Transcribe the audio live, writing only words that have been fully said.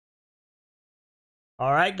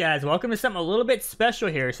Alright guys, welcome to something a little bit special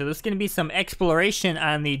here. So this is going to be some exploration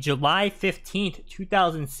on the July 15th,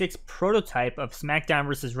 2006 prototype of SmackDown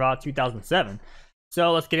vs. Raw 2007.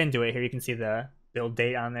 So let's get into it. Here you can see the build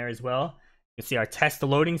date on there as well. You can see our test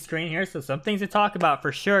loading screen here, so some things to talk about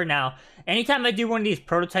for sure. Now, anytime I do one of these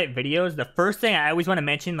prototype videos, the first thing I always want to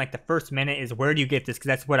mention, like the first minute, is where do you get this, because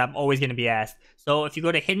that's what I'm always going to be asked. So if you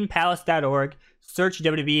go to hiddenpalace.org, search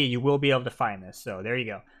WWE, you will be able to find this. So there you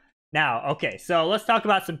go. Now, okay, so let's talk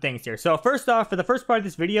about some things here. So first off, for the first part of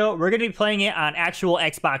this video, we're going to be playing it on actual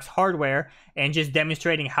Xbox hardware and just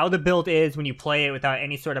demonstrating how the build is when you play it without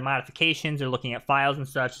any sort of modifications or looking at files and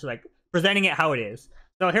such, like presenting it how it is.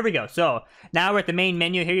 So here we go. So now we're at the main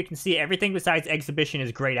menu here. You can see everything besides Exhibition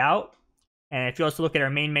is grayed out. And if you also look at our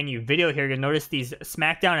main menu video here, you'll notice these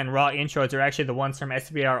SmackDown and Raw intros are actually the ones from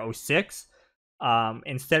SVR06.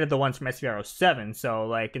 Instead of the ones from SVR07. So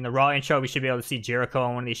like in the Raw intro, we should be able to see Jericho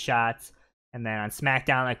on one of these shots, and then on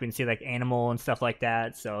SmackDown, like we can see like Animal and stuff like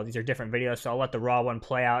that. So these are different videos. So I'll let the Raw one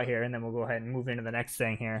play out here, and then we'll go ahead and move into the next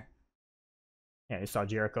thing here. Yeah, you saw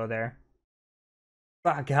Jericho there.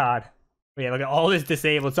 Oh god. But yeah, look at all this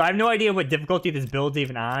disabled. So I have no idea what difficulty this build's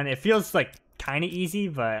even on. It feels like kind of easy,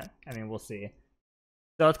 but I mean, we'll see.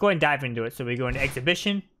 So let's go ahead and dive into it. So we go into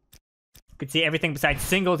Exhibition. You can see everything besides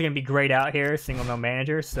single is going to be grayed out here. Single, no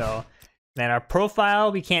manager. So then our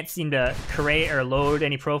profile, we can't seem to create or load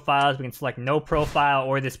any profiles. We can select no profile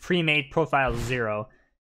or this pre-made profile 0.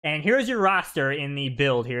 And here's your roster in the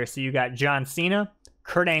build here. So you got John Cena,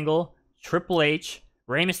 Kurt Angle, Triple H,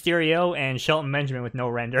 Rey Mysterio, and Shelton Benjamin with no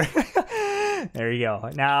render. There you go.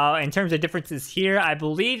 Now, in terms of differences here, I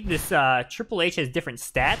believe this Triple H has different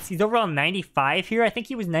stats. He's overall 95 here. I think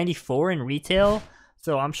he was 94 in retail.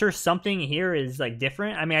 So I'm sure something here is like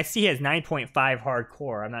different. I mean, I see he has 9.5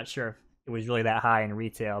 hardcore. I'm not sure if it was really that high in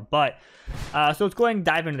retail. But, so let's go ahead and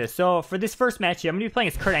dive into this. So for this first match here, I'm going to be playing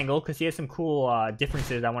as Kurt Angle because he has some cool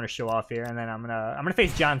differences I want to show off here. And then I'm gonna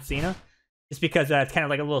face John Cena. Just because it's kind of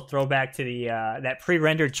like a little throwback to the that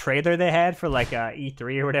pre-rendered trailer they had for like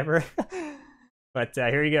E3 or whatever. But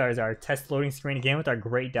here you go. Here's our test loading screen again with our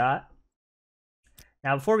gray dot.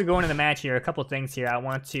 Now, before we go into the match here, a couple things here. I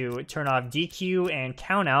want to turn off DQ and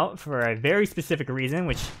count out for a very specific reason,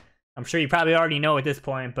 which I'm sure you probably already know at this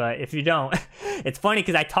point, but if you don't, it's funny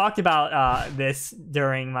because I talked about this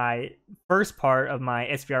during my first part of my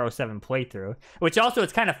SVR07 playthrough, which also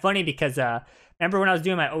it's kind of funny because remember when I was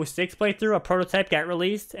doing my 06 playthrough, a prototype got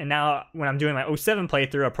released, and now when I'm doing my 07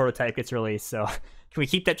 playthrough, a prototype gets released. So can we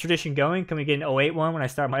keep that tradition going? Can we get an 08 one when I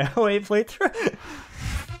start my 08 playthrough?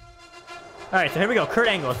 Alright, so here we go, Kurt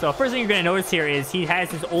Angle. So first thing you're going to notice here is he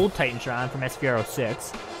has his old Titantron from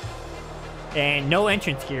SVR06. And no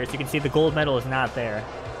entrance gear, so you can see the gold medal is not there.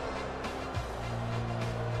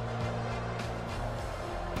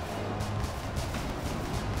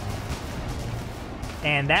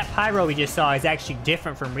 And that pyro we just saw is actually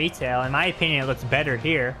different from retail. In my opinion, it looks better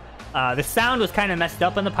here. The sound was kind of messed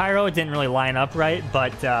up on the pyro. It didn't really line up right,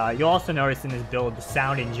 but you'll also notice in this build, the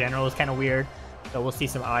sound in general is kind of weird. So we'll see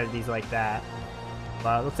some oddities like that.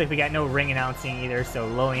 Looks like we got no ring announcing either, so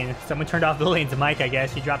Lillian, someone turned off Lillian's mic, I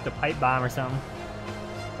guess. She dropped a pipe bomb or something.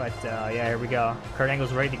 But yeah, here we go. Kurt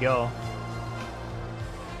Angle's ready to go.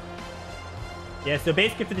 Yeah, so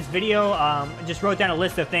basically for this video, I just wrote down a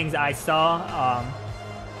list of things I saw,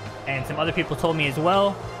 and some other people told me as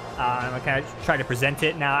well. I'm gonna kind of try to present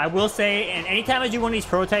it. Now, I will say, and anytime I do one of these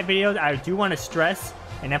prototype videos, I do want to stress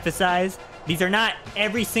and emphasize these are not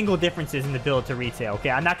every single differences in the build to retail, okay?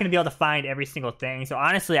 I'm not going to be able to find every single thing. So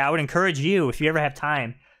honestly, I would encourage you, if you ever have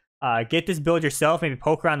time, get this build yourself, maybe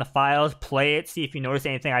poke around the files, play it, see if you notice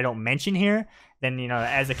anything I don't mention here. Then, you know,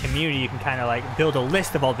 as a community, you can kind of like build a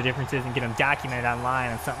list of all the differences and get them documented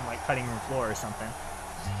online on something like cutting room floor or something.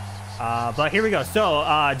 But here we go.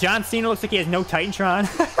 So, John Cena looks like he has no Titantron.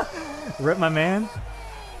 Rip my man.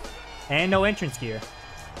 And no entrance gear.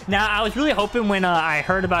 Now, I was really hoping when I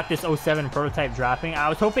heard about this 07 prototype dropping, I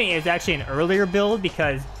was hoping it was actually an earlier build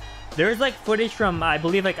because there's like footage from, I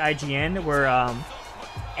believe, like IGN where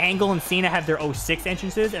Angle and Cena have their 06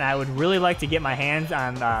 entrances, and I would really like to get my hands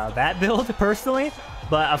on that build personally.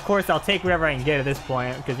 But of course, I'll take whatever I can get at this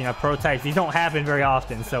point because, you know, prototypes, these don't happen very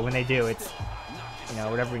often. So when they do, it's, you know,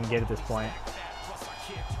 whatever we can get at this point.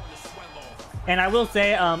 And I will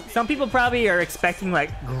say, some people probably are expecting,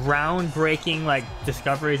 like, groundbreaking, like,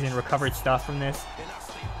 discoveries and recovered stuff from this.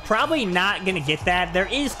 Probably not gonna get that. There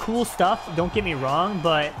is cool stuff, don't get me wrong,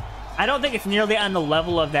 but I don't think it's nearly on the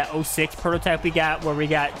level of that 06 prototype we got, where we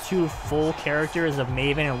got 2 full characters of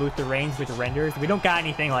Maven and Luther Reigns with renders. We don't got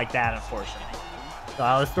anything like that, unfortunately. So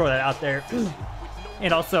let's throw that out there.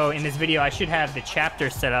 And also, in this video, I should have the chapter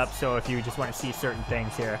set up, so if you just want to see certain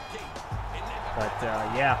things here. But,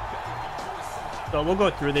 yeah. So we'll go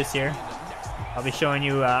through this here. I'll be showing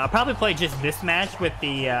you, I'll probably play just this match with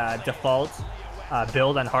the default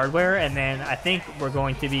build on hardware, and then I think we're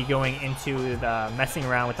going to be going into the messing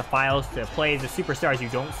around with the files to play the superstars you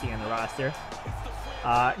don't see on the roster.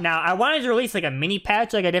 Now, I wanted to release like a mini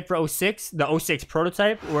patch like I did for 06, the 06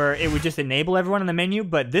 prototype, where it would just enable everyone on the menu,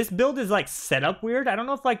 but this build is like set up weird. I don't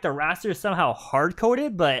know if like the roster is somehow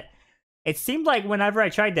hard-coded, but it seemed like whenever I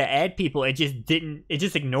tried to add people, it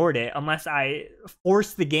just ignored it unless I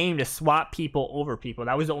forced the game to swap people over people.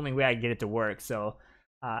 That was the only way I could get it to work. So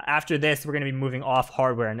after this, we're going to be moving off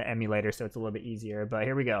hardware in the emulator, so it's a little bit easier. But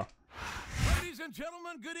here we go. Ladies and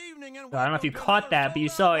gentlemen, good evening, and so I don't know if you caught that, but you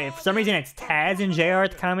saw it. For some reason, it's Taz and JR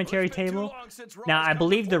at the commentary table. Now, I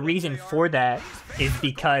believe the reason for that is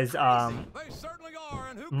because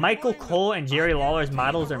Michael Cole and Jerry Lawler's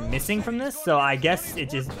models are missing from this, so I guess it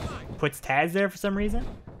just puts Taz there for some reason.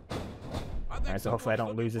 Alright, so hopefully I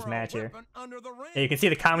don't lose this match here. Yeah, you can see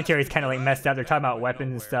the commentary is kind of like messed up. They're talking about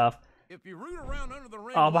weapons and stuff.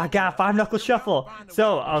 Oh my god, 5-knuckle shuffle.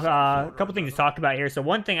 So, a couple things to talk about here. So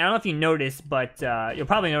one thing, I don't know if you noticed, but you'll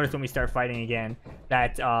probably notice when we start fighting again,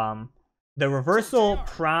 that the reversal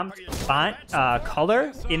prompt font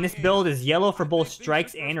color in this build is yellow for both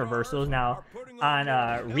strikes and reversals. Now,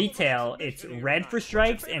 on retail, it's red for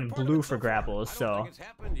strikes and blue for grapples. So,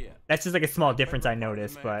 that's just like a small difference I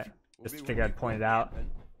noticed, but just figured I'd point it out.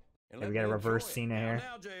 Okay, we got a reverse Cena here.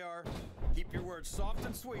 Keep your words soft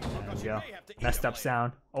and sweet. There we go. Messed up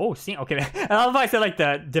sound. Oh, Cena. Okay, I love how I said like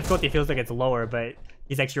the difficulty feels like it's lower, but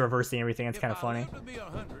he's actually reversing everything. It's kind of funny.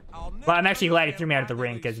 But I'm actually glad he threw me out of the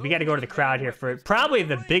ring because we got to go to the crowd here for probably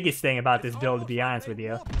the biggest thing about this build, to be honest with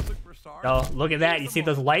you. Oh, look at that. You see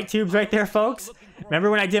those light tubes right there, folks? Remember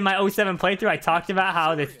when I did my 07 playthrough, I talked about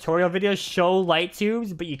how the tutorial videos show light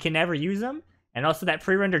tubes, but you can never use them? And also that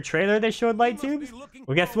pre-rendered trailer they showed light tubes?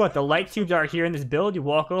 Well, guess what? The light tubes are here in this build. You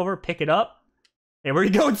walk over, pick it up. Hey, where you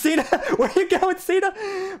going, Cena? Where you going, Cena?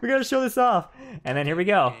 We gotta show this off. And then here we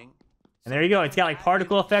go. And there you go. It's got like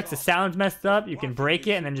particle effects. The sound's messed up. You can break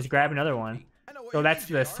it and then just grab another one. So that's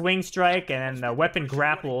the swing strike, and then the weapon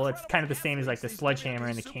grapple. It's kind of the same as like the sledgehammer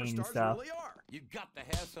and the cane and stuff. You've got to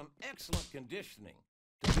have some excellent conditioning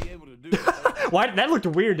to be able to do Why? That looked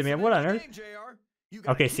weird to me. What on earth?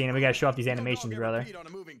 Okay, Cena, we gotta show off these animations, brother.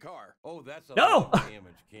 Oh, that's a no!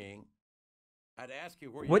 image, King. I'd ask you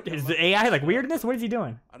where what is the AI like weird in this? What is he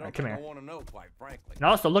doing? Right, come here. I want to know, quite frankly. And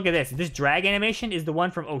also, look at this. This drag animation is the one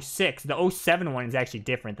from 06. The 07 one is actually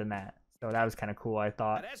different than that. So that was kind of cool, I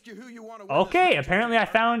thought. Okay, apparently I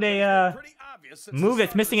found a move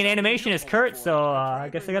that's missing in animation is Kurt, so I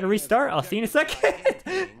guess I gotta restart. I'll see you in a second.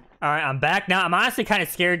 Alright, I'm back. Now, I'm honestly kind of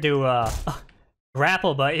scared to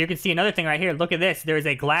grapple, but you can see another thing right here. Look at this. There's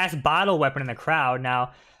a glass bottle weapon in the crowd.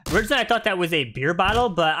 Now, originally I thought that was a beer bottle,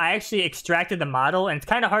 but I actually extracted the model, and it's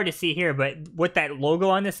kind of hard to see here, but what that logo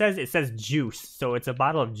on this says, it says juice. So it's a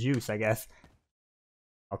bottle of juice, I guess.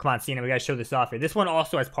 Oh, come on, Cena, we gotta show this off here. This one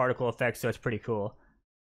also has particle effects, so it's pretty cool.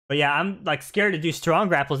 But yeah, I'm like scared to do strong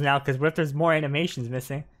grapples now, because what if there's more animations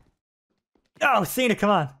missing? Oh, Cena, come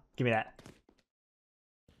on. Give me that.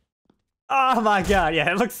 Oh my god,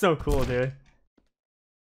 yeah, it looks so cool, dude.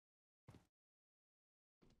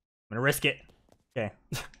 I'm gonna risk it. Okay.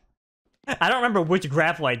 I don't remember which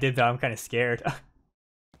grapple I did, though. I'm kind of scared.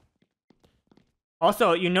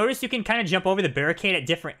 Also, you notice you can kind of jump over the barricade at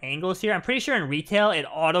different angles here. I'm pretty sure in retail, it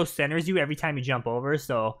auto-centers you every time you jump over,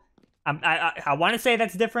 so I want to say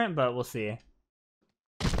that's different, but we'll see.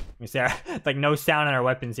 Let me see. Like, no sound on our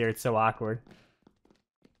weapons here. It's so awkward.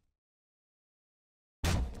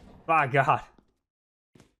 Oh, God.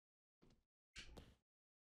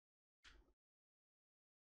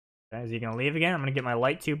 Is he gonna leave again? I'm gonna get my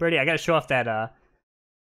light tube ready. I gotta show off that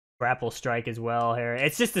grapple strike as well here.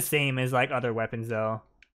 It's just the same as like other weapons though.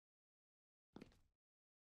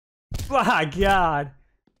 Oh god.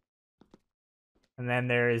 And then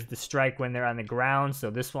there is the strike when they're on the ground, so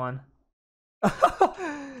this one. I'm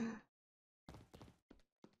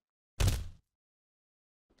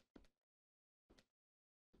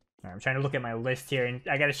trying to look at my list here, and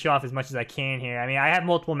I gotta show off as much as I can here. I mean, I have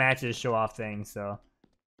multiple matches to show off things, so.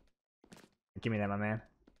 Give me that, my man.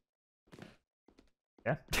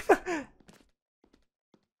 Yeah.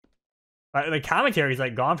 The commentary's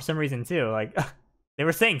like gone for some reason too. Like they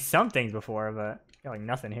were saying some things before, but got like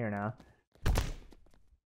nothing here now.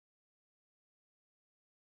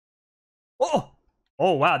 Oh!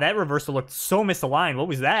 Oh wow, that reversal looked so misaligned. What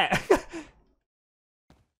was that?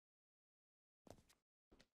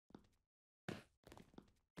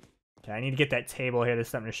 I need to get that table here. There's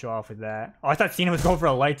something to show off with that. Oh, I thought Cena was going for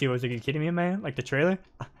a light tube. I was like, are you kidding me, man? Like the trailer?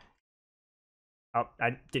 Oh,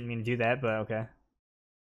 I didn't mean to do that, but okay.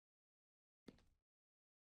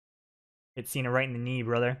 Hit Cena right in the knee,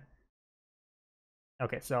 brother.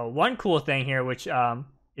 Okay, so one cool thing here, which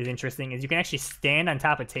is interesting, is you can actually stand on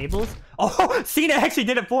top of tables. Oh, Cena actually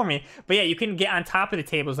did it for me. But yeah, you can get on top of the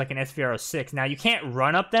tables like an SVR06. Now, you can't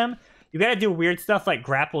run up them. You gotta do weird stuff like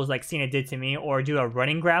grapples like Cena did to me, or do a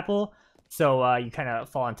running grapple, so you kind of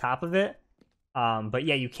fall on top of it. But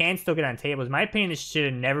yeah, you can still get on tables. In my opinion, this should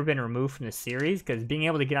have never been removed from the series, because being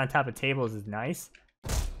able to get on top of tables is nice,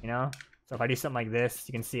 you know? So if I do something like this,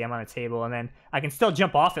 you can see I'm on a table, and then I can still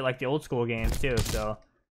jump off it like the old school games too, so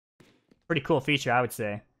pretty cool feature, I would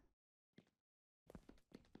say.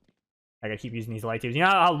 I gotta keep using these light tubes. You know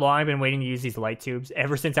how long I've been waiting to use these light tubes?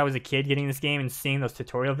 Ever since I was a kid getting this game and seeing those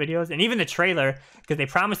tutorial videos. And even the trailer, because they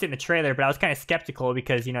promised it in the trailer, but I was kind of skeptical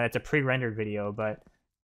because, you know, it's a pre-rendered video, but...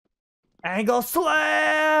 Angle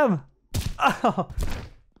slam! Oh!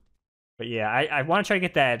 But yeah, I want to try to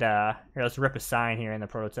get that, here, let's rip a sign here in the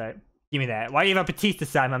prototype. Give me that. Why do you have a Batista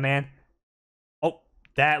sign, my man? Oh,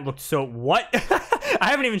 that looked so... What? I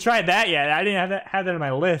haven't even tried that yet. I didn't have that on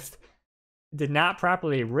my list. It did not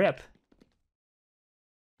properly rip.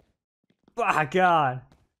 Oh, God.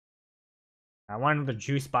 I wanted the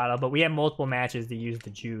juice bottle, but we have multiple matches to use the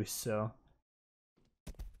juice, so...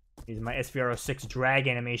 Use my SVR06 drag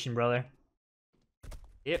animation, brother.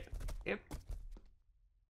 Yep.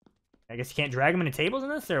 I guess you can't drag them into tables in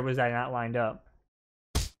this, or was I not lined up?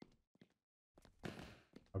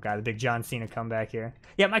 Oh, God, the big John Cena comeback here.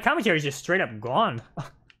 Yeah, my commentary is just straight up gone.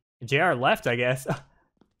 JR left, I guess.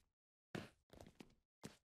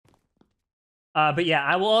 But yeah,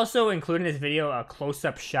 I will also include in this video a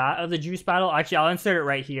close-up shot of the juice bottle. Actually, I'll insert it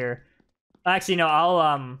right here. Actually, no,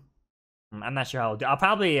 I'm not sure how I'll do. I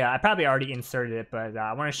probably already inserted it, but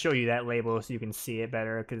I want to show you that label so you can see it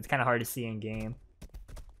better, because it's kind of hard to see in game.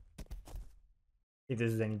 See if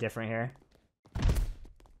this is any different here.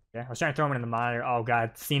 Yeah, I was trying to throw him in the monitor. Oh,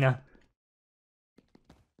 God, Cena.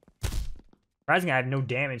 Surprisingly, I have no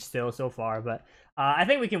damage still so far, but I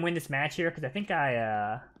think we can win this match here, because I think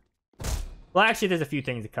well, actually, there's a few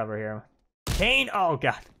things to cover here. Kane! Oh,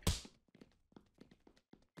 God.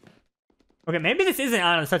 Okay, maybe this isn't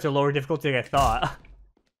on such a lower difficulty as I thought.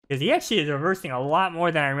 Because he actually is reversing a lot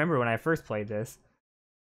more than I remember when I first played this.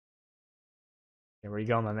 Okay, where you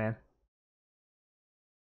going, my man?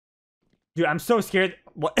 Dude, I'm so scared.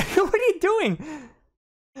 What? What are you doing?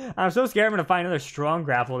 I'm so scared I'm going to find another strong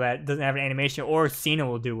grapple that doesn't have an animation, or Cena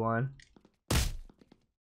will do one.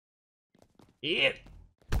 Yep.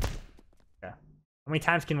 Yeah. How many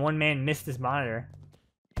times can one man miss this monitor?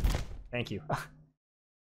 Thank you.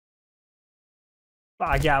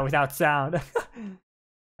 Oh, yeah, without sound. Alright,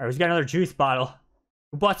 who's got another juice bottle?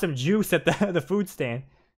 Who bought some juice at the food stand?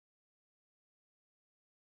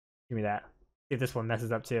 Give me that. See if this one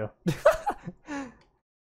messes up too.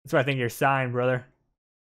 That's what I think your sign, brother.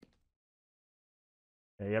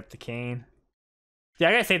 Okay, yep, the cane. Yeah,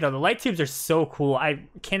 I gotta say though, the light tubes are so cool. I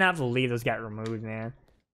cannot believe those got removed, man.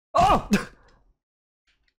 Oh!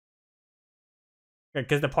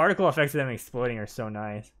 Because the particle effects of them exploding are so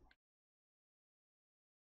nice.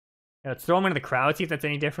 Yeah, let's throw them into the crowd, see if that's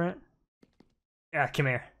any different. Yeah, come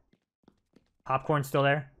here. Popcorn still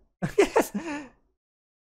there? Yes!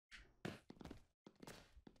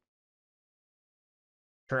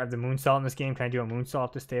 Sure, I have the moonsault in this game. Can I do a moonsault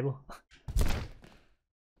off this table?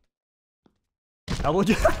 Double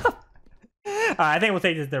jump! Alright, I think we'll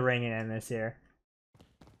take this to the ring and end this here.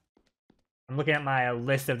 I'm looking at my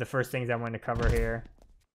list of the first things I wanted to cover here.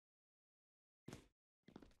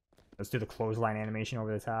 Let's do the clothesline animation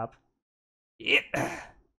over the top. Yep.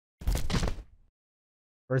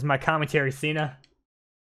 Where's my commentary, Cena?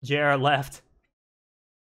 JR left.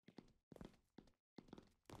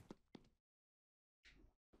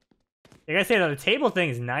 I gotta say though, the table thing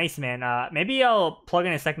is nice, man. Maybe I'll plug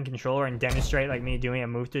in a second controller and demonstrate like me doing a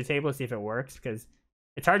move to the table, see if it works, because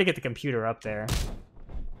it's hard to get the computer up there.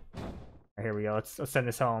 Right, here we go. Let's send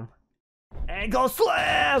this home. Angle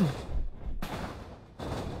slam!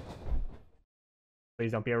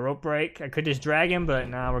 Please don't be a rope break. I could just drag him, but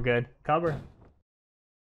nah, we're good. Cover.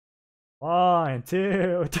 1,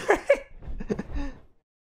 2, 3.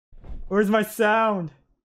 Where's my sound?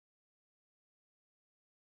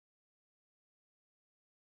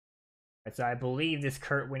 So I believe this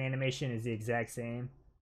Kurt win animation is the exact same.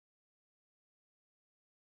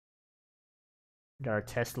 Got our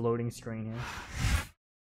test loading screen here.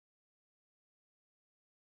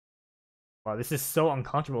 Wow, this is so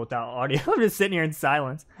uncomfortable without audio. I'm just sitting here in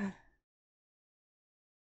silence.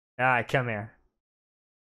 Alright, come here.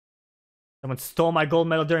 Someone stole my gold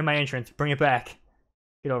medal during my entrance. Bring it back.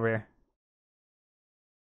 Get over here.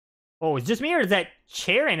 Oh, is it just me, or does that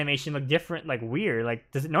chair animation look different, like weird?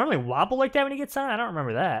 Like, does it normally wobble like that when he gets on? I don't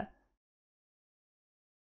remember that.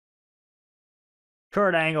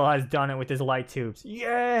 Kurt Angle has done it with his light tubes.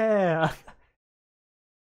 Yeah!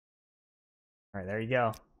 Alright, there you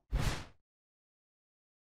go.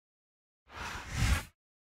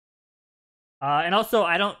 And also,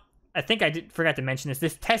 I think I forgot to mention this.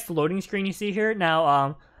 This test loading screen you see here,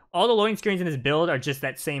 now, all the loading screens in this build are just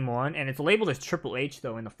that same one, and it's labeled as Triple H,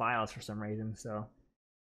 though, in the files for some reason, so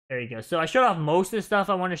there you go. So I showed off most of the stuff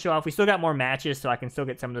I want to show off. We still got more matches, so I can still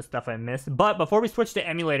get some of the stuff I missed. But before we switch to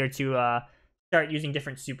emulator to start using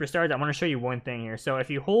different superstars, I want to show you one thing here. So if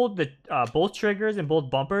you hold the both triggers and both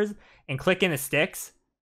bumpers and click in the sticks,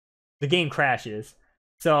 the game crashes.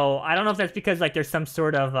 So I don't know if that's because like there's some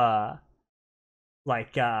sort of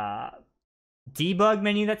debug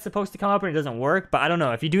menu that's supposed to come up and it doesn't work, but I don't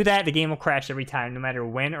know. If you do that, the game will crash every time, no matter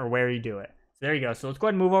when or where you do it. So there you go. So let's go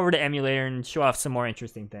ahead and move over to emulator and show off some more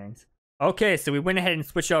interesting things. Okay, so we went ahead and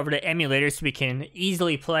switched over to emulator so we can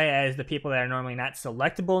easily play as the people that are normally not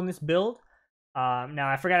selectable in this build. Now,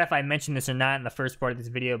 I forgot if I mentioned this or not in the first part of this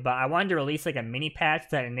video, but I wanted to release like a mini patch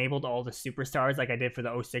that enabled all the superstars like I did for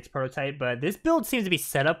the 06 prototype, but this build seems to be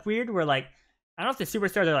set up weird where like, I don't know if the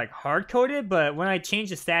superstars are like hard-coded, but when I change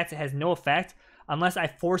the stats, it has no effect unless I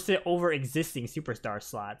force it over existing superstar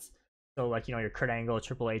slots. So like, you know, your Kurt Angle,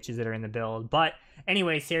 Triple H's that are in the build. But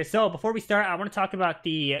anyways here, so before we start, I want to talk about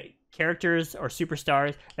the characters or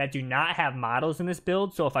superstars that do not have models in this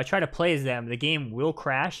build. So if I try to play as them, the game will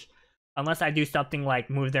crash unless I do something like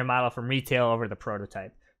move their model from retail over to the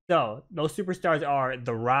prototype. So those superstars are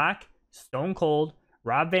The Rock, Stone Cold,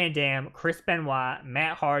 Rob Van Dam, Chris Benoit,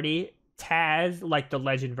 Matt Hardy, Taz, like the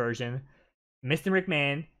Legend version, Mr.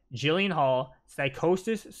 McMahon, Jillian Hall,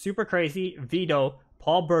 Psychosis, Super Crazy, Vito,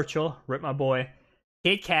 Paul Burchill, Rip My Boy,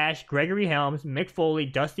 Kid Cash, Gregory Helms, Mick Foley,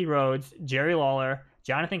 Dusty Rhodes, Jerry Lawler,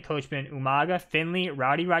 Jonathan Coachman, Umaga, Finley,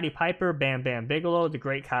 Roddy Piper, Bam Bam Bigelow, The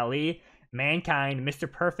Great Khali, Mankind,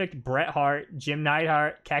 Mr. Perfect, Bret Hart, Jim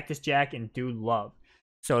Neidhart, Cactus Jack, and Dude Love.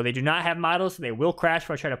 So they do not have models, so they will crash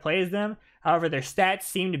if I try to play as them. However, their stats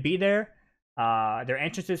seem to be there. Their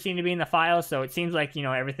entrances seem to be in the file, so it seems like, you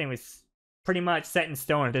know, everything was pretty much set in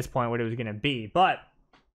stone at this point what it was going to be. But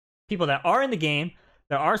people that are in the game,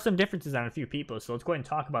 there are some differences on a few people, so let's go ahead and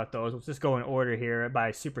talk about those. Let's just go in order here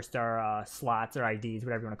by superstar slots or IDs,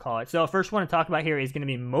 whatever you want to call it. So first one to talk about here is going to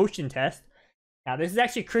be Motion Test. Now, this is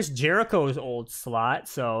actually Chris Jericho's old slot,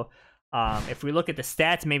 so if we look at the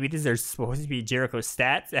stats, maybe these are supposed to be Jericho's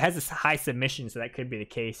stats. It has this high submission, so that could be the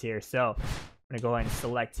case here. So I'm going to go ahead and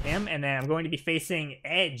select him, and then I'm going to be facing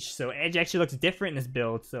Edge. So Edge actually looks different in this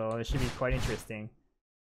build, so it should be quite interesting.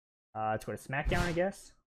 Let's go to SmackDown, I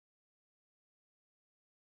guess.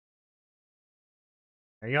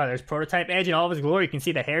 There you go. There's Prototype Edge in all of his glory. You can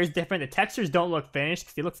see the hair is different. The textures don't look finished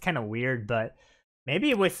because he looks kind of weird, but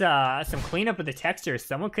maybe with some cleanup of the textures,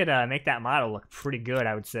 someone could make that model look pretty good,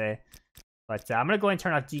 I would say. But I'm going to go ahead and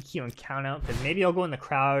turn off DQ and count out, because maybe I'll go in the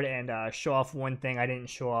crowd and show off one thing I didn't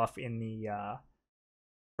show off in the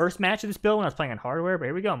first match of this build when I was playing on hardware. But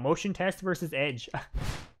here we go. Motion Test versus Edge.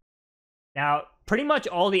 Now, pretty much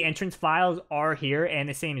all the entrance files are here and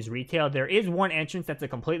the same as retail. There is one entrance that's a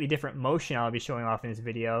completely different motion I'll be showing off in this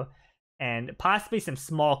video, and possibly some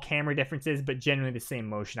small camera differences, but generally the same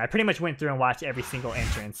motion. I pretty much went through and watched every single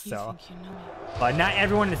entrance, so. But not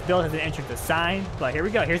everyone in this build has an entrance assigned, but here we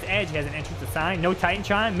go. Here's Edge, he has an entrance assigned. No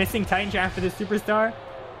Titantron, missing Titantron for this superstar.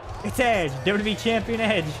 It's Edge, WWE Champion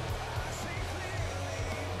Edge.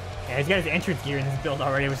 Yeah, he's got his entrance gear in this build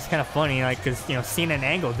already, which is kind of funny, like, because, you know, Cena and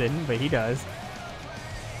Angle didn't, but he does.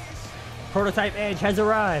 Prototype Edge has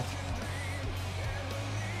arrived.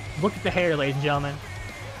 Look at the hair, ladies and gentlemen.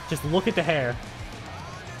 Just look at the hair.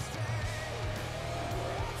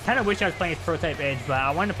 Kind of wish I was playing his Prototype Edge, but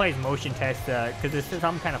I wanted to play his Motion Test, because there's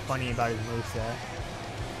something kind of funny about his moveset.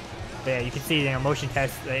 But yeah, you can see, you know, Motion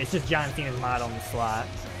Test, it's just John Cena's model in the slot.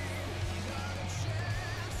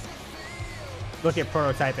 Look at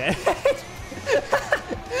Prototype Edge.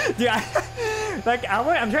 Dude,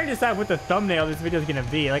 I'm trying to decide what the thumbnail of this video is going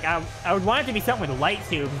to be. Like, I would want it to be something with light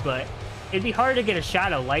tubes, but it'd be hard to get a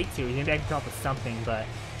shot of light tubes. Maybe I can come up with something, but,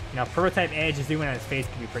 you know, Prototype Edge zooming on his face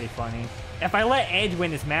could be pretty funny. If I let Edge win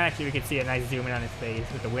this match, we could see a nice zoom in on his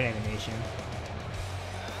face with the win animation.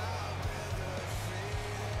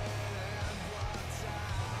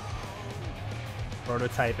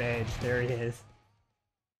 Prototype Edge, there he is.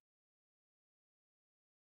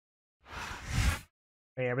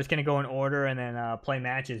 Yeah, we're just gonna go in order and then play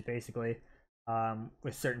matches, basically.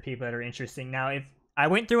 with certain people that are interesting. Now, if I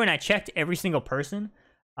went through and I checked every single person,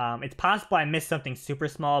 it's possible I missed something super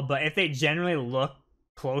small, but if they generally look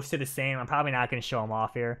close to the same, I'm probably not going to show them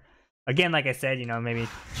off here. Again, like I said, you know, maybe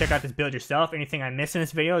check out this build yourself. Anything I miss in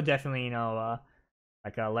this video, definitely, you know,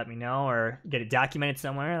 let me know or get it documented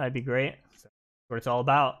somewhere. That'd be great. So, that's what it's all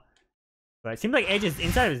about. But it seems like Edge's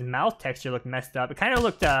inside of his mouth texture looked messed up. It kind of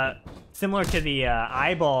looked similar to the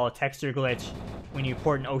eyeball texture glitch when you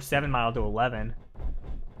port an 07 model to 11.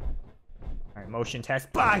 Alright, motion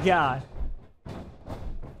test. By God!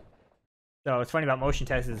 So, what's funny about motion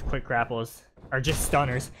tests is quick grapples are just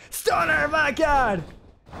stunners. Stunner! My God!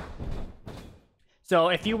 So,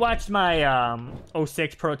 if you watched my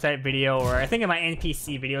 06 prototype video, or I think in my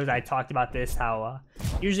NPC videos, I talked about this, how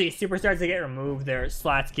usually superstars that get removed, their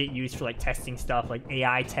slots get used for like testing stuff, like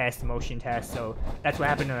AI tests, motion tests. So, that's what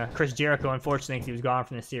happened to Chris Jericho, unfortunately, because he was gone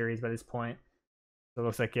from the series by this point. So, it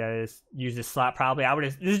looks like I just used this slot probably.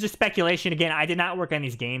 This is just speculation. Again, I did not work on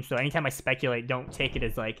these games, so anytime I speculate, don't take it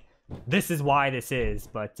as like, this is why this is.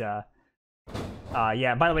 But,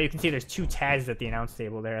 yeah, by the way, you can see there's 2 Tazs at the announce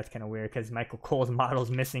table there. That's kind of weird because Michael Cole's model's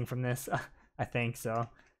missing from this, I think, so.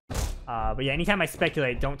 But yeah, anytime I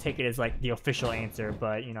speculate, don't take it as, like, the official answer.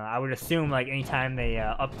 But, you know, I would assume, like, anytime they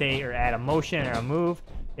update or add a motion or a move,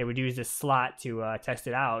 they would use this slot to test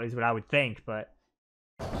it out, is what I would think. But,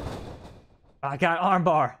 I got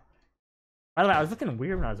armbar. By the way, I was looking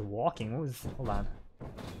weird when I was walking. What was, hold on.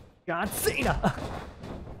 God, Cena!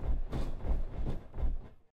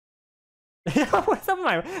 What's up with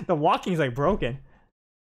my, the walking's like broken.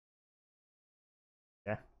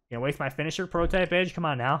 Yeah, you gonna waste my finisher prototype, Edge? Come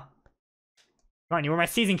on now. Come on, you were my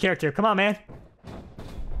season character. Come on, man.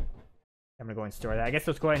 I'm gonna go and store that. I guess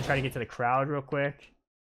let's go ahead and try to get to the crowd real quick.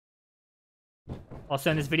 Also,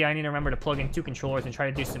 in this video, I need to remember to plug in 2 controllers and try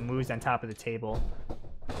to do some moves on top of the table.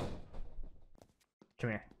 Come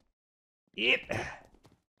here. Yep.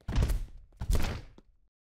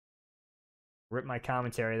 Rip my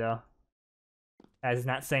commentary, though. Taz is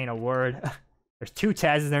not saying a word. There's 2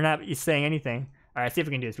 Tazs, they're not saying anything. Alright, let's see if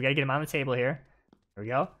we can do this. We gotta get him on the table here. There we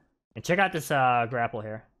go. And check out this grapple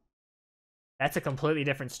here. That's a completely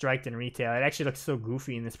different strike than retail. It actually looks so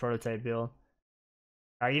goofy in this prototype build.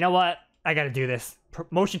 Alright, you know what? I gotta do this.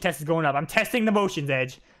 Motion test is going up. I'm testing the motions,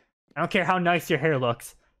 Edge. I don't care how nice your hair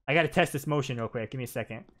looks. I gotta test this motion real quick. Give me a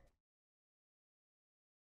second.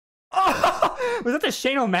 Oh! Was that the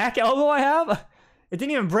Shane O'Mac elbow I have? It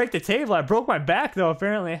didn't even break the table. I broke my back, though,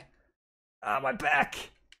 apparently. Ah, my back.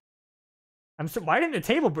 I'm so... Why didn't the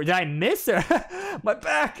table break? Did I miss her? My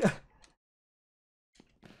back. Right,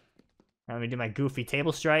 let me do my goofy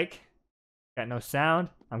table strike. Got no sound.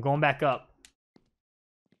 I'm going back up.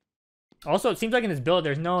 Also, it seems like in this build,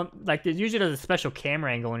 there's no... Like, there usually does a special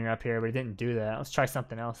camera angle when you're up here, but it didn't do that. Let's try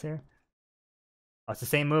something else here. Oh, it's the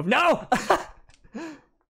same move. No!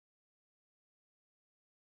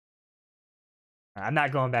 I'm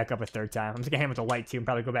not going back up a 3rd time. I'm just gonna hit him with a light too and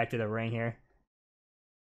probably go back to the ring here.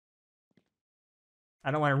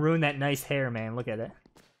 I don't want to ruin that nice hair, man. Look at it.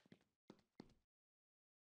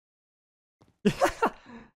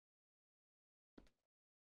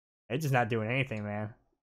 It's just not doing anything, man.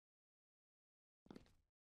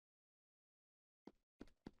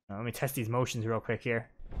 Now, let me test these motions real quick here.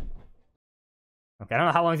 Okay, I don't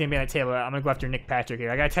know how long he's gonna be on the table. I'm gonna go after Nick Patrick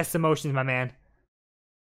here. I gotta test the motions, my man.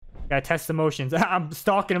 Gotta test the motions. I'm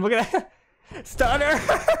stalking him. Look at that. Stunner!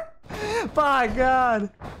 My God.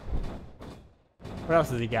 What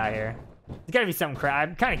else has he got here? There's gotta be something crap.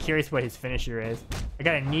 I'm kind of curious what his finisher is. I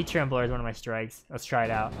got a knee trembler as one of my strikes. Let's try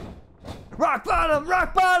it out. Rock bottom!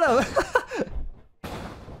 Rock bottom! Do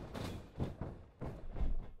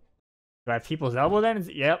I have people's elbow then?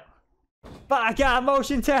 Yep. But I got a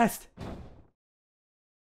motion test!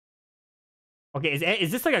 Okay,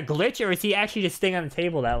 is this like a glitch, or is he actually just staying on the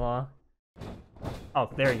table that long? Oh,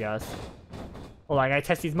 there he goes. Hold on, I gotta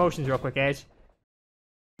test these motions real quick, Edge.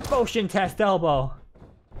 Motion test elbow.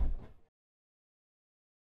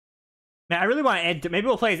 Man, I really want Edge. Maybe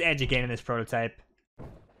we'll play as Edge again in this prototype.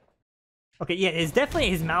 Okay, yeah, it's definitely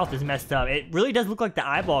his mouth is messed up. It really does look like the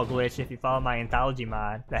eyeball glitch if you follow my anthology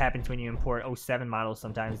mod. That happens when you import 07 models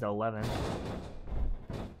sometimes to 11.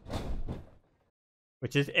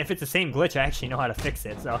 Which is, if it's the same glitch, I actually know how to fix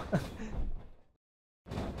it, so.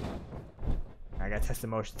 I gotta test the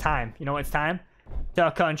motion. Time. You know what it's time? To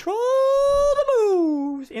control the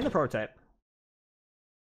moves in the prototype.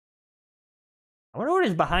 I wonder what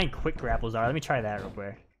his behind quick grapples are. Let me try that real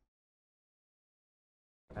quick.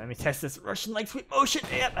 Let me test this Russian leg sweep motion.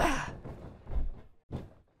 Yep.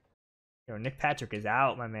 Yo, Nick Patrick is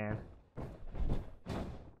out, my man.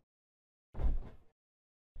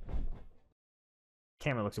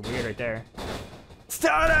 camera looks weird right there.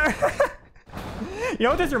 Stunner! You know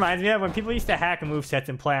what this reminds me of? When people used to hack movesets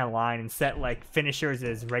and play online and set like finishers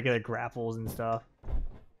as regular grapples and stuff.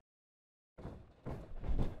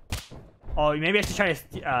 Oh, maybe I should try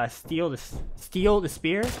to steal the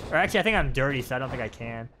spear? Or actually, I think I'm dirty, so I don't think I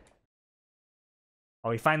can. Oh,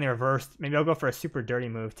 we finally reversed. Maybe I'll go for a super dirty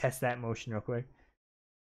move. Test that motion real quick.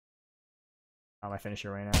 Oh, my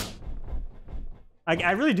finisher right now.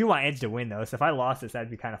 I really do want Edge to win, though, so if I lost this, I'd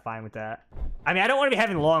be kind of fine with that. I mean, I don't want to be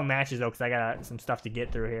having long matches, though, because I got some stuff to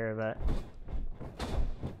get through here, but...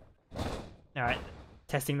 Alright,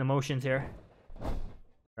 testing the motions here. What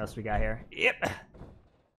else we got here? Yep! I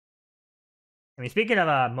mean, speaking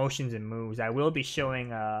of motions and moves, I will be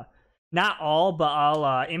showing, not all, but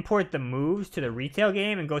I'll import the moves to the retail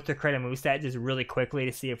game and go through create a moveset just really quickly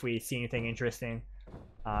to see if we see anything interesting.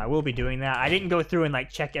 I will be doing that. I didn't go through and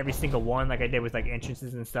like check every single one like I did with like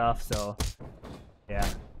entrances and stuff, so yeah.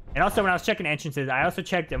 And also when I was checking entrances, I also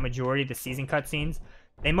checked a majority of the season cutscenes.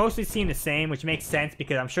 They mostly seem the same, which makes sense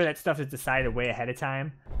because I'm sure that stuff is decided way ahead of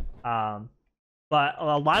time. But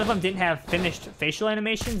a lot of them didn't have finished facial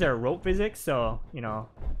animations or rope physics, so, you know,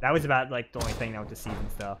 that was about like the only thing now with the season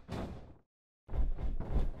stuff.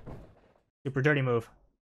 Super dirty move.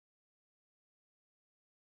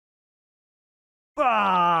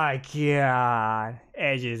 Oh, God.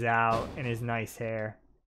 Edge is out in his nice hair.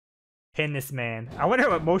 Pin this man. I wonder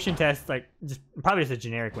what motion test, like, just probably just a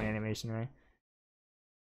generic one animation, right?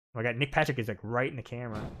 Oh my God, Nick Patrick is like right in the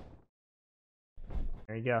camera.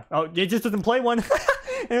 There you go. Oh, it just doesn't play one.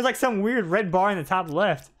 There's like some weird red bar in the top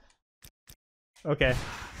left. Okay.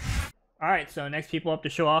 Alright, so next people up to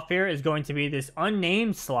show off here is going to be this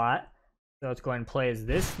unnamed slot. So let's go ahead and play as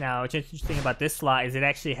this. Now, what's interesting about this slot is it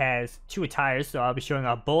actually has two attires, so I'll be showing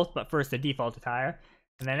off both, but first the default attire.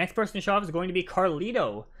 And the next person to show off is going to be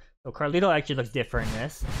Carlito. So Carlito actually looks different in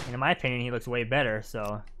this. And in my opinion, he looks way better,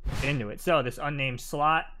 so get into it. So this unnamed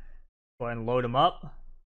slot, go ahead and load him up.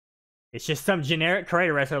 It's just some generic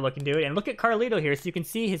karate wrestler looking dude. And look at Carlito here. So you can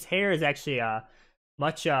see his hair is actually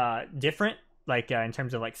much different, like in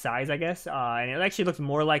terms of like size, I guess. And it actually looks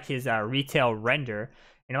more like his retail render.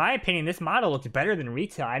 In my opinion, this model looks better than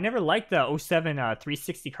retail. I never liked the 07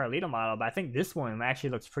 360 Carlito model, but I think this one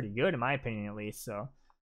actually looks pretty good, in my opinion at least. So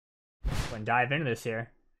go ahead and dive into this here.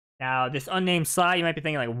 Now, this unnamed slot, you might be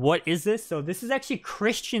thinking, like, what is this? So this is actually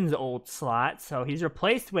Christian's old slot. So he's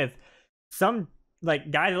replaced with some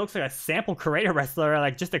like guy that looks like a sample karate wrestler,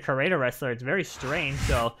 like just a karate wrestler. It's very strange.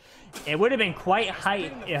 So it would have been quite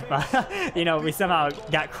hype if you know, we somehow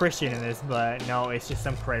got Christian in this, but no, it's just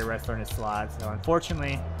some karate wrestler in his slot. So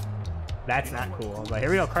unfortunately, that's not cool. But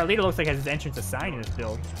here we go. Carlito looks like has his entrance assigned in this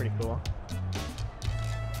build. It's pretty cool.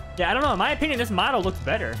 Yeah, I don't know. In my opinion, this model looks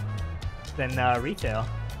better than retail.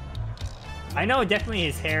 I know definitely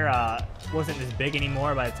his hair wasn't as big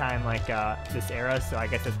anymore by the time like this era, so I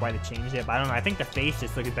guess that's why they changed it. But I don't know. I think the face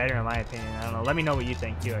just looks better in my opinion. I don't know. Let me know what you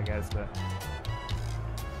think too, I guess. But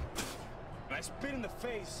I spit in the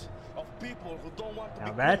face of people who don't want to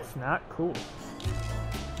now be that's cool. not cool.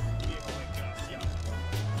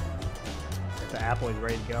 The apple is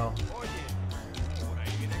ready to go.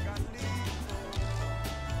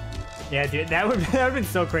 Yeah, dude, that would have been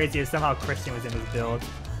so crazy if somehow Christian was in this build.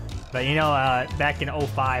 But you know, back in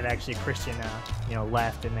 05, actually Christian, you know,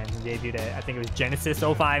 left and then debuted at, I think it was Genesis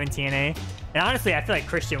 05 in TNA. And honestly, I feel like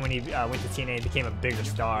Christian, when he went to TNA, became a bigger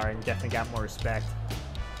star and definitely got more respect.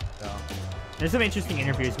 So there's some interesting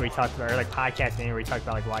interviews where he talked about, or like podcasts where he talked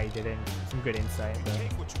about like why he did it, and some good insight.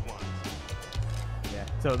 But yeah,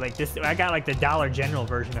 so like this, I got like the Dollar General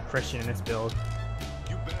version of Christian in this build.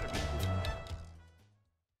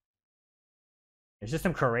 There's just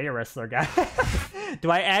some karate wrestler guy.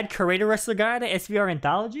 Do I add karate wrestler guy to SVR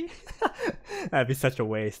Anthology? That'd be such a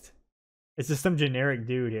waste. It's just some generic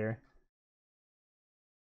dude here.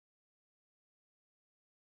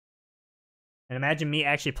 And imagine me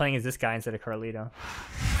actually playing as this guy instead of Carlito.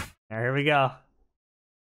 Now here we go.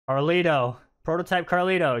 Carlito. Prototype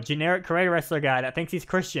Carlito. Generic karate wrestler guy that thinks he's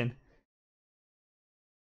Christian.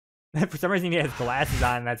 For some reason he has glasses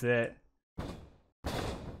on and that's it.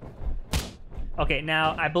 Okay,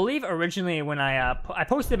 now, I believe originally when I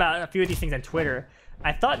posted about a few of these things on Twitter,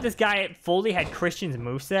 I thought this guy fully had Christian's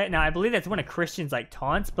moveset. Now, I believe that's one of Christian's, like,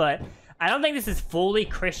 taunts, but I don't think this is fully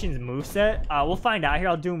Christian's moveset. We'll find out here.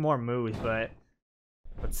 I'll do more moves, but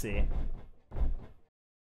let's see.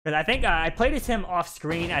 Because I think I played as him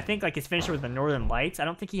off-screen. I think, like, his finisher was the Northern Lights. I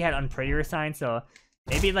don't think he had Unprettier assigned, so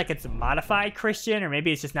maybe, like, it's a modified Christian, or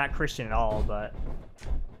maybe it's just not Christian at all, but...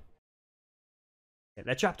 Yeah,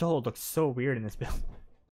 that drop to hold looks so weird in this build.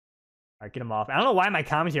 Alright, get him off. I don't know why my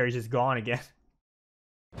commentary is just gone again.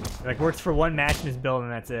 It, like, works for one match in this build,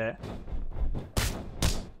 and that's it.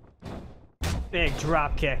 Big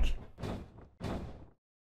drop kick.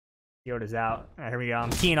 Yoda's out. All right, here we go. I'm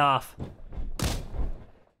teeing off.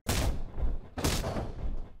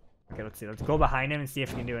 Okay, let's see. Let's go behind him and see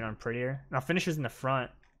if we can do it on prettier. Now, finisher's in the front.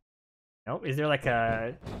 Nope. Is there like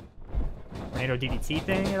a tornado DDT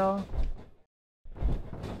thing at all?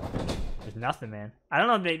 There's nothing, man. I don't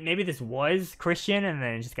know if maybe this was Christian and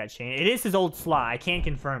then it just got changed. It is his old slot. I can't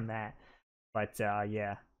confirm that. But,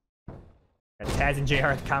 yeah. Got Taz and JR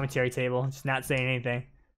at the commentary table. Just not saying anything.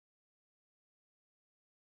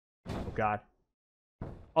 Oh, God.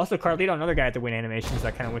 Also, Carlito, another guy at the win animations.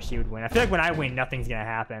 I kind of wish he would win. I feel like when I win, nothing's going to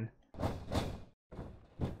happen.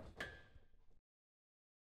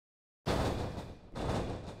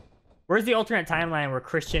 Where's the alternate timeline where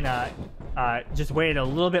Christian just waited a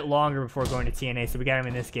little bit longer before going to TNA, so we got him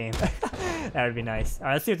in this game? That would be nice. All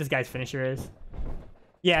right, let's see what this guy's finisher is.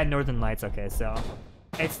 Yeah, Northern Lights. Okay, so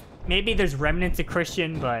it's maybe there's remnants of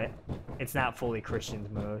Christian, but it's not fully Christian's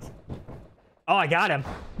moves. Oh, I got him.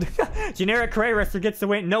 Generic Karate Wrestler gets the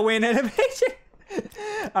win. No win animation.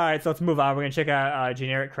 All right, so let's move on. We're gonna check out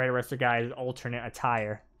Generic Karate Wrestler guy's alternate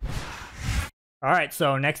attire. All right,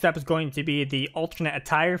 so next up is going to be the alternate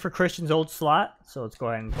attire for Christian's old slot. So let's go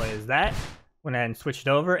ahead and play as that. Went ahead and switched it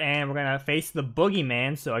over, and we're gonna face the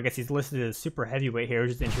Boogeyman. So I guess he's listed as super heavyweight here,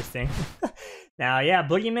 which is interesting. Now, yeah,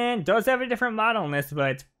 Boogeyman does have a different model in this,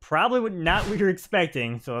 but it's probably not what you're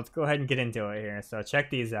expecting. So let's go ahead and get into it here. So check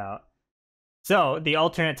these out. So the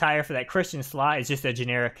alternate attire for that Christian slot is just a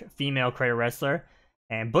generic female Karate Wrestler,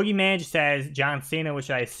 and Boogeyman just has John Cena,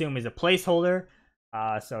 which I assume is a placeholder.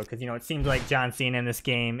 So because it seems like John Cena in this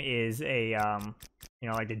game is a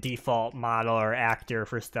like the default model or actor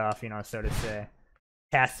for stuff, so to say,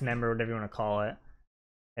 cast member, whatever you want to call it.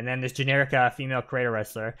 And then this generic female Karate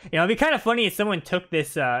Wrestler. It'd be kind of funny if someone took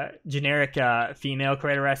this generic female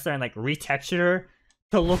Karate Wrestler and like retextured her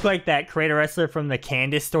to look like that Karate Wrestler from the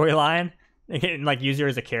Candice storyline. And like use her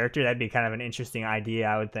as a character. That'd be kind of an interesting idea,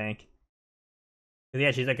 I would think.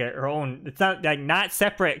 Yeah, she's like her own. It's not like not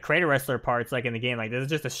separate Karate Wrestler parts like in the game. Like this is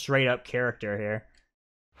just a straight up character here.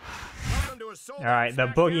 All right, the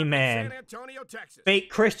Boogeyman, fake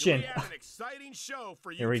Christian.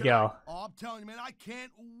 Here we go. Oh, I'm telling you, man, I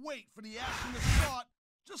can't wait for the action to start.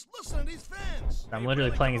 Just listen to these fans. I'm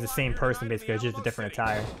literally playing as the same person, basically, just a different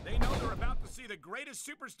attire. They know they're about to see the greatest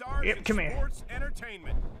superstars in come here. sports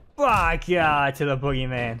entertainment. Fuck yeah, to the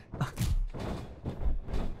Boogeyman.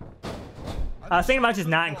 I was thinking about just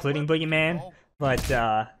not including Boogeyman, but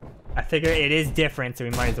I figure it is different, so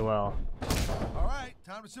we might as well. All right,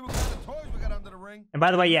 time to see what kind of toys we got under the ring. And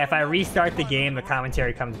by the way, yeah, if I restart the game, the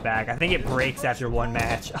commentary comes back. I think it breaks after one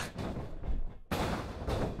match.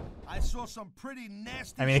 Saw some pretty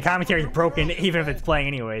nasty. I mean, the commentary is broken even if it's playing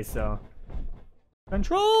anyway, so.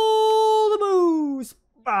 Control the moves!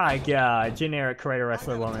 My God, generic Karate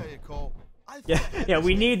Wrestler woman. Yeah,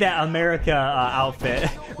 we need that America outfit.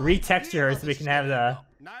 Retexture her so we can have the.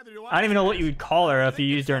 I don't even know what you would call her if you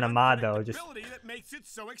used her in a mod, though. Just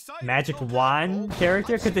magic wand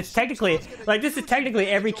character? Because it's technically, like, this is technically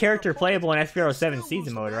every character playable in SVR07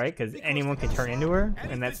 season mode, right? Because anyone can turn into her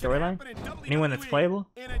in that storyline. Anyone that's playable.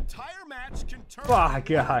 Oh,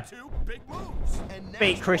 God.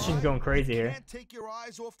 Fake Christian's going crazy here.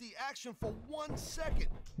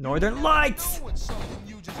 Northern Lights!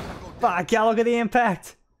 Fuck, yeah, look at the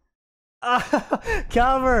impact.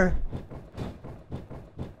 Cover!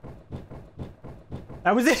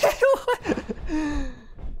 That was it.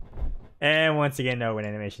 And once again, no win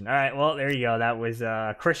animation. All right, well, there you go. That was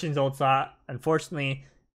Christian's old slot. Unfortunately,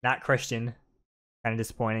 not Christian. Kind of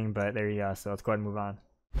disappointing, but there you go. So let's go ahead and move on.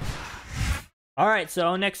 All right,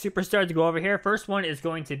 so next superstar to go over here. First one is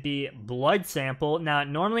going to be Blood Sample. Now,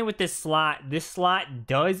 normally with this slot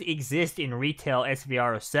does exist in retail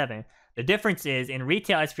SVR07. The difference is, in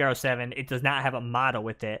retail SVR07, it does not have a model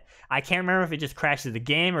with it. I can't remember if it just crashes the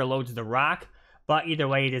game or loads the rock. But either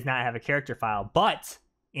way, he does not have a character file. But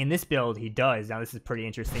in this build, he does. Now, this is pretty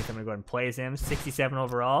interesting. So I'm going to go ahead and play as him. 67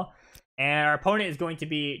 overall. And our opponent is going to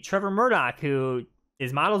be Trevor Murdoch, who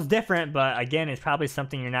his model's different. But again, it's probably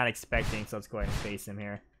something you're not expecting. So let's go ahead and face him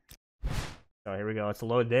here. So here we go. Let's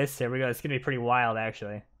load this. Here we go. It's going to be pretty wild,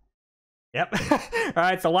 actually. Yep. All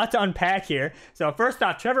right, so a lot to unpack here. So first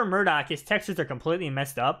off, Trevor Murdoch, his textures are completely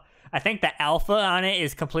messed up. I think the alpha on it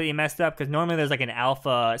is completely messed up because normally there's like an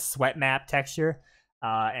alpha sweat map texture,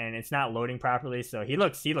 and it's not loading properly. So he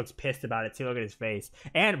looks pissed about it too. Look at his face.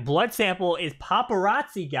 And Blood Sample is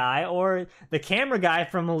paparazzi guy, or the camera guy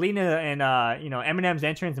from Molina and Eminem's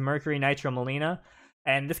entrance, Mercury Nitro Molina.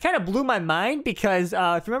 And this kind of blew my mind because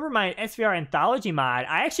if you remember my SVR anthology mod,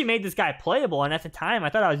 I actually made this guy playable, and at the time I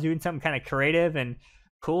thought I was doing something kind of creative and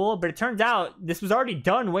cool, but it turns out this was already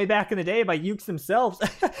done way back in the day by Ukes themselves.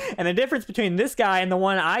 And the difference between this guy and the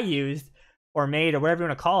one I used or made or whatever you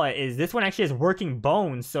want to call it is this one actually has working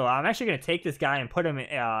bones. So I'm actually going to take this guy and put him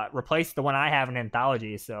replace the one I have in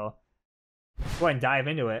anthology. So go ahead and dive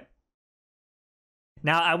into it.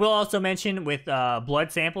 Now I will also mention with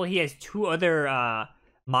Blood Sample, he has 2 other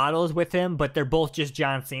models with him, but they're both just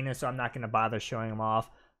John Cena, so I'm not going to bother showing them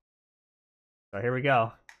off. So here we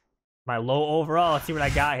go. My low overall. Let's see what I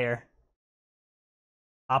got here.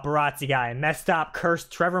 Paparazzi guy. Messed up,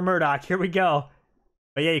 cursed Trevor Murdoch. Here we go.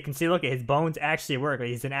 But yeah, you can see, look at his bones actually work.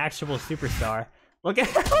 He's an actual superstar. Look at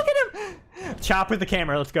him. Chop with the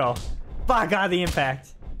camera. Let's go. By God, the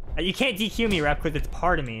impact. You can't DQ me, rep, because it's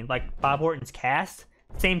part of me. Like Bob Orton's cast.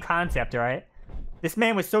 Same concept, right? This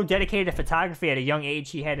man was so dedicated to photography at a young age,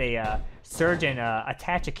 he had a surgeon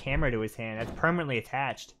attach a camera to his hand that's permanently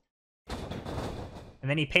attached. And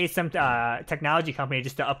then he pays some technology company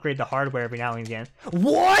just to upgrade the hardware every now and again.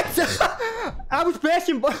 What? I was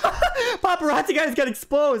bashing. Paparazzi guys got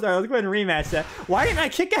exposed. All right, let's go ahead and rematch that. Why didn't I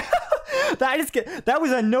kick out? That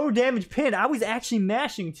was a no damage pin. I was actually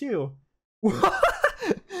mashing too.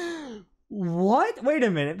 What? Wait a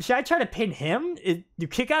minute. Should I try to pin him? Do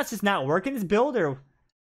kickouts just not work in this build, or?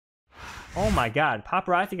 Oh my God.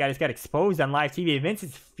 Paparazzi guy just got exposed on live TV. Vince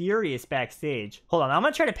is furious backstage. Hold on. I'm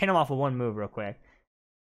going to try to pin him off with one move real quick.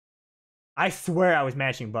 I swear I was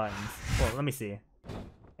mashing buttons. Well, let me see.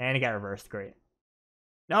 And it got reversed. Great.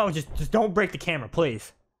 No, just don't break the camera,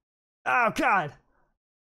 please. Oh, God.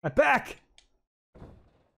 My back.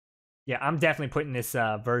 Yeah, I'm definitely putting this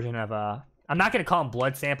version of... I'm not going to call him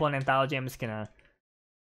Blood Sample in Anthology. I'm just going to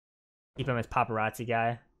keep him as Paparazzi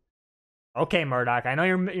guy. Okay, Murdoch. I know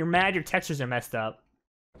you're mad your textures are messed up.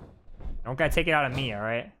 Don't gotta take it out of me,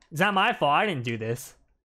 alright? It's not my fault. I didn't do this.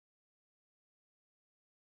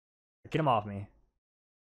 Get him off me.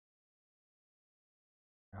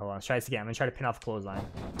 Hold on, let's try this again. I'm gonna try to pin off the clothesline.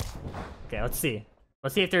 Okay, let's see.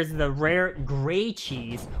 Let's see if there's the rare gray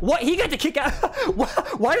cheese. What? He got to kick out?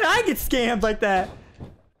 Why did I get scammed like that?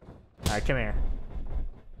 Alright, come here.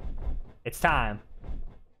 It's time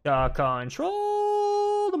to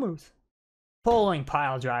control the moves. Pulling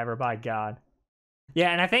pile driver, by God.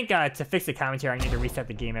 Yeah, and I think to fix the commentary, I need to reset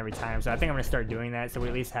the game every time. So I think I'm going to start doing that so we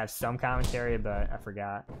at least have some commentary, but I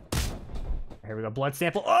forgot. Here we go. Blood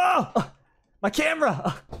Sample. Oh! My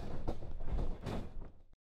camera!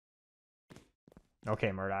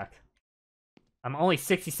 Okay, Murdoch. I'm only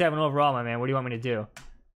 67 overall, my man. What do you want me to do?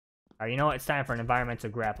 Alright, you know what? It's time for an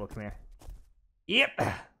environmental grapple. Come here. Yep!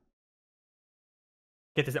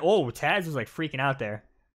 Get this. Oh, Taz was like freaking out there.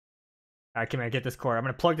 Alright, come here. Get this cord. I'm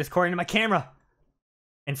going to plug this cord into my camera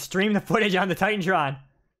and stream the footage on the Titantron. Alright,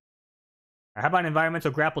 how about an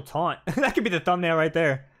environmental grapple taunt? That could be the thumbnail right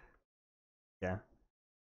there. Yeah.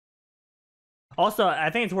 Also, I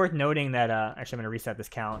think it's worth noting that, actually I'm going to reset this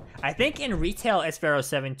count. I think in Retail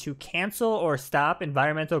SVR07 to cancel or stop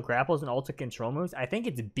environmental grapples and ultimate control moves, I think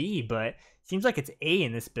it's B, but it seems like it's A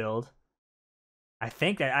in this build. I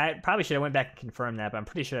think that, I probably should have went back and confirmed that, but I'm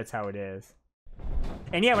pretty sure that's how it is.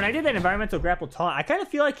 And yeah, when I did that environmental grapple taunt, I kind of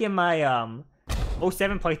feel like in my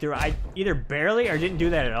 07 playthrough, I either barely or didn't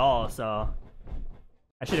do that at all, so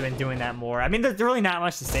I should have been doing that more. I mean, there's really not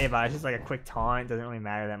much to say about it. It's just like a quick taunt. It doesn't really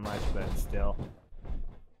matter that much, but still.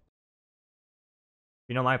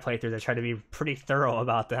 You know my playthroughs, I try to be pretty thorough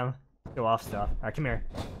about them. Go off stuff. Alright, come here.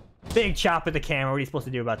 Big chop at the camera. What are you supposed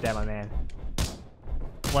to do about that, my man?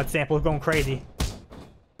 Blood Sample going crazy.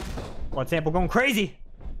 Blood Sample going crazy!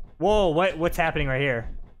 Whoa, what's happening right here?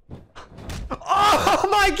 Oh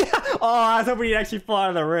my God! Oh, I was hoping he'd actually fall out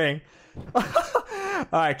of the ring.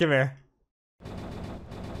 Alright, come here.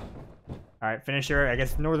 Alright, finisher. I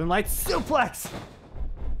guess Northern Lights suplex!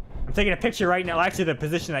 I'm taking a picture right now. Actually, the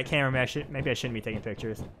position of that camera, maybe I shouldn't be taking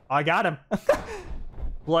pictures. Oh, I got him!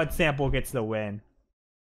 Blood Sample gets the win.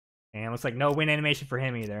 And looks like no win animation for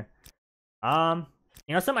him either. You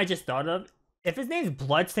know something I just thought of? If his name's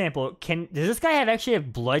Blood Sample, does this guy actually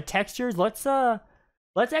have blood textures? Let's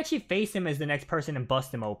actually face him as the next person and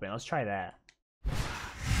bust him open. Let's try that.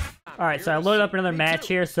 Alright, so I loaded up another match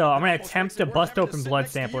here, so I'm gonna attempt to bust open Blood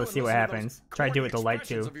Sample to see what happens. Try to do it with the light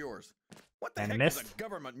tube. And missed.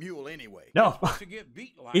 No!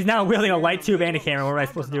 He's now wielding a light tube and a camera. What am I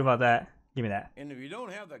supposed to do about that? Give me that. And if you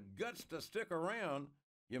don't have the guts to stick around,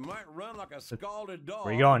 you might run like a scalded dog.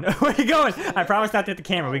 Where you going? Where you going? I promise not to hit the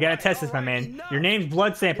camera. We gotta test this, my man. Your name's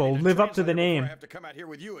Blood Sample. Live up to the name.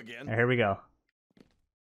 Here we go.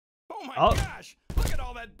 Oh my gosh! Look at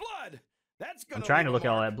all that blood! I'm trying to look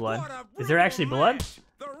at all that blood. Is there actually blood?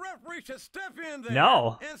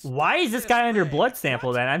 No. Why is this guy under blood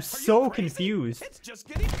sample then? I'm so confused.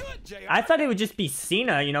 I thought it would just be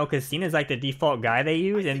Cena, you know, because Cena's like the default guy they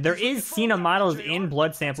use, and there is Cena models in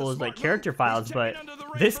blood samples like character files, but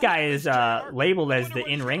this guy is labeled as the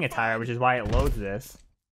in-ring attire, which is why it loads this.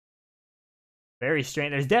 Very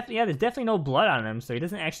strange. There's definitely no blood on him, so he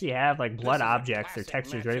doesn't actually have like blood objects or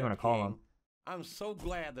textures, whatever you want to call them. I'm so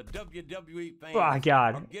glad the WWE fans oh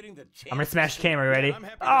god. are getting the chance. I'm gonna smash the camera, ready?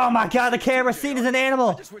 Oh my god, the camera scene is an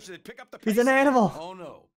animal! He's an animal! Oh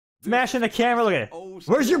no. Smashing the camera, look at it.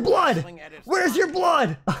 Where's your blood? Where's your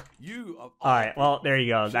blood? Alright, well, there you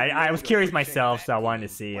go. I was curious myself, so I wanted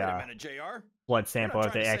to see blood sample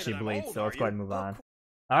if they actually bleed, so let's go ahead and move on.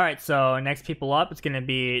 Alright, so next people up, it's gonna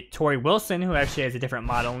be Torrie Wilson, who actually has a different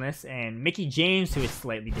model in this, and Mickie James, who is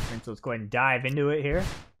slightly different, so let's go ahead and dive into it here.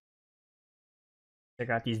 Check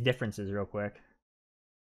out these differences real quick.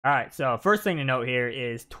 Alright, so first thing to note here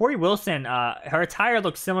is Torrie Wilson, her attire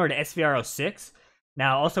looks similar to SVR06.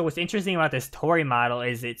 Now, also what's interesting about this Torrie model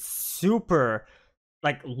is it's super,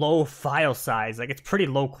 like, low file size. Like, it's pretty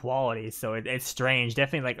low quality, so it's strange.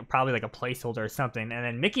 Definitely, like, probably like a placeholder or something. And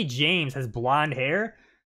then Mickie James has blonde hair.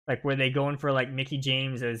 Like, were they going for, like, Mickie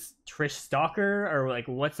James as Trish Stalker? Or, like,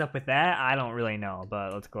 what's up with that? I don't really know,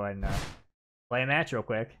 but let's go ahead and play a match real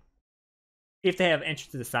quick. See if they have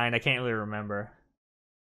entrances assigned. I can't really remember.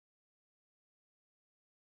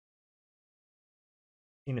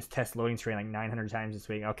 Seen this test loading screen like 900 times this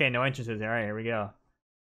week. Okay, no entrances. All right, here we go.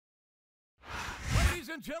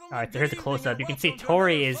 All right, so here's a close-up. You can see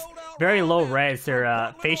Torrie is very low res.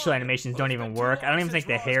 Her facial animations don't even work. I don't even think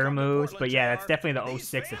the hair moves, but yeah, that's definitely the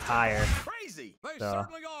 06 attire. So,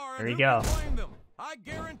 there you go. I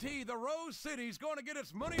guarantee the Rose City's going to get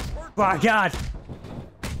its money's worth. Oh, God.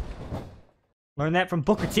 Learn that from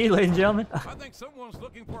Booker T, ladies and gentlemen. I think someone's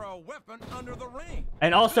looking for a weapon under the ring.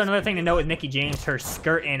 And also another thing to note with Mickie James, her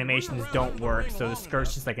skirt animations don't work. So the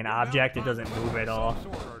skirt's just like an object. It doesn't move at all.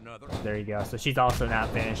 There you go. So she's also not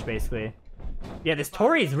finished, basically. Yeah, this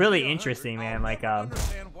Torrie is really interesting, man. Like,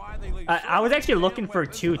 I was actually looking for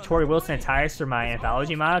 2 Torrie Wilson attires for my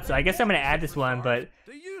anthology mod. So I guess I'm going to add this one, but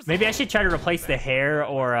maybe I should try to replace the hair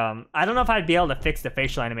or, I don't know if I'd be able to fix the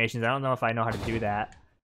facial animations. I don't know if I know how to do that.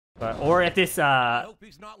 But, or if this,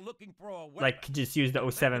 like, just use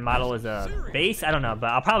the 07 model as a base, I don't know,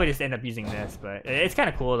 but I'll probably just end up using this, but it's kind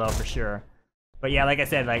of cool, though, for sure. But yeah, like I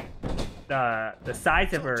said, like, the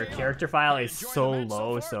size of her character file is so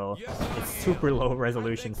low, so it's super low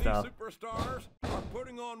resolution stuff.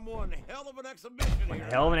 One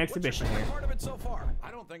hell of an exhibition here.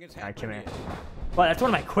 Alright, come here. Well, that's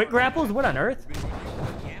one of my quick grapples? What on earth?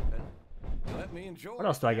 What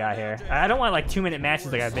else do I got here? I don't want like 2-minute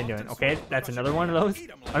matches like I've been doing. Okay, that's another one of those.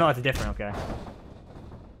 Oh no, it's a different. Okay.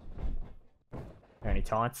 Any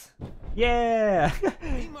taunts? Yeah.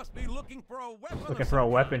 Looking for a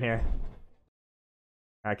weapon here.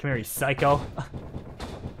 All right, come here, you psycho.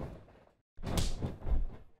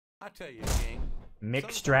 I tell you, King.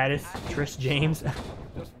 Mick Stratus, Trish James.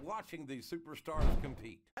 Just watching these superstars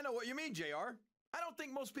compete. I know what you mean, JR. I don't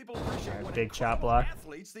think most people appreciate what big chop block.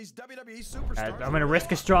 Athletes, these WWE superstars. I'm gonna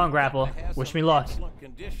risk a strong grapple. Wish me luck.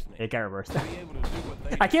 It got reversed.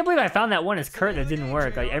 I can't believe I found that one as Kurt that didn't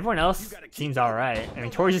work. Like everyone else seems all right. I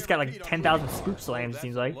mean, Torrie's just got like 10,000 scoop slams.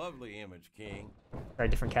 Seems like. Very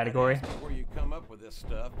different category. Where you come up with this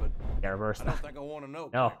stuff, but got reversed. I don't think I want to know.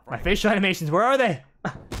 No, my facial animations. Where are they?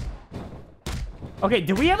 Okay,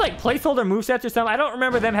 do we have like placeholder movesets or something? I don't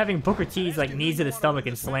remember them having Booker T's like knees to the stomach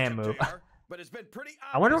and slam move.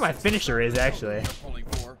 I wonder what my finisher is, actually.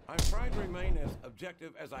 I'm trying to remain as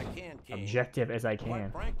objective as I can, King. Objective as I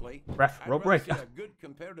can. Quite frankly, Ref, rope break. I'd rather see a good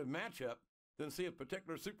competitive matchup than see a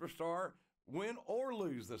particular superstar win or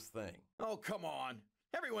lose this thing. Oh, come on.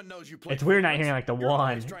 Everyone knows you play. It's weird not hearing like the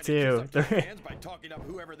 1, 2, 3.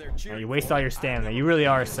 Yeah, you waste all your stamina. You really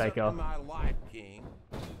are a psycho.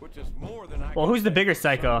 Well, who's the bigger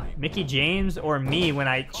psycho? Mickie James or me when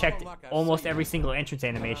I checked almost every single entrance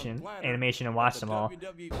animation and watched them all.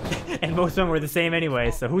 And most of them were the same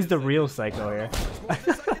anyway, so who's the real psycho here?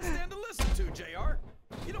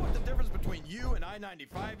 You know what the difference between you and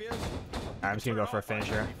I-95 is? I'm just gonna go for a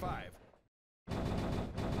finisher.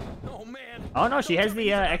 Oh man. Oh no, she has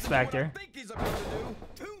the X Factor.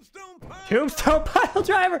 Tombstone pile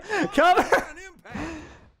driver! Cover!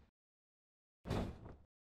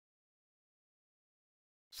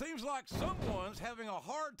 Seems like someone's having a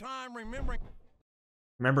hard time remembering.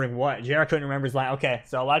 Remembering what? JR couldn't remember his line. Okay,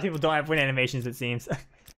 so a lot of people don't have win animations, it seems.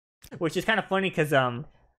 Which is kind of funny because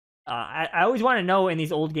I always want to know in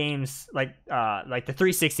these old games, like the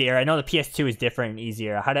 360 era. I know the PS2 is different and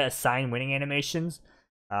easier. How to assign winning animations.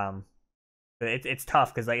 It's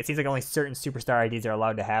tough because like it seems like only certain superstar IDs are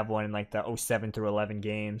allowed to have one in like the 07 through 11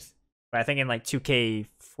 games. But I think in like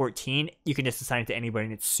 2K14 you can just assign it to anybody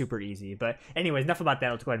and it's super easy. But anyways, enough about that.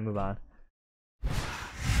 Let's go ahead and move on.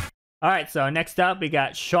 All right, so next up we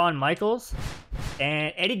got Shawn Michaels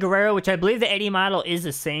and Eddie Guerrero, which I believe the Eddie model is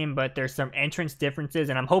the same, but there's some entrance differences,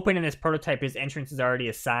 and I'm hoping in this prototype his entrance is already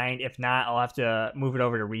assigned. If not, I'll have to move it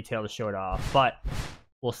over to retail to show it off, but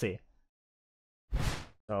we'll see.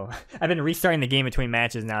 So I've been restarting the game between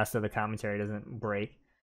matches now so the commentary doesn't break.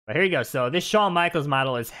 But here you go. So this Shawn Michaels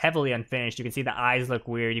model is heavily unfinished. You can see the eyes look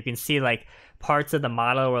weird. You can see like parts of the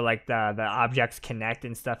model where like the objects connect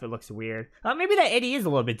and stuff. It looks weird. Maybe that Eddie is a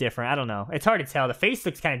little bit different. I don't know. It's hard to tell. The face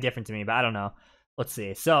looks kind of different to me, but I don't know. Let's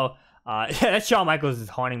see. So that Shawn Michaels is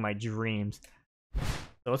haunting my dreams.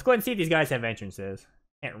 So let's go ahead and see if these guys have entrances.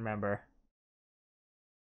 Can't remember.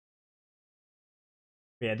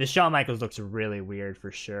 But yeah, this Shawn Michaels looks really weird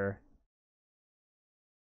for sure.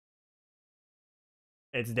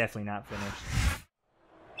 It's definitely not finished.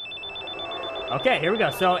 Okay, here we go.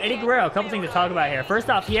 So Eddie Guerrero, a couple things to talk about here. First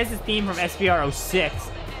off, he has his theme from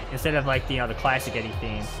SVR06 instead of like the classic Eddie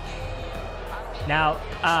theme. Now,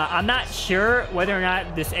 I'm not sure whether or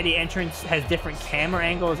not this Eddie entrance has different camera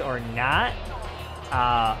angles or not.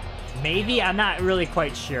 Maybe, I'm not really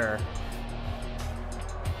quite sure.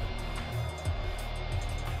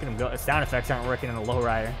 Look at him go. The sound effects aren't working in the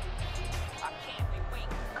lowrider.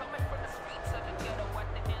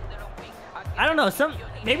 I don't know,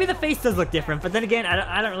 maybe the face does look different, but then again,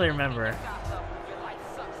 I don't really remember.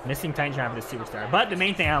 Missing titantron for the superstar. But the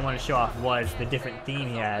main thing I want to show off was the different theme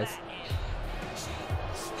he has.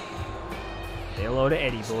 Say hello to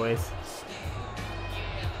Eddie, boys.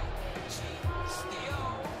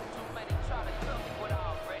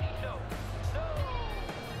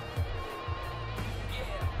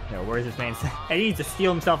 Yo, where's this man? Eddie needs to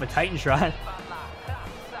steal himself a titantron.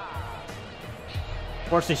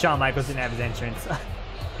 Fortunately, Shawn Michaels didn't have his entrance.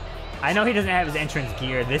 I know he doesn't have his entrance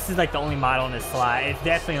gear. This is like the only model in this slot. It's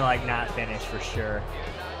definitely like not finished for sure.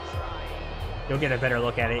 You'll get a better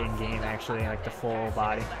look at it in game actually, like the full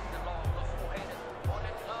body.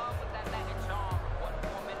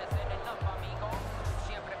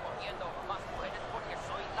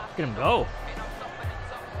 Look at him go.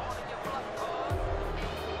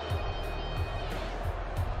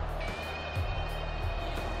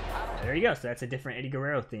 There you go. So that's a different Eddie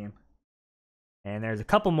Guerrero theme. And there's a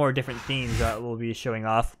couple more different themes that we'll be showing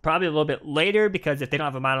off. Probably a little bit later, because if they don't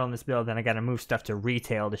have a model in this build, then I got to move stuff to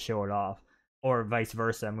retail to show it off. Or vice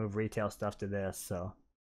versa, move retail stuff to this. So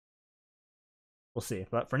we'll see.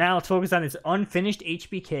 But for now, let's focus on this unfinished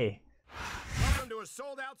HBK.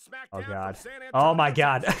 Oh god. Oh my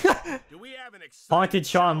god. Haunted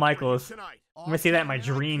Shawn Michaels. I'm gonna see that in my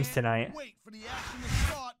dreams tonight.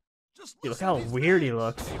 Dude, look how weird he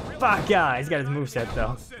looks. Fuck yeah, he's got his moveset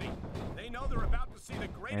though.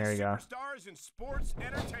 There we go.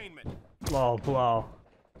 Whoa, whoa.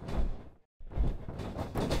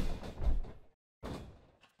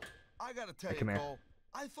 I gotta tell come you, here. Cole,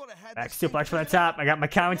 I thought I had Back this suplex from the thing top. I got my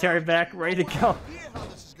commentary back, ready to go. how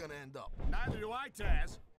this is gonna end up. Neither do I,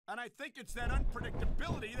 Taz. And I think it's that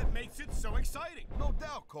unpredictability that makes it so exciting. No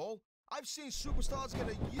doubt, Cole. I've seen superstars get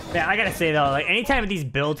a huge... Yeah, I gotta say though, like anytime these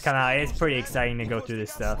builds come out, it's pretty exciting to go through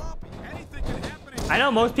this stuff. Anything can happen. I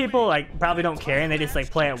know most people like probably don't care and they just like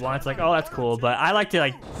play it once, like, oh that's cool, but I like to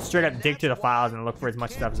like straight up dig through the files and look for as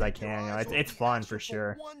much stuff as I can. You know, it's fun for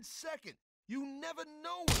sure. 1 second. You never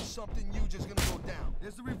know when something huge is gonna go down.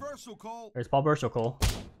 There's the reversal, Cole. There's Paul Burchill, Cole.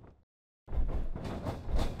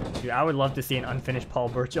 Dude, I would love to see an unfinished Paul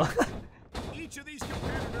Burchill. Each of these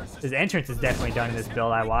competitors His entrance is definitely done in this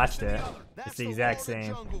build. I watched it. It's the exact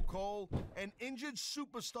same. Jungle, Cole. And injured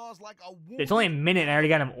superstars like a It's only a minute and I already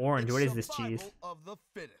got him orange. What is this survival cheese? of the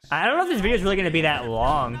fittest. I don't know if this video is really going to be that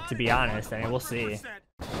long, to be honest. I mean, we'll see.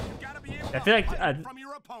 I feel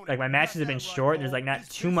like my matches have been short. There's like not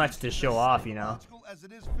too much to show off, you know.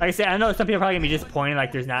 Like I said, I know some people are probably gonna be disappointed,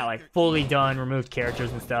 like there's not like fully done removed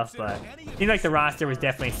characters and stuff, but it seems like the roster was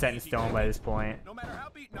definitely set in stone by this point. No matter how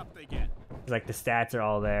beaten up they get. Like the stats are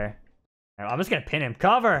all there. I'm just gonna pin him.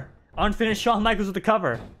 Cover! Unfinished Shawn Michaels with the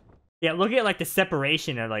cover. Yeah, look at like the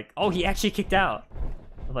separation of like, oh, he actually kicked out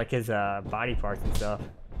of like his body parts and stuff.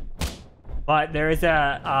 But there is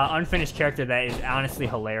a unfinished character that is honestly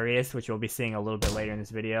hilarious, which we'll be seeing a little bit later in this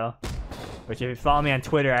video. Which if you follow me on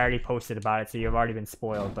Twitter, I already posted about it, so you've already been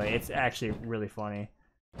spoiled, but it's actually really funny.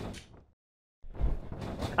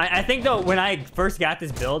 I think though, when I first got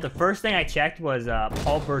this build, the first thing I checked was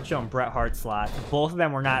Paul Burchill and Bret Hart slots. Both of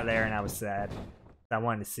them were not there, and I was sad. I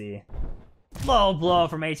wanted to see. Low blow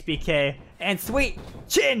from HBK and sweet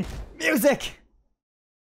chin music.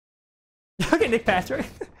 Look at Nick Patrick.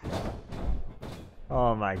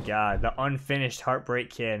 Oh my god, the unfinished Heartbreak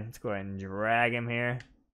Kid. Let's go ahead and drag him here.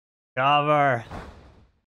 Cover.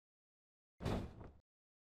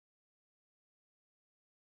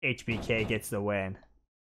 HBK gets the win.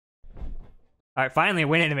 Alright, finally a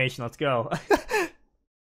win animation. Let's go.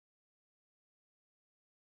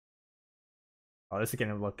 Oh, this is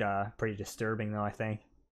gonna look pretty disturbing though, I think.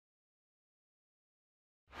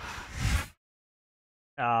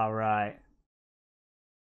 Alright.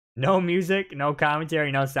 No music, no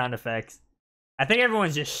commentary, no sound effects. I think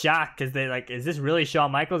everyone's just shocked because they like, is this really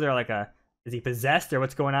Shawn Michaels or like is he possessed or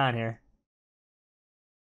what's going on here?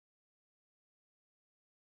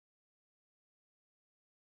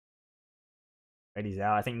 Right, he's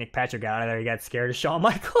out. I think Nick Patrick got out of there. He got scared of Shawn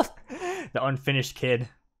Michaels. The unfinished kid.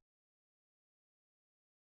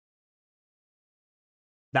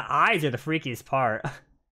 The eyes are the freakiest part.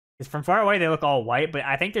 Because from far away they look all white, but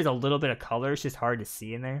I think there's a little bit of color. It's just hard to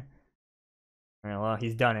see in there. Alright, well,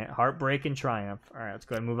 he's done it. Heartbreak and triumph. Alright, let's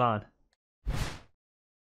go ahead and move on.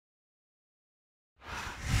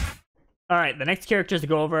 Alright, the next characters to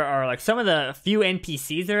go over are like some of the few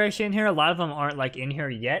NPCs that are actually in here. A lot of them aren't like in here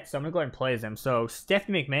yet, so I'm gonna go ahead and play as them. So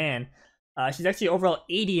Stephanie McMahon, she's actually overall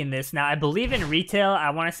 80 in this. Now I believe in retail,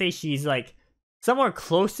 I want to say she's like somewhere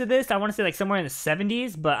close to this. I want to say like somewhere in the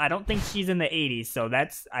 70s, but I don't think she's in the 80s, so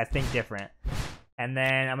that's, I think, different. And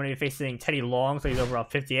then I'm gonna be facing Teddy Long, so he's overall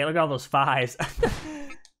 58. Look at all those 5s.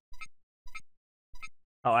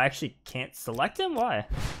 Oh, I actually can't select him? Why?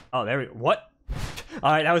 Oh, there we go. What?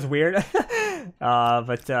 Alright, that was weird.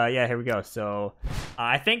 Yeah, here we go. So,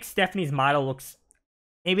 I think Stephanie's model looks...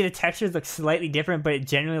 Maybe the textures look slightly different, but it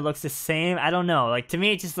generally looks the same. I don't know. Like, to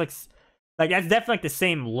me, it just looks... Like, that's definitely like the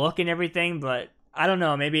same look and everything, but... I don't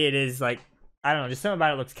know. Maybe it is, like... I don't know. Just something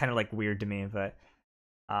about it looks kind of, like, weird to me, but...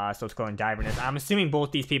 So let's go and dive into this. I'm assuming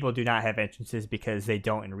both these people do not have entrances because they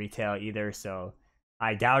don't in retail either, so...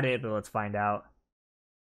 I doubt it, but let's find out.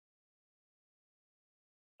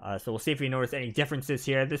 So we'll see if we notice any differences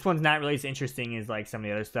here. This one's not really as interesting as like some of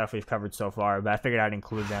the other stuff we've covered so far, but I figured I'd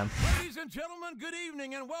include them. Ladies and gentlemen, good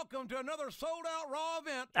evening and welcome to another sold-out Raw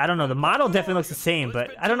event. I don't know, the model definitely looks the same,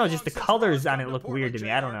 but I don't know, just the colors on it look weird to me.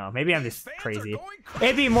 I don't know. Maybe I'm just crazy.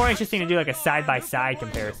 It'd be more interesting to do like a side-by-side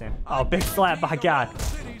comparison. Oh, big slap, my god.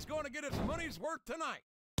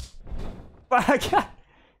 My god.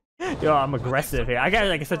 Yo, I'm aggressive here. I got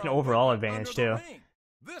like such an overall advantage too.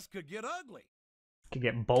 This could get ugly. Could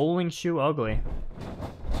get bowling shoe ugly.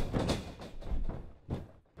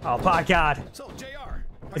 Oh my god. So, JR,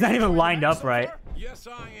 it's not even lined up right. Yes,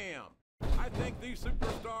 I am. I think these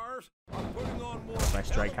superstars are putting on more. My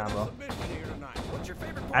strike combo. Here tonight. What's your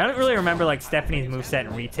favorite I don't really remember like Stephanie's moveset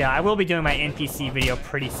in retail. I will be doing my NPC video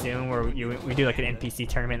pretty soon where we do like an NPC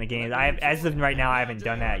tournament in the game. As of right now, I haven't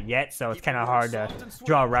done that yet, so it's kind of hard to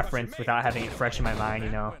draw a reference without having it fresh in my mind,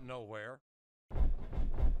 you know.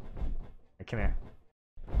 Hey, come here.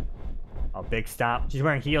 Oh, big stomp. She's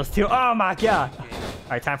wearing heels too. Oh my god.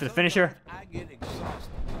 Alright, time for the finisher.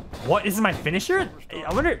 What? This is my finisher?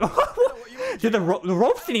 I wonder... Dude, the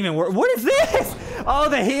ropes didn't even work. What is this? Oh,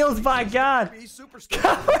 the heels, my god.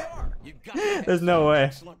 There's no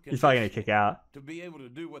way. He's probably gonna kick out.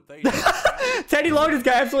 Teddy Long just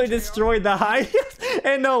got absolutely destroyed the high heels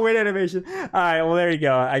and no win animation. Alright, well, there you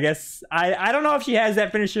go. I guess... I don't know if she has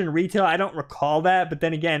that finisher in retail. I don't recall that, but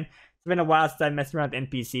then again... It's been a while since I messed around with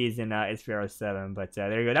NPCs in SVR07, but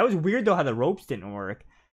there you go. That was weird, though, how the ropes didn't work.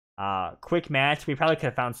 Quick match. We probably could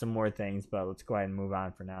have found some more things, but let's go ahead and move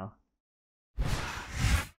on for now.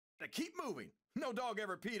 Keep moving. No dog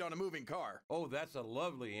ever peed on a moving car. Oh, that's a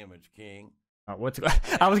lovely image, King. What's?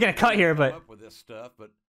 I was going to cut here, but... Up with this stuff, but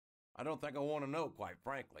I don't think I want to know, quite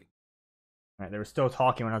frankly. All right, they were still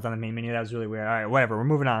talking when I was on the main menu. That was really weird. All right, whatever. We're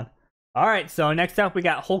moving on. Alright, so next up we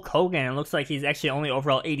got Hulk Hogan. It looks like he's actually only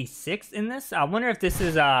overall 86 in this. I wonder if this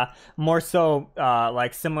is more so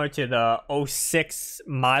like similar to the 06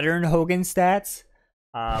 modern Hogan stats.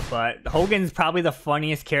 But Hogan's probably the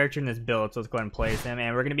funniest character in this build, so let's go ahead and play as him.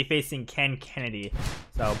 And we're going to be facing Ken Kennedy.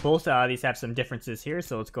 So both these have some differences here,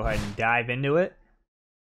 so let's go ahead and dive into it.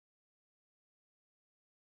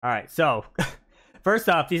 Alright, so... First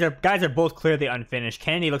off, these guys are both clearly unfinished.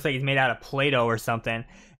 Kennedy looks like he's made out of Play-Doh or something.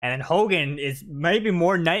 And then Hogan is maybe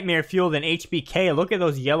more nightmare fuel than HBK. Look at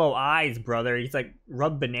those yellow eyes, brother. He's like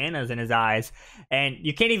rubbed bananas in his eyes. And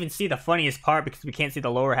you can't even see the funniest part because we can't see the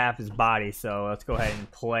lower half of his body. So let's go ahead and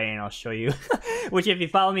play and I'll show you. Which if you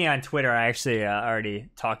follow me on Twitter, I actually already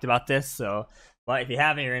talked about this. So, but if you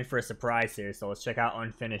haven't, you're in for a surprise here. So let's check out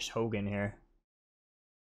unfinished Hogan here.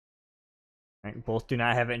 All right, both do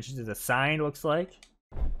not have entrances assigned, looks like.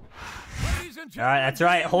 Alright, that's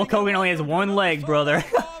right. Hulk Hogan only has one leg, brother.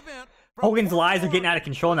 Hogan's lies are getting out of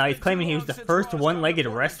control now. He's claiming he was the first one-legged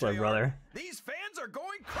wrestler, brother. These fans are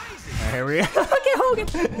going crazy. Right, here we go. Look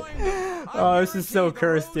at Hogan. Oh, this is so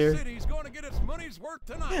cursed, dude.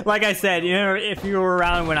 Like I said, you know, if you were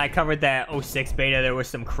around when I covered that 06 beta, there was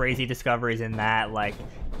some crazy discoveries in that, like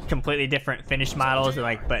completely different finish models, and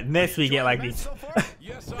like, but in this we get like these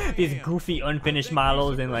these goofy unfinished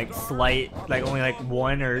models and like slight, like only like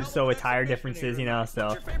one or so attire differences, you know.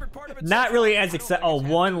 So not really as exciting. Oh,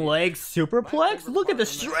 one leg superplex. Look at the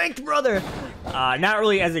strength, brother. Not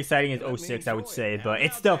really as exciting as 06, I would say, but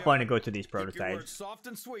it's still fun to go to these prototypes.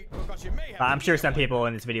 I'm sure some people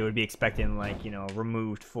in this video would be expecting like, you know,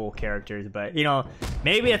 removed full characters, but you know,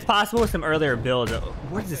 maybe it's possible with some earlier builds.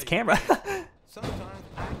 What is this camera?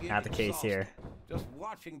 Not the case here. Just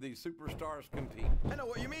watching these superstars compete. I know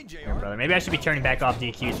what you mean, JR. Here, brother. Maybe I should be turning back off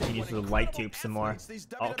DQs so I can use the light tube some more.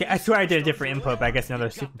 Okay, I swear I did a different input, but I guess another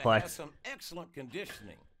superplex. Some excellent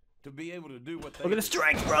conditioning to be able to do what they Look at the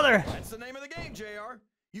strength, brother. That's the name of the game, JR.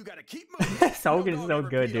 You gotta keep moving. Hogan is so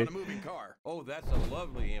good, dude. Oh, that's a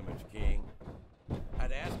lovely image, King.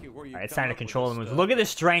 I'd ask you where you. Alright, it's time to control the moves. Look at the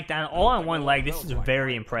strength all on one leg. This is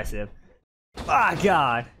very impressive. Ah,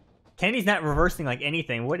 God. Kenny's not reversing like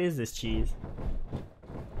anything. What is this cheese?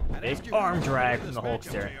 Big arm drag from the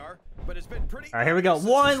Hulkster. Alright, here we go.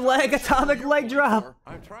 One leg atomic leg drop.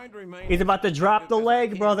 He's about to drop the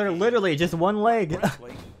leg, brother. Literally, just one leg.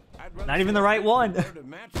 Not even the right one.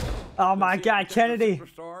 Oh my God, Kennedy.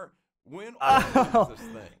 Oh.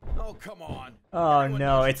 Oh, come on. Oh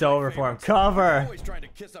no, it's over for him. Cover. Always trying to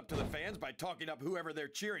kiss up to the fans by talking up whoever they're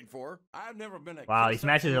cheering for. I've never been a wow, these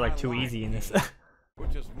matches are like too easy in this.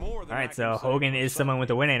 Alright, so Hogan is someone with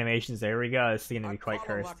the win animations. There we go. This is going to be quite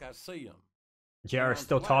cursed. JR is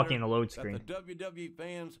still talking in the load screen. The WWE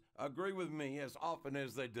fans agree with me as often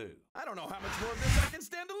as they do. I don't know how much more of this I can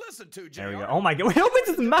stand to listen to, JR. There we go. Oh my God, he opens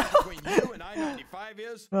his mouth. Between you and I-95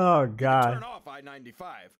 is, oh God. turn off I-95.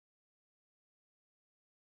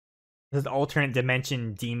 This is alternate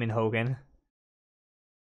dimension demon Hogan. Look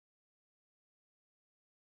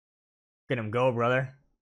at him go, brother.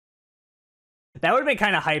 That would have been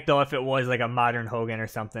kind of hype though if it was like a modern Hogan or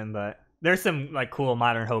something, but there's some like cool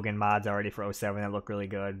modern Hogan mods already for 07 that look really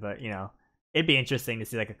good, but you know, it'd be interesting to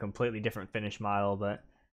see like a completely different finish model, but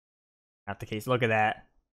not the case. Look at that.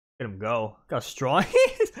 Look at him go. Look how strong he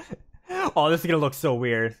is. Oh, this is gonna look so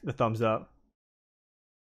weird. The thumbs up.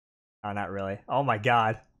 Oh, not really. Oh my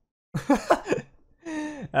God.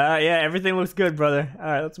 Yeah, everything looks good, brother.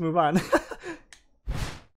 Alright, let's move on.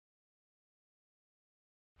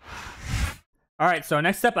 Alright, so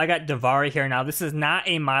next up I got Daivari here. Now this is not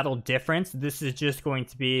a model difference. This is just going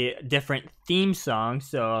to be different theme songs.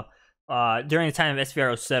 So during the time of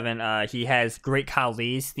SVR07, he has Great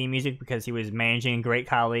Khali's theme music because he was managing Great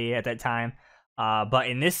Khali at that time. But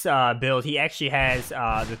in this build, he actually has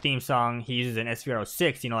the theme song he uses in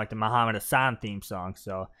SVR06, you know, like the Muhammad Hassan theme song.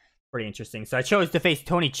 So pretty interesting. So I chose to face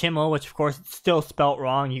Tony Chimel, which of course it's still spelt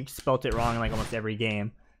wrong. You spelt it wrong in like almost every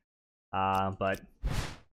game. But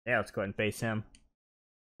yeah, let's go ahead and face him.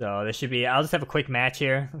 So this should be, I'll just have a quick match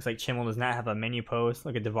here. Looks like Chimel does not have a menu post.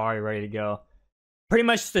 Look at Daivari ready to go. Pretty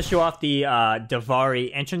much just to show off the Daivari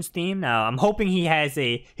entrance theme. Now, I'm hoping he has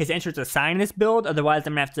his entrance assigned in this build. Otherwise,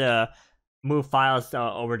 I'm going to have to move files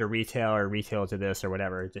over to retail or retail to this or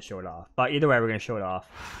whatever to show it off. But either way, we're going to show it off.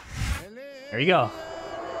 There you go.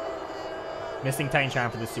 Missing Titantron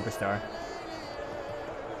for this superstar.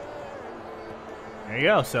 There you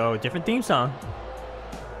go. So, different theme song.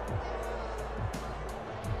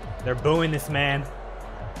 They're booing this man.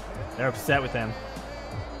 They're upset with him.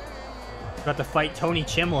 About to fight Tony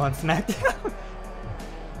Chimel on SmackDown.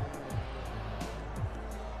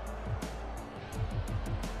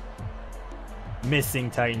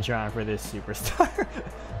 Missing Titantron for this superstar.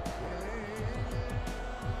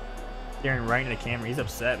 Staring right into the camera. He's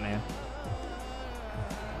upset, man.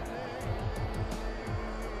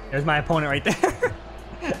 There's my opponent right there.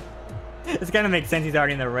 This kind of makes sense he's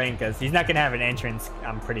already in the ring because he's not going to have an entrance,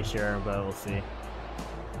 I'm pretty sure, but we'll see.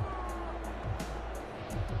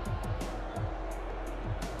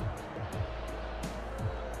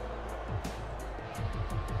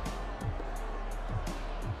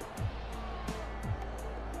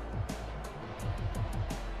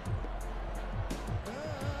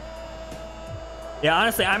 Yeah,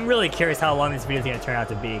 honestly, I'm really curious how long this video is going to turn out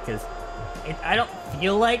to be, because I don't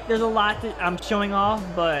feel like there's a lot that I'm showing off,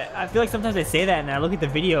 but I feel like sometimes I say that and I look at the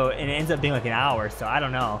video and it ends up being like an hour, so I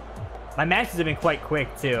don't know. My matches have been quite quick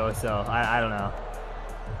too, so I don't know.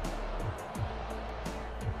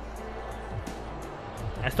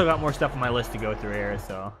 I still got more stuff on my list to go through here,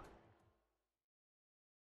 so.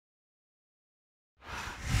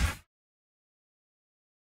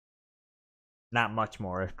 Not much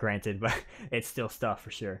more, granted, but it's still stuff for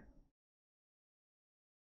sure.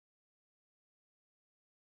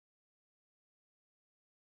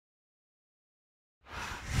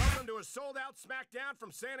 Welcome to a sold-out SmackDown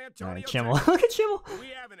from San Antonio. Alright, Chimmel. Look at Chimmel. We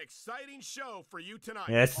have an exciting show for you tonight.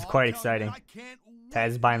 Yeah, this is quite exciting.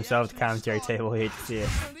 Taz by himself at the commentary table. You hate to see it.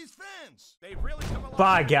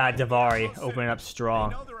 By God, Daivari opening up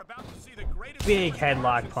strong. Big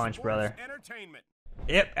headlock punch, brother.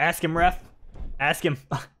 Yep, ask him, ref. Ask him.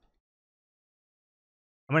 I'm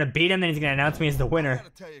gonna beat him, then he's gonna announce me as the winner. I gotta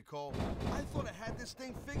tell you, Cole, I thought I had this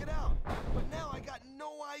thing figured out, but now I got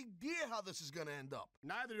no idea how this is gonna end up.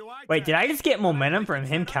 Neither do I. Wait, did I just get momentum from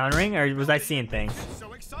him countering, or was I seeing things?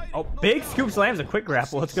 Oh, big scoop slams, a quick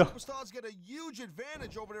grapple. Let's go.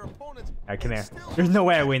 Alright, come here. There's no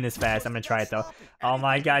way I win this fast. I'm gonna try it though. Oh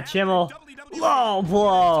my God, Chimmel. Low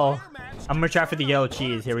blow. I'm gonna try for the yellow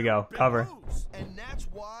cheese. Here we go. Cover.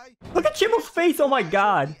 Look at Chimmel's face. Oh my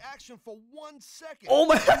God. Oh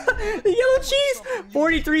my God. The yellow cheese.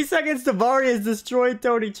 43 seconds. Daivari has destroyed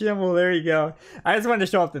Tony Chimmel. There you go. I just wanted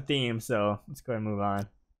to show off the theme, so let's go ahead and move on.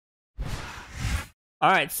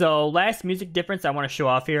 Alright, so last music difference I want to show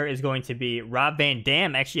off here is going to be Rob Van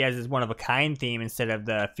Dam actually has his one-of-a-kind theme instead of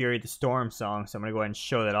the Fury of the Storm song, so I'm going to go ahead and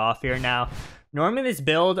show that off here now. Normally this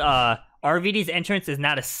build, RVD's entrance is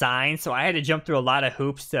not assigned, so I had to jump through a lot of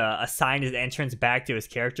hoops to assign his entrance back to his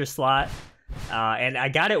character slot, and I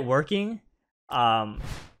got it working.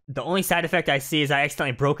 The only side effect I see is I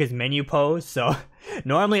accidentally broke his menu pose, so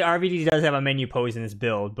normally RVD does have a menu pose in this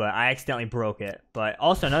build, but I accidentally broke it. But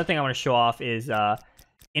also another thing I want to show off is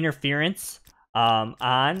interference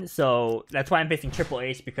on, so that's why I'm facing Triple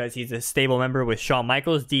H, because he's a stable member with Shawn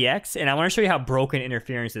Michaels DX, and I want to show you how broken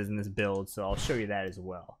interference is in this build, so I'll show you that as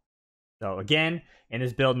well. So again, in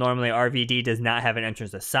this build normally RVD does not have an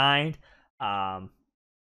entrance assigned,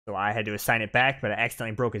 so I had to assign it back, but I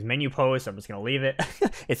accidentally broke his menu pose, so I'm just going to leave it.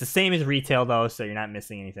 It's the same as retail though, so you're not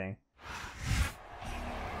missing anything.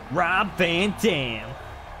 Rob Van Dam.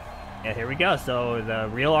 Yeah, here we go. So the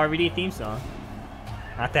real RVD theme song.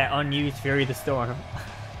 Not that unused Fury of the Storm.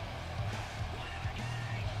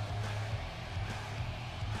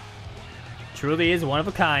 Truly is one of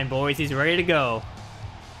a kind, boys. He's ready to go.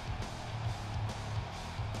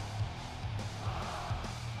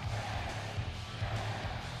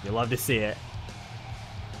 You'll love to see it.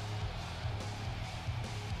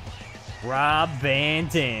 Rob Van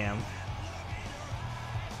Dam.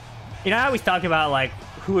 You know, I always talk about, like,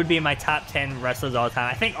 who would be in my top 10 wrestlers all the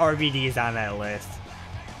time. I think RVD is on that list.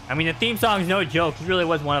 I mean, the theme song's no joke. He really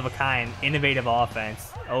was one of a kind. Innovative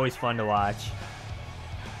offense. Always fun to watch.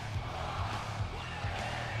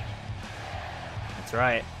 That's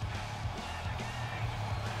right.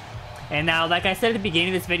 And now, like I said at the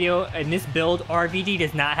beginning of this video, in this build, RVD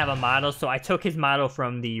does not have a model, so I took his model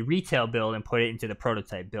from the retail build and put it into the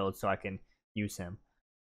prototype build so I can use him.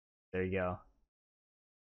 There you go.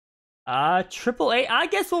 Triple H, I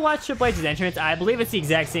guess we'll watch Triple H's entrance. I believe it's the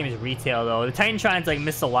exact same as retail, though. The Titantron's, like,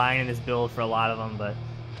 misaligned in this build for a lot of them, but,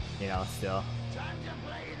 you know, still.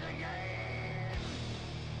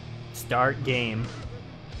 Start game.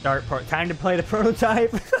 Start part. Time to play the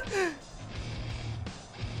prototype.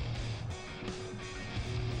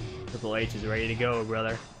 Triple H is ready to go,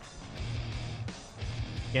 brother.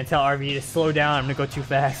 You gonna tell RV to slow down? I'm gonna go too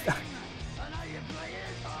fast.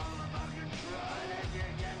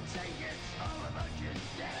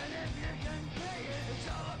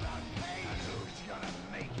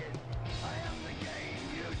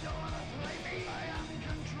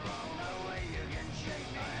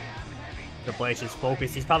 Triple H is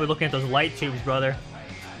focused. He's probably looking at those light tubes, brother.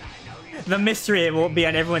 The mystery will be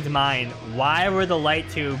on everyone's mind. Why were the light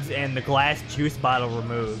tubes and the glass juice bottle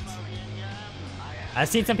removed? I've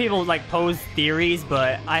seen some people like pose theories,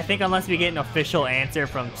 but I think unless we get an official answer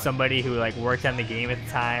from somebody who like worked on the game at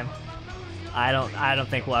the time, I don't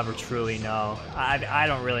think we'll ever truly know. I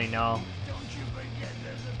don't really know.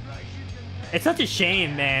 It's such a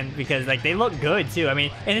shame, man, because like they look good too. I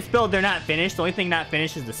mean, in this build they're not finished. The only thing not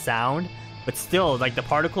finished is the sound, but still, like the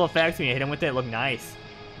particle effects when you hit them with it look nice.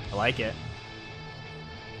 I like it.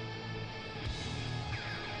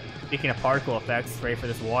 Speaking of particle effects, ready for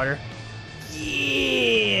this water?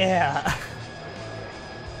 Yeah!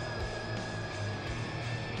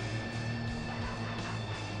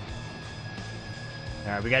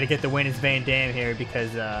 Alright, we gotta get the win as Van Dam here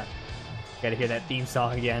because, gotta hear that theme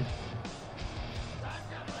song again.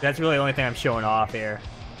 That's really the only thing I'm showing off here.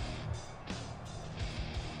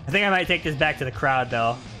 I think I might take this back to the crowd,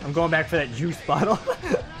 though. I'm going back for that juice bottle.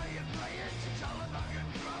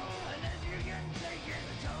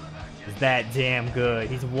 Is that damn good.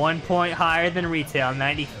 He's 1 point higher than retail.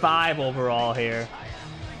 95 overall here.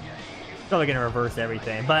 Probably gonna reverse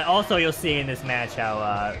everything. But also, you'll see in this match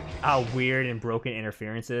how weird and broken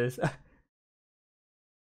interference is.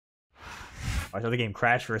 I thought the game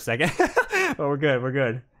crashed for a second. But we're good, we're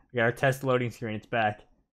good. We got our test loading screen, it's back.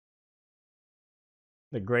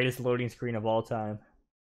 The greatest loading screen of all time.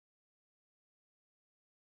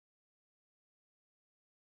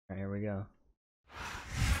 Alright, here we go.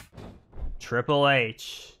 Triple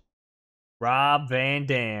H. Rob Van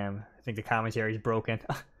Dam. I think the commentary's broken.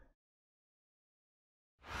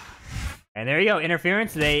 And there you go,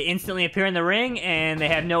 interference. They instantly appear in the ring, and they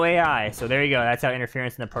have no AI. So there you go, that's how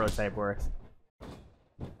interference in the prototype works.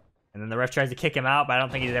 And then the ref tries to kick him out, but I don't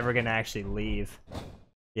think he's ever going to actually leave.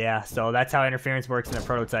 Yeah, so that's how interference works in the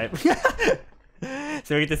prototype.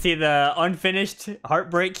 So we get to see the unfinished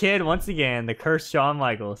Heartbreak Kid once again, the cursed Shawn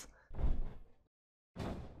Michaels.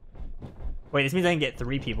 Wait, this means I can get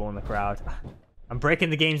 3 people in the crowd. I'm breaking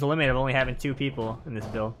the game's limit of only having 2 people in this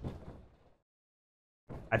build.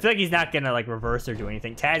 I feel like he's not gonna like reverse or do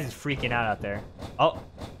anything. Taz is freaking out there. Oh.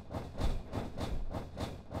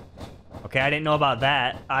 Okay, I didn't know about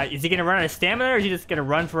that. Is he gonna run out of stamina or is he just gonna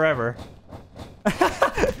run forever?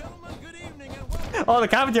 Oh, the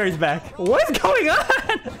commentary's back. What's going on?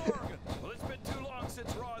 Well, it's been too long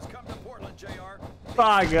since Raw has come to Portland, JR.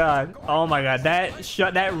 Oh god. Oh my god.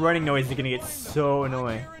 That running noise is gonna get so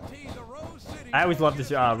annoying. I always love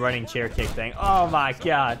this running chair kick thing. Oh my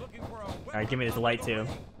god. Alright, give me this light too.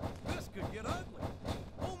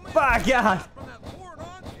 Oh god.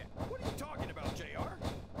 What are you talking about, JR?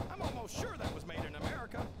 I'm almost sure that was made in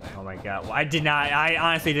America. Oh my god. Well, I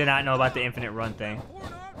honestly did not know about the infinite run thing.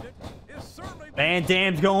 Van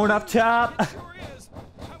Dam's going up top. It sure is.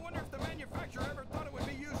 I wonder if the manufacturer ever thought it would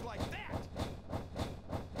be used like that.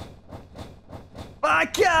 My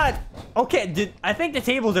god! Okay, I think the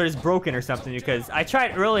tables are just broken or something because I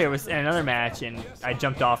tried earlier with in another match and I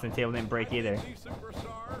jumped off and the table didn't break either.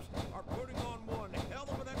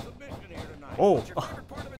 Oh.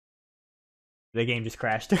 The game just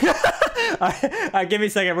crashed. Alright, give me a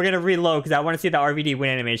second. We're gonna reload because I want to see the RVD win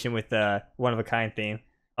animation with the one-of-a-kind theme.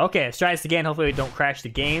 Okay, let's try this again. Hopefully we don't crash the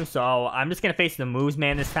game. So I'm just gonna face the moves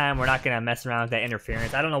man this time. We're not gonna mess around with that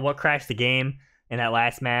interference. I don't know what crashed the game in that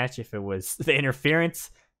last match. If it was the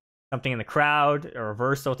interference, something in the crowd, a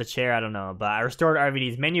reversal with the chair, I don't know. But I restored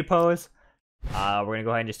RVD's menu pose. We're gonna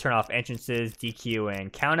go ahead and just turn off entrances, DQ,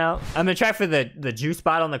 and count out. I'm gonna try for the juice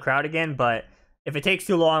bottle in the crowd again, but if it takes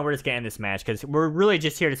too long, we're just gonna end this match because we're really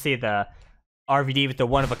just here to see the RVD with the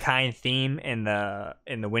one-of-a-kind theme in the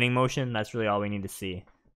winning motion. That's really all we need to see.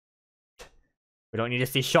 We don't need to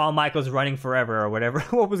see Shawn Michaels running forever or whatever.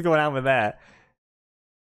 What was going on with that?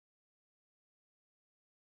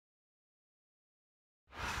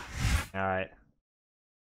 Alright.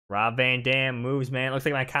 Rob Van Dam moves, man. Looks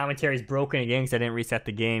like my commentary's broken again because I didn't reset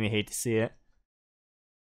the game. You hate to see it.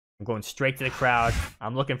 I'm going straight to the crowd.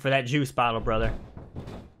 I'm looking for that juice bottle, brother.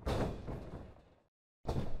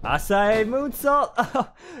 Acai moonsault.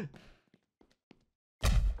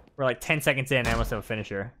 We're like 10 seconds in. I almost have a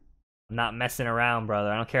finisher. I'm not messing around,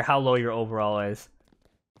 brother. I don't care how low your overall is.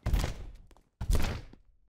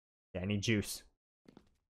 Yeah, I need juice.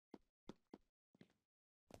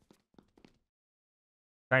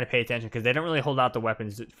 Trying to pay attention because they don't really hold out the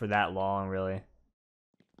weapons for that long, really.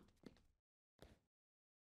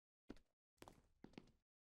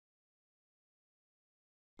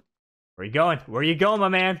 Where you going? Where you going, my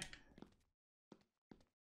man?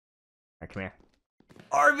 Alright, come here.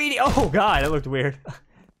 RVD! Oh god, that looked weird.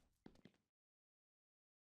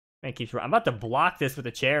 Man keeps running. I'm about to block this with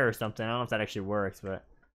a chair or something. I don't know if that actually works, but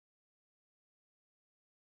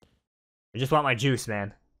I just want my juice,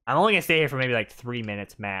 man. I'm only gonna stay here for maybe like 3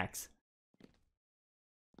 minutes max.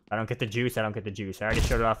 If I don't get the juice, I don't get the juice. I already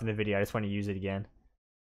showed it off in the video. I just want to use it again.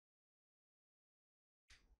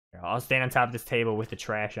 Here, I'll stand on top of this table with the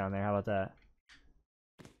trash on there. How about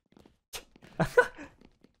that?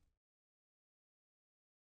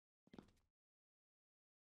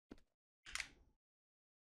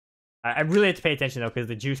 I really have to pay attention though, because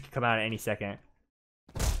the juice could come out at any second.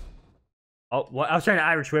 Oh, what? I was trying to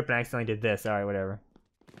Irish whip and I accidentally did this. Alright, whatever.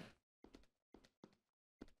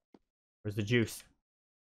 Where's the juice?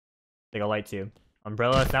 Take a light tube.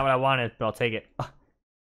 Umbrella, it's not what I wanted, but I'll take it.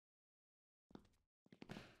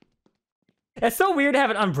 It's so weird to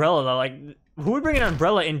have an umbrella though. Like, who would bring an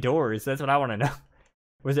umbrella indoors? That's what I want to know.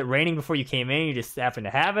 Was it raining before you came in? You just happened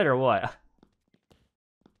to have it, or what?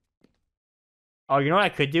 Oh, you know what I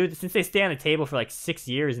could do? Since they stay on the table for like 6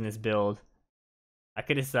 years in this build, I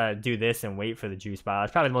could just do this and wait for the juice pile.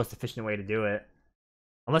 It's probably the most efficient way to do it.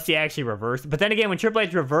 Unless he actually reversed. But then again, when Triple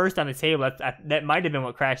H reversed on the table, that might have been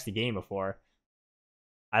what crashed the game before.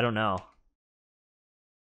 I don't know.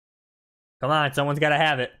 Come on, someone's got to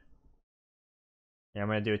have it. Yeah, I'm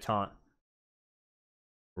going to do a taunt.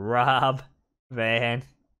 Rob Van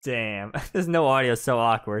Dam. There's no audio, so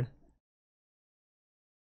awkward.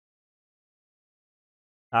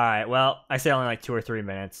 Alright, well, I said only like 2 or 3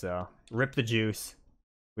 minutes, so rip the juice.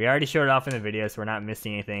 We already showed it off in the video, so we're not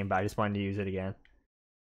missing anything, but I just wanted to use it again.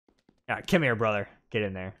 Alright, come here, brother. Get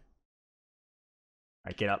in there.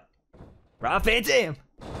 Alright, get up. Rob Van Dam!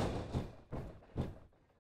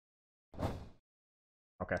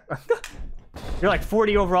 Okay. You're like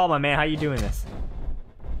 40 overall, my man. How you doing this?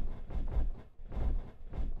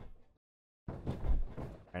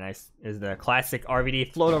 Very nice. Is the classic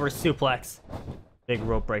RVD float over suplex. Big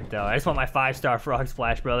rope break, though. I just want my 5-star frog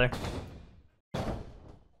splash, brother.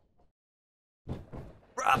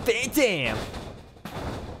 Rob Van Dam!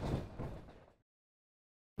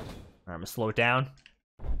 I'm gonna slow it down.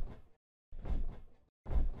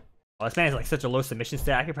 Oh, this man is like such a low submission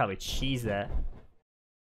stat. I could probably cheese that.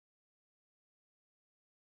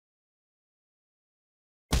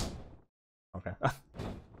 Okay.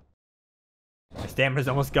 My stamina's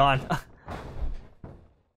almost gone.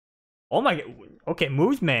 Oh my god. Okay,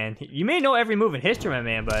 moves, man. You may know every move in history, my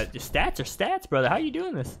man, but your stats are stats, brother. How you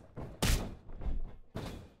doing this?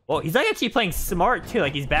 Oh, he's like actually playing smart, too.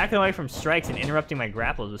 Like, he's backing away from strikes and interrupting my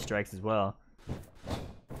grapples with strikes as well.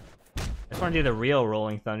 I just want to do the real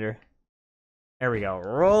Rolling Thunder. There we go.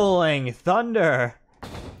 Rolling Thunder!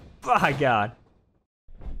 My god.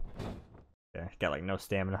 Yeah, got like no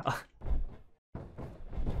stamina.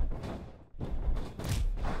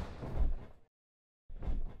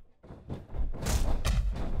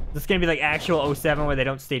 This is gonna be like actual 07 where they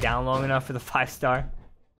don't stay down long enough for the 5-star.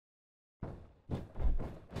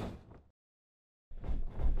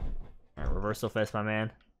 Alright, reversal fist, my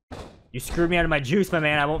man. You screwed me out of my juice, my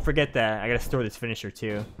man. I won't forget that. I gotta store this finisher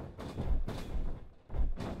too.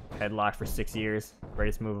 Headlock for 6 years.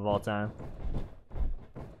 Greatest move of all time.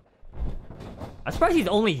 I'm surprised he's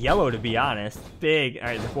only yellow, to be honest. Big.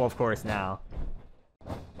 Alright, well, of course, now.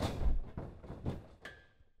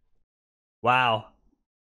 Wow.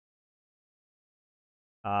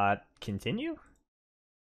 Continue?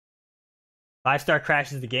 5-star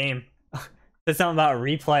crashes the game. Said something about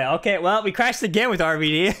replay. Okay, well, we crashed again with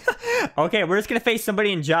RVD. Okay, we're just gonna face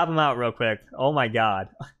somebody and job him out real quick. Oh my god.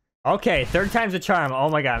 Okay, 3rd time's a charm. Oh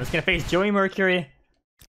my god, I'm just gonna face Joey Mercury.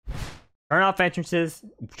 Turn off entrances.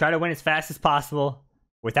 Try to win as fast as possible.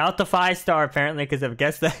 Without the 5-star, apparently, because I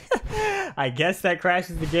guess that I guess that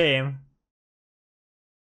crashes the game.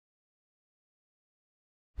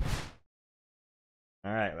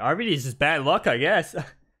 Alright, RVD is just bad luck, I guess.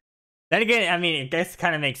 Then again, I mean, I guess it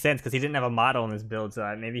kind of makes sense because he didn't have a model in his build,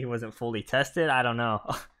 so maybe he wasn't fully tested. I don't know.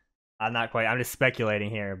 I'm not quite. I'm just speculating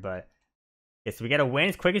here, but okay, so we gotta win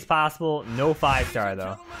as quick as possible. No 5-star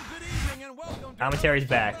though. Commentary's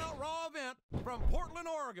back,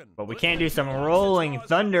 but we can't do some Rolling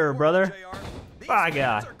Thunder, brother. My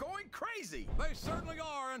god. They certainly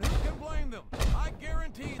are, and who can blame them? I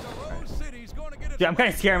guarantee the Rose City's going to get it. Dude, I'm kind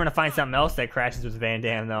of scared I'm gonna find something else that crashes with Van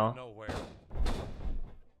Dam though. Nowhere.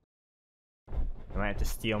 I might have to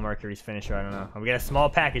steal Mercury's finisher. I don't know. We got a small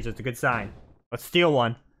package. That's a good sign. Let's steal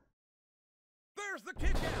one. There's the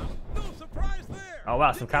kick out. No surprise there. Oh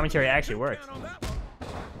wow, some commentary actually worked.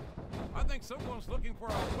 I think someone's looking for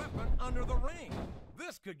a weapon under the ring.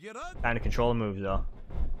 This could get ugly. Time to control the moves though.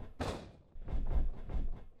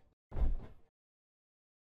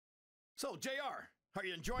 So, JR, are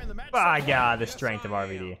you enjoying the match? My god, the strength of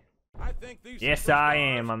RVD. I think these Yes, I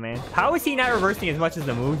am, my man. How is he not reversing as much as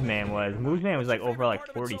the Moves Man was? Moves Man was like over like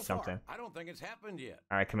 40 something. I don't think it's happened yet.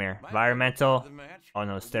 All right, come here. Environmental. Oh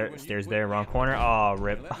no, stairs there, wrong corner. Oh,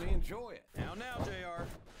 rip. Let me enjoy it. Now, JR,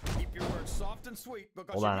 keep your words soft and sweet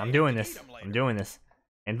because Hold on, I'm doing this. I'm doing this.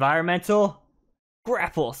 Environmental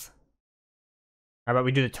grapples. How about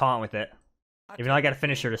we do the taunt with it? Even though I got a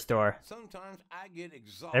finisher to store. Sometimes I get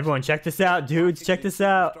exhausted. Everyone, check this out, dudes. Check this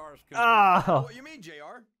out. Oh. What you mean,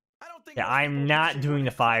 JR? I don't think Yeah, I'm not doing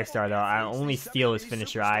the 5-star though. I only steal his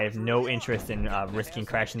finisher. I have no interest in risking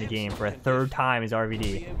crashing the game for a 3rd time as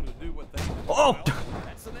RVD. Oh!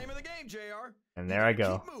 That's the name of the game, JR. And there I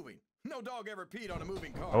go. Keep moving. No dog ever peed on a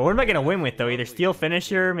moving car. Or what am I gonna win with though? Either steel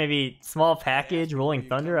finisher, maybe small package, rolling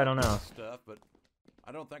thunder. I don't know. Stuff, but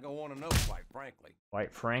I don't think I want to know, quite frankly.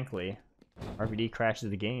 Quite frankly, RVD crashes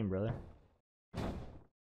the game, brother.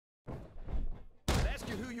 I'd ask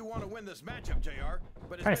you who you want to win this matchup, JR.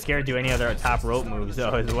 But Kind of scared to do any other top rope moves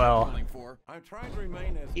though as well. I'm trying to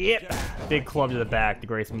remain as Yep, big club to the back, the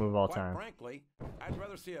greatest move of all quite time. frankly, I'd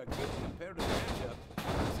rather see a good competitive matchup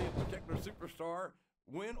than see a particular superstar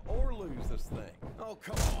win or lose this thing. Oh,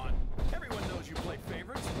 come on. Everyone knows you play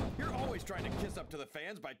favorites. You're always trying to kiss up to the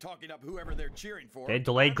fans by talking up whoever they're cheering for. Okay,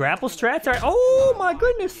 delayed grapple strats. All right. Oh my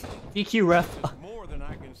goodness. DQ ref. More than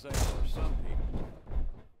I can say for some people.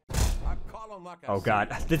 I call them like I Oh god,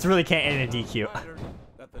 see it. this really can't end in a DQ.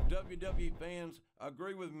 That the WWE fans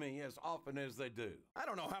agree with me as often as they do. I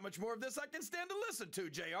don't know how much more of this I can stand to listen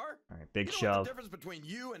to, JR. All right, big You know what shove. the difference between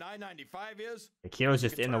you and I-95 is? The Kyo's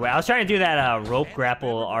just in the way. I was trying to do that rope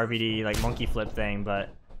grapple RVD like monkey flip thing, but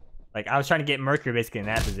like I was trying to get Mercury basically in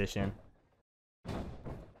that position.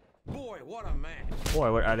 Boy, what a match.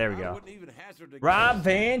 Boy, what, there we I go. wouldn't even hazard a Rob guess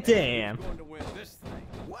Van as to who's Dam. going to win this thing.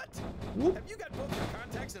 What? Whoop. Have you got both your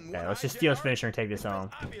contacts in one Okay, let's eye, just steal his JR? finisher and take this It's been home.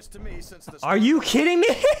 obvious to me since the Are start. you kidding me?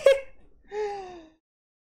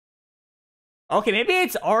 Okay, maybe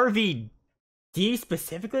it's RVD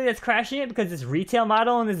specifically that's crashing it because it's retail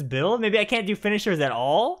model in this build. Maybe I can't do finishers at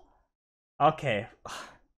all. Okay,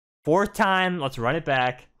 fourth time. Let's run it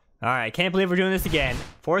back. All right, can't believe we're doing this again.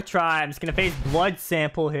 Fourth try. I'm just gonna face blood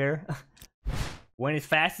sample here. Win as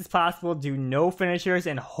fast as possible. Do no finishers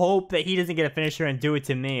and hope that he doesn't get a finisher and do it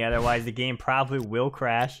to me. Otherwise, the game probably will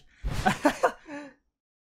crash. I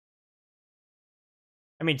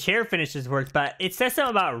mean, chair finishes work, but it says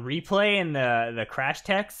something about replay in the crash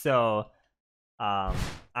text, so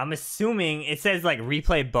I'm assuming it says like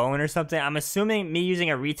replay bone or something. I'm assuming me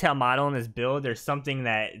using a retail model in this build, there's something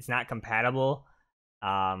that it's not compatible.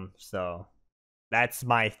 So that's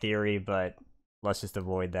my theory, but let's just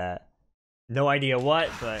avoid that. No idea what,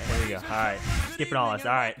 but here we go. All right, skipping all this.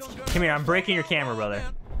 All right, come here. I'm breaking your camera, brother.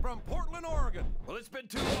 From Portland, Oregon. Well, it's been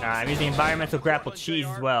too long. All right, I'm using environmental grapple cheese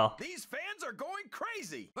as well. These fans are going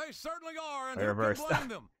crazy. They certainly are, and I who can reversed. blame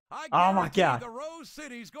them? I Oh my guarantee God. the Rose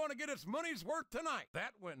City's going to get its money's worth tonight.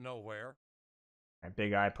 That went nowhere. All right,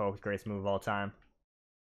 big eye poke, greatest move of all time.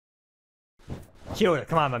 Kyoto,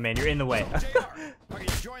 come on, my man, you're in the way. JR, are you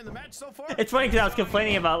enjoying the match so far? It's funny because I was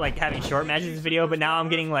complaining about like having short matches in this video, but now I'm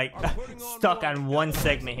getting like stuck on one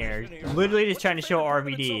segment here. Literally just trying to show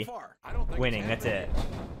RVD I don't think winning. it's That's it.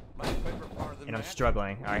 my favorite part of the And I'm match.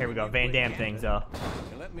 struggling. All right, here we go. Van Dam things though.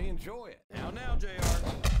 And let me enjoy it. Now, JR,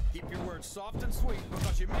 keep your words soft and sweet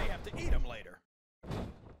because you may have to eat them later.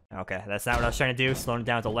 Okay, that's not what I was trying to do. Slowing it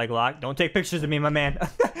down to leg lock. Don't take pictures of me, my man.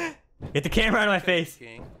 Get the camera out of my face.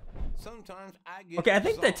 King. Sometimes I get Okay, I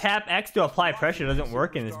think the soft. tap X to apply pressure doesn't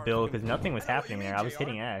work in this build because nothing was I know what you happening mean, there. I was JR.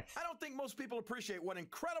 hitting X. I don't think most people appreciate what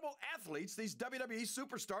incredible athletes these WWE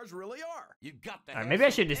superstars really are. You got to Alright, have maybe I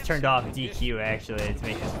some should just turned off excellent DQ discipline actually to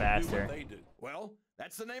make this do faster. what they do. Well,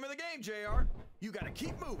 that's the name of the game, JR. You gotta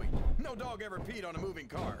keep moving. No dog ever peed on a moving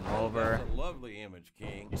car. Over. That's a lovely image,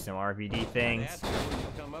 King. Do some RVD I'd things. ask you where you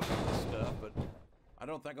come up with this stuff, but I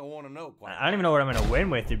don't think I want to know quite. I don't even know what I'm gonna win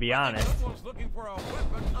with, to be I think honest. Someone's looking for a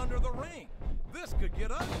weapon under the ring. This could get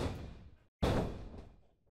ugly.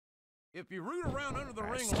 If you root around under the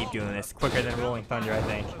Alright, ring, just keep long doing enough, this quicker than you're Rolling bound to Thunder, I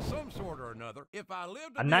find think. out of some sort or another. If I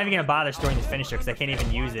lived to I'm be not even gonna 100, bother I'll storing this never finisher because I can't even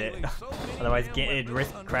understand use why it. they leave so many Otherwise, damn it'd weapons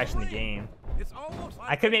risk under crashing the ring. game. It's almost like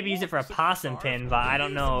I could they maybe use it for a want possum superstars pin, but I don't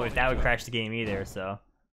to know use if that would them on crash each the game either, so. other.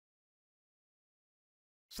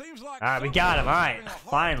 Seems like Alright, we some got him, players alright, having a hard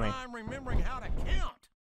finally. time remembering how to count.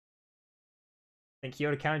 I think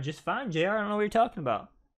Kyoto counted just fine, JR. I don't know what you're talking about.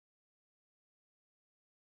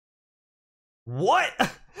 What?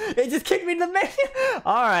 It just kicked me to the menu.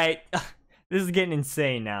 Alright. This is getting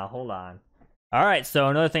insane now. Hold on. Alright, so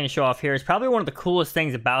another thing to show off here is probably one of the coolest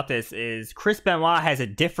things about this is Chris Benoit has a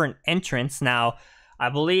different entrance. Now, I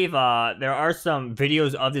believe there are some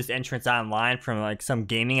videos of this entrance online from like some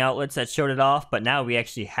gaming outlets that showed it off, but now we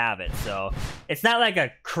actually have it. So it's not like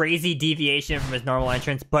a crazy deviation from his normal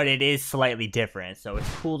entrance, but it is slightly different. So it's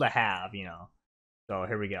cool to have, you know. So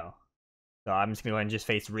here we go. So I'm just going to go ahead and just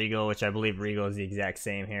face Regal, which I believe Regal is the exact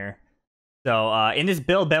same here. So in this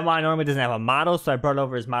build, Benoit normally doesn't have a model, so I brought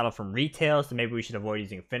over his model from retail, so maybe we should avoid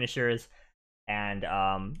using finishers. And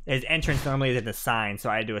his entrance normally isn't a sign, so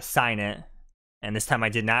I had to assign it. And this time I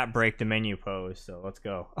did not break the menu pose, so let's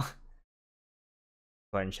go. Go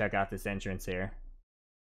ahead and check out this entrance here.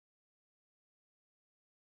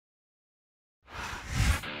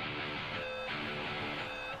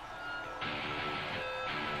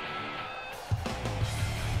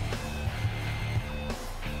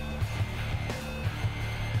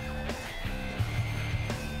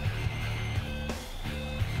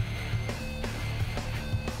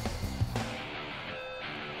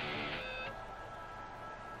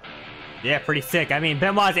 Yeah, pretty sick. I mean,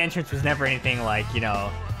 Benoit's entrance was never anything like, you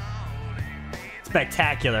know,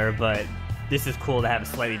 spectacular, but this is cool to have a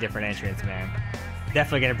slightly different entrance, man.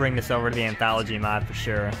 Definitely gonna bring this over to the anthology mod for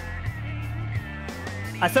sure.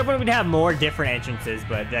 I thought we'd have more different entrances,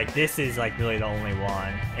 but like this is like really the only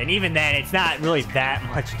one. And even then, it's not really that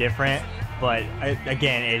much different, but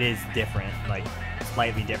again, it is different, like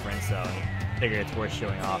slightly different, so I figured it's worth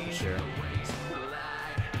showing off for sure.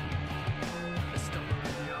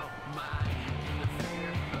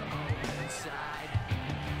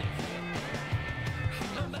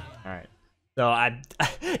 So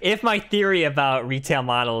if my theory about retail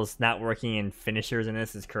models not working in finishers in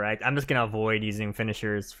this is correct, I'm just gonna avoid using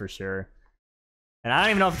finishers for sure. And I don't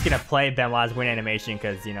even know if it's gonna play Benoit's win animation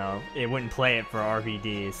because, you know, it wouldn't play it for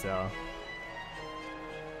RVD, so.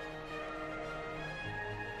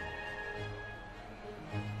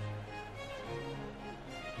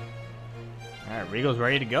 Alright, Regal's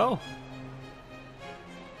ready to go.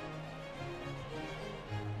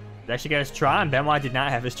 Actually got his Tron. Benoit did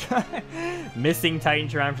not have his Tron. Missing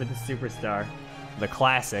Titantron for the Superstar. The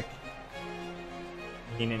classic.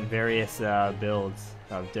 Seen in various builds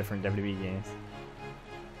of different WWE games.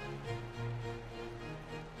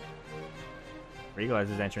 Regal has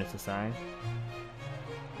his entrance to sign.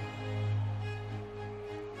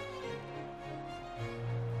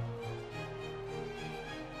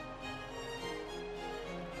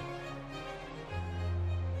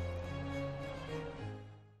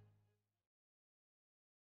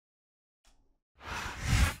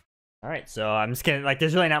 Alright, so I'm just gonna, like,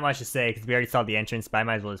 there's really not much to say because we already saw the entrance, but I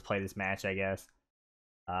might as well just play this match, I guess.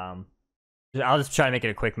 I'll just try to make it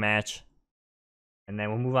a quick match. And then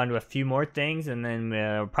we'll move on to a few more things, and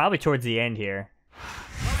then probably towards the end here.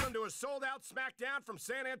 Welcome to a sold-out SmackDown from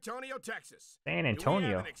San Antonio, Texas. San Antonio.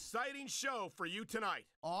 We have an exciting show for you tonight.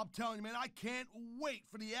 Oh, I'm telling you, man, I can't wait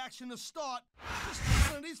for the action to start. Just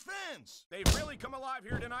listen to these fans. They've really come alive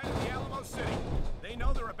here tonight in the Alamo City. They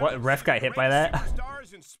know they're about What, ref got hit by that?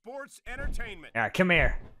 Superstars in sports entertainment. Alright, come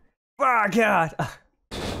here. Oh, God.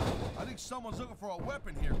 I think someone's looking for a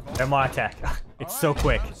weapon here, Cole. Benoit attack. It's so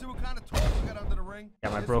quick. Let's see what kind of toys we got under the ring.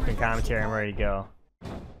 Got my broken commentary, I'm ready to go.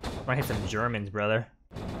 I'm gonna hit some Germans, brother.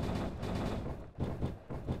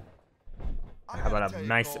 How about a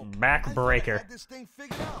nice backbreaker? This thing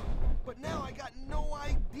figured out, but now I got no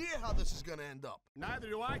idea how this is gonna end up. Neither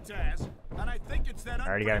do I, Taz. And I think it's that I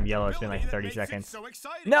already got him yellow. It's been like 30 seconds. So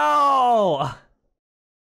exciting. No!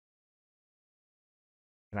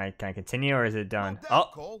 Can I continue or is it done?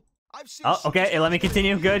 Oh, okay. Let me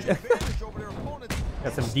continue. Good.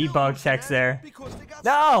 Got some debug checks there.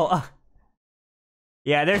 No!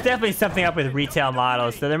 Yeah, there's definitely something up with retail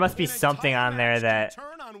models, so there must be something on there that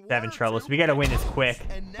having trouble. So we gotta win this quick.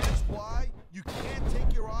 And that's why you can't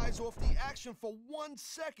take your eyes off the action for 1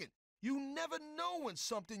 second. You never know when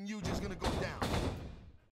something huge is gonna go down.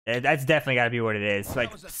 That's definitely gotta be what it is.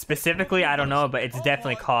 Like, specifically, I don't know, but it's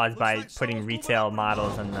definitely caused by putting retail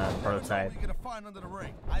models on the prototype.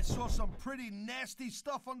 I saw some pretty nasty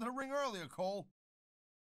stuff under the ring earlier, Cole.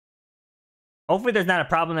 Hopefully there's not a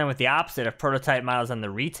problem then with the opposite of prototype models on the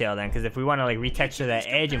retail then, because if we want to like retexture that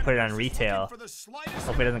edge and put it on retail,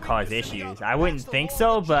 hopefully it doesn't cause issues. I wouldn't think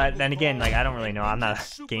so, but then again, like, I don't really know. I'm not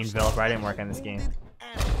a game developer. I didn't work on this game.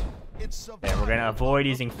 Yeah, we're gonna avoid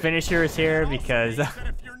using finishers here because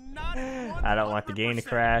I don't want the game to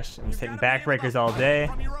crash. I'm just hitting backbreakers all day.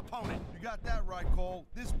 You got that right, Cole.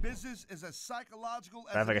 This business is as psychological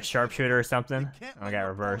as I have like a sharpshooter or something. Oh, I got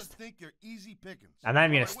reversed. I'm not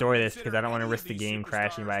even gonna store this because I don't want to risk the game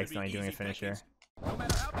crashing by accidentally doing a finisher.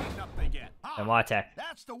 And wall attack.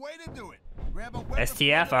 That's the way to do it.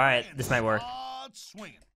 STF? Alright, this might work.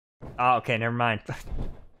 Oh, okay, never mind.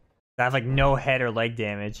 I have like no head or leg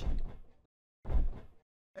damage.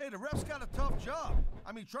 Hey, the ref's got a tough job.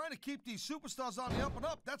 I mean, trying to keep these superstars on the up and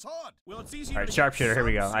up, that's hard. Well, it's easier. Alright, sharpshooter, here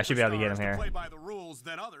we go. I should be able to get him here.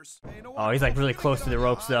 Oh, he's like really close to the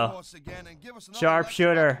ropes though.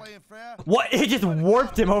 Sharpshooter. What? It just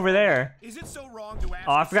warped him over there. Is it so wrong to ask?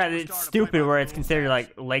 Oh, I forgot it's stupid where it's considered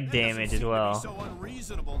like leg damage as well.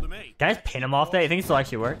 Can I just pin him off that? You think this will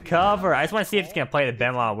actually work? Cover. I just want to see if it's gonna play the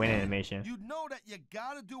Benoit win animation. You know that you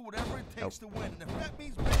gotta do whatever it takes to win. And if that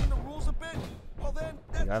means bending the rules a bit, well then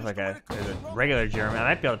that's like there's a regular German.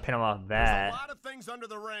 I might be able to pin him off that. There's a lot of things under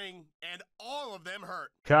the ring, and all of them hurt.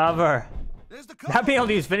 Cover. Not being able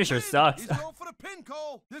to use finishers sucks.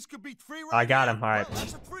 I got him. Alright.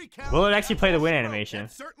 Will it actually play the win animation?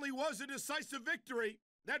 That certainly was a decisive victory.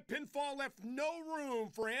 That pinfall left no room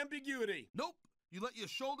for ambiguity. Nope. You let your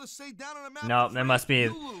shoulders stay down on the mat. Nope, that must be.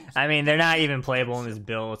 I mean, they're not even playable in this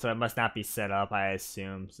build, so it must not be set up, I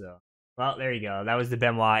assume. So Well, there you go. That was the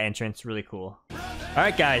Benoit entrance. Really cool.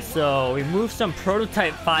 Alright guys, so we moved some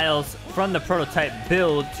prototype files from the prototype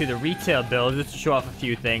build to the retail build just to show off a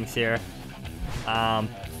few things here.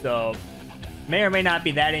 So may or may not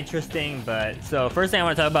be that interesting, but so first thing I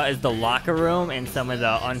want to talk about is the locker room and some of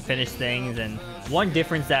the unfinished things. And one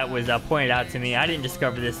difference that was pointed out to me, I didn't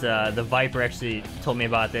discover this, the Viper actually told me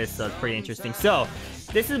about this, so it's pretty interesting. So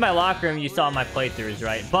this is my locker room you saw in my playthroughs,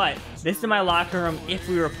 right? But this is my locker room if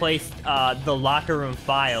we replaced the locker room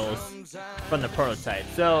files from the prototype.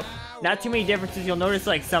 So not too many differences. You'll notice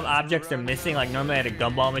like some objects are missing. Like normally I had a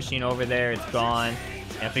gumball machine over there, it's gone.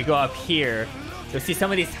 And if we go up here, you'll see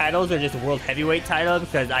some of these titles are just world heavyweight titles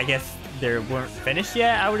because I guess they weren't finished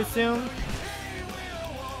yet, I would assume.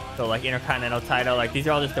 So like Intercontinental title, like these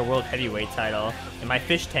are all just the world heavyweight title. And my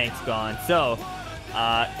fish tank's gone. So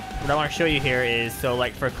what I want to show you here is, so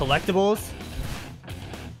like for collectibles,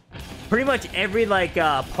 pretty much every like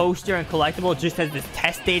poster and collectible just has this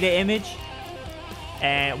test data image.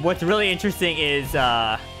 And what's really interesting is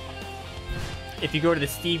if you go to the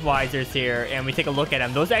Steve Weisers here and we take a look at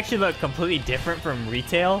them, those actually look completely different from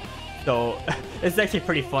retail. So this is actually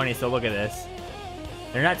pretty funny. So look at this.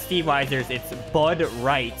 They're not Steve Weisers, it's Bud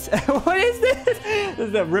Wright. What is this? This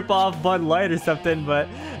is a rip-off Bud Light or something, but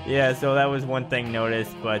yeah, so that was one thing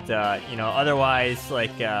noticed. But you know, otherwise,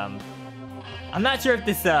 like I'm not sure if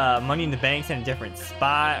this Money in the Bank's in a different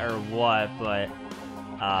spot or what, but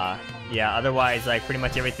yeah, otherwise, like pretty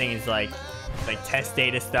much everything is like test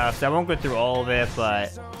data stuff. So I won't go through all of it,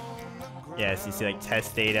 but yeah, so you see like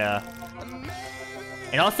test data.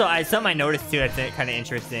 And also, something I noticed too that's kind of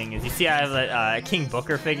interesting is you see I have a King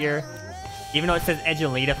Booker figure. Even though it says Edge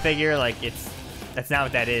and Lita figure, like that's not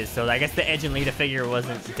what that is. So I guess the Edge and Lita figure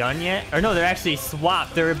wasn't done yet. Or no, they're actually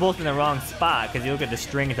swapped. They're both in the wrong spot because you look at the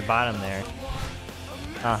string at the bottom there.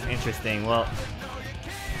 Oh, interesting. Well,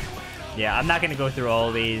 yeah, I'm not going to go through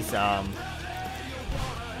all these. I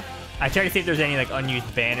tried to see if there's any like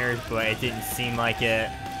unused banners, but it didn't seem like it.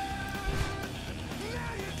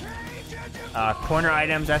 Corner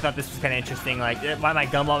items, I thought this was kind of interesting. Like, why my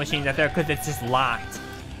gumball machine's out there? Because it's just locked.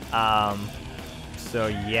 So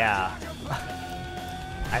yeah.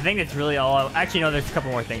 I think that's really all. Actually, no, there's a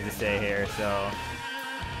couple more things to say here. So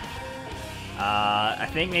I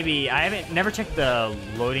think maybe I never checked the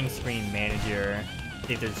loading screen manager.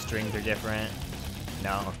 See if the strings are different.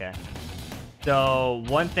 No, okay. So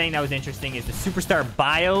one thing that was interesting is the superstar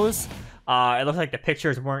bios. It looks like the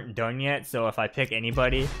pictures weren't done yet, so if I pick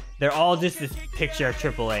anybody, they're all just this picture of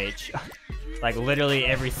Triple H. Like literally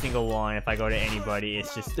every single one, if I go to anybody,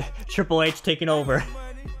 it's just Triple H taking over.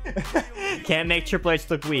 Can't make Triple H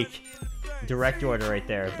look weak. Direct order right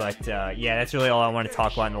there. But yeah, that's really all I want to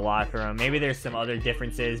talk about in the locker room. Maybe there's some other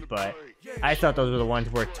differences, but I thought those were the ones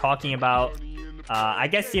worth talking about. I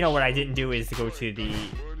guess, you know, what I didn't do is go to the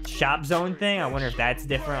shop zone thing. I wonder if that's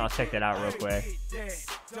different. I'll check that out real quick.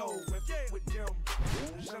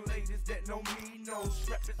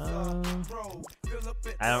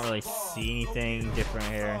 I don't really see anything different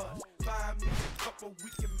here.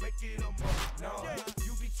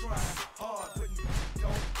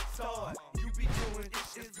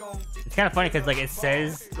 It's kind of funny because like it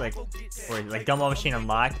says like gumball machine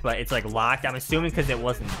unlocked, but it's like locked. I'm assuming because it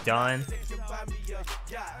wasn't done.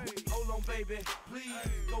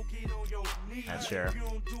 Not sure.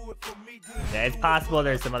 Yeah, it's possible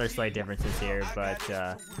there's some other slight differences here, but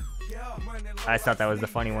I just thought that was the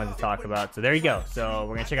funny one to talk about. So there you go. So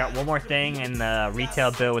we're gonna check out one more thing in the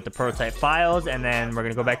retail build with the prototype files, and then we're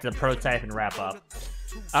gonna go back to the prototype and wrap up.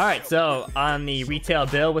 Alright, so on the retail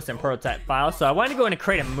build with some prototype files, so I wanted to go in and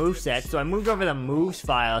create a moveset, so I moved over the moves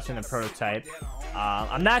files from the prototype.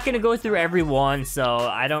 I'm not going to go through every one, so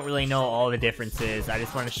I don't really know all the differences. I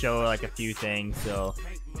just want to show like a few things. So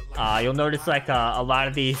you'll notice like a lot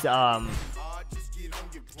of these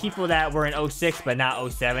people that were in 06 but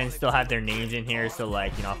not 07 still have their names in here. So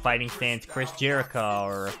like, you know, Fighting Stance Chris Jericho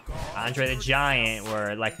or Andre the Giant,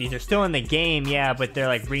 where like these are still in the game, yeah, but they're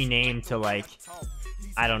like renamed to like,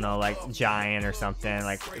 I don't know, like Giant or something.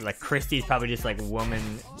 Like Christie's probably just like Woman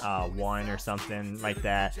 1 or something like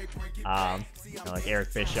that. You know, like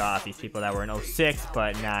Eric Bischoff, these people that were in 06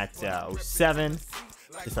 but not 07.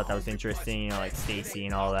 Just thought that was interesting, you know, like Stacy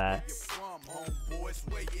and all that.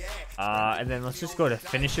 And then let's just go to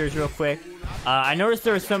finishers real quick. I noticed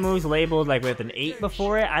there were some moves labeled like with an 8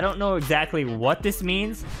 before it. I don't know exactly what this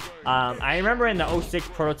means. I remember in the 06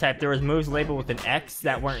 prototype there was moves labeled with an X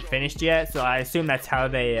that weren't finished yet, so I assume that's how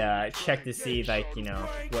they check to see like, you know,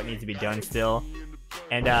 what needs to be done still.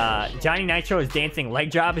 And Johnny Nitro's dancing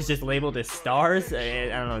leg drop is just labeled as stars. I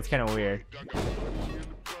don't know, it's kind of weird.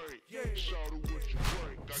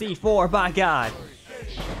 C4, by God.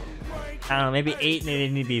 I don't know, maybe 8 they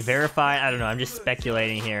need to be verified. I don't know, I'm just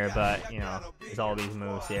speculating here, but, you know, there's all these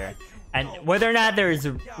moves here. And whether or not there's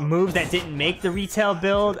moves that didn't make the retail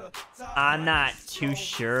build, I'm not too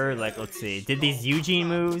sure. Like, let's see. Did these Eugene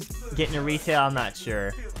moves get into retail? I'm not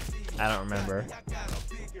sure. I don't remember.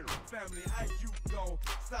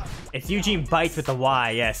 It's Eugene bites with a Y,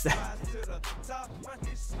 yes.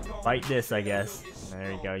 Bite this, I guess.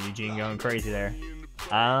 There you go, Eugene going crazy there.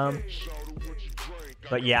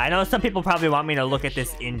 But yeah, I know some people probably want me to look at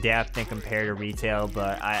this in depth and compare to retail,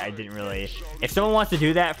 but I didn't really. If someone wants to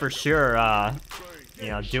do that, for sure, you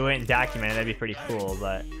know, do it and document it. That'd be pretty cool.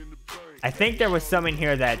 But I think there was some in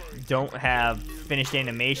here that don't have finished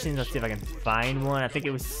animations. Let's see if I can find one. I think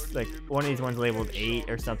it was like one of these ones labeled 8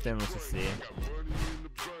 or something. Let's just see.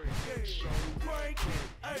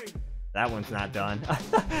 That one's not done.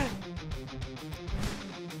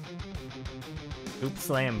 Oop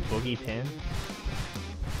slam boogie pin.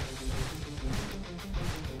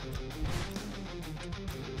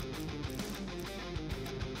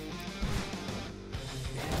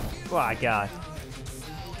 Oh my God.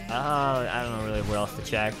 I don't know really where else to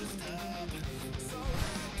check.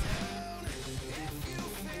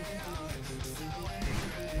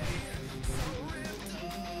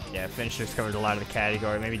 Yeah, finishers covers a lot of the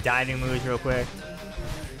category. Maybe diving moves real quick.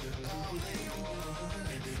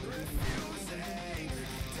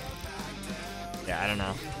 Yeah, I don't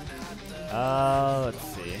know. Let's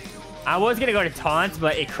see. I was gonna go to taunts,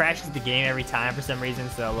 but it crashes the game every time for some reason,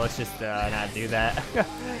 so let's just not do that.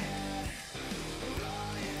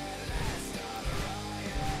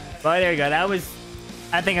 But there you go. That was.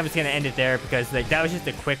 I think I'm just gonna end it there because like that was just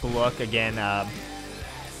a quick look again.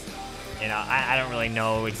 You know, I don't really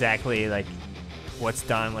know exactly like what's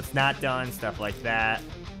done, what's not done, stuff like that.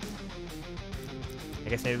 I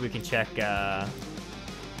guess maybe we can check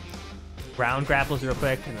ground grapples real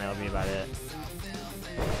quick, and that'll be about it.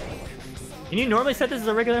 Can you normally set this as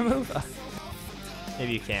a regular move?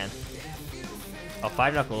 Maybe you can. Oh,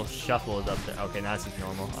 5-knuckle shuffle is up there. Okay, now this is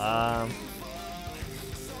normal.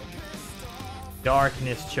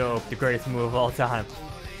 Darkness choke, the greatest move of all time.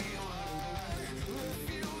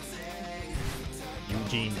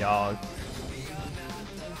 Eugene dog.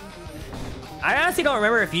 I honestly don't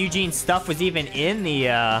remember if Eugene's stuff was even in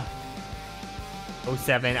the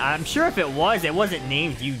 07. I'm sure if it was, it wasn't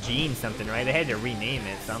named Eugene something, right? They had to rename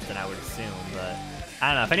it something, I would assume, but I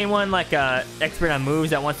don't know. If anyone like expert on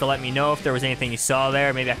moves that wants to let me know if there was anything you saw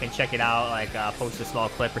there, maybe I can check it out, like post a small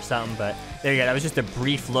clip or something. But there you go. That was just a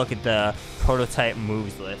brief look at the prototype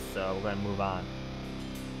moves list, so we're gonna move on.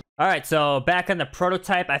 All right, so back on the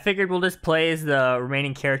prototype, I figured we'll just play as the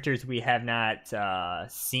remaining characters we have not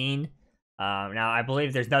seen. Now, I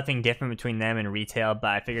believe there's nothing different between them and retail, but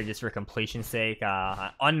I figured just for completion's sake,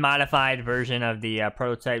 unmodified version of the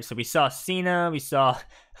prototype. So we saw Cena, we saw,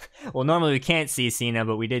 well, normally we can't see Cena,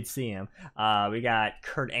 but we did see him. We got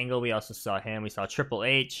Kurt Angle, we also saw him. We saw Triple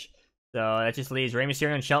H. So that just leaves Rey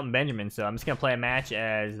Mysterio and Shelton Benjamin. So I'm just going to play a match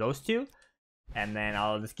as those two, and then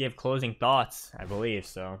I'll just give closing thoughts, I believe.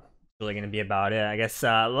 So it's really going to be about it. I guess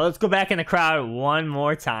let's go back in the crowd one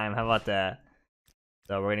more time. How about that?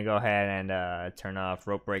 So we're going to go ahead and turn off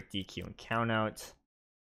rope break, DQ, and count out.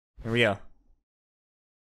 Here we go.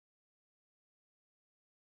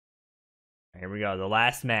 Here we go. The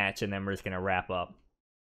last match, and then we're just going to wrap up.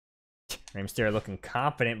 Rey Mysterio looking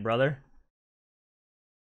confident, brother.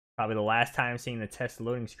 Probably the last time seeing the test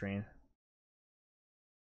loading screen.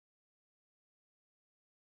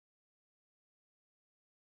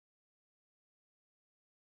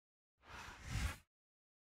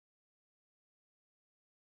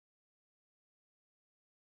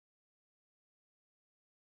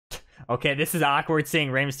 Okay, this is awkward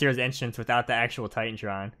seeing Rey Mysterio's entrance without the actual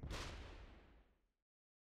Titantron.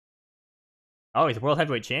 Oh, he's World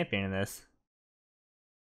Heavyweight Champion in this.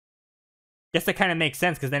 Guess that kind of makes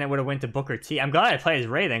sense, because then it would have went to Booker T. I'm glad I played as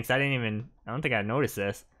Rey then, because I don't think I noticed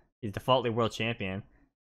this. He's defaultly World Champion.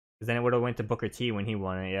 Because then it would have went to Booker T when he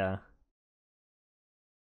won it, yeah.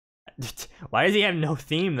 Why does he have no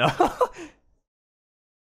theme, though?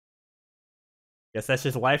 Guess that's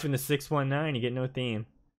just life in the 619, you get no theme.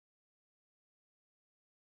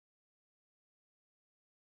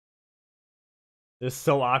 This is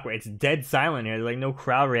so awkward. It's dead silent here. There's like no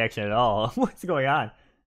crowd reaction at all. What's going on?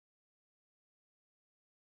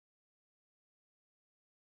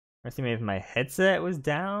 I see maybe if my headset was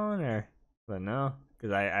down or, but no,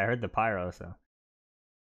 because I heard the pyro. So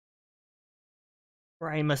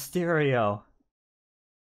Rey Mysterio.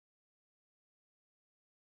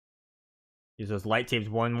 Use those light tapes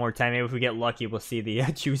one more time. Maybe if we get lucky, we'll see the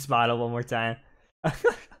juice bottle one more time.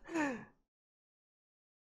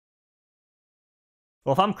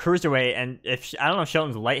 Well, if I'm cruiserweight, and if I don't know if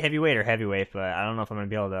Shelton's light heavyweight or heavyweight, but I don't know if I'm gonna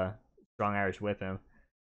be able to strong Irish whip him.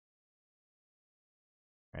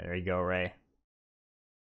 All right, there you go, Ray.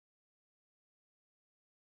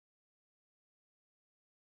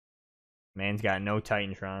 Man's got no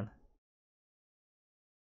titantron.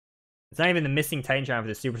 It's not even the missing titantron for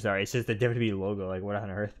the superstar. It's just the WWE logo. Like, what on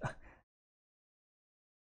earth?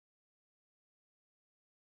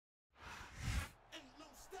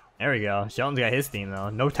 There we go. Shelton's got his theme though.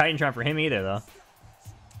 No titantron for him either though.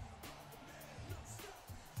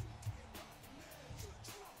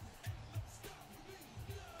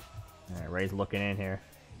 Alright, Ray's looking in here.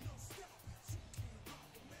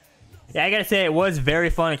 Yeah, I gotta say, it was very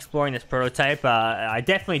fun exploring this prototype. I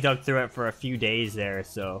definitely dug through it for a few days there,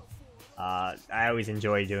 so I always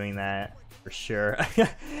enjoy doing that, for sure.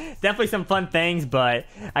 Definitely some fun things, but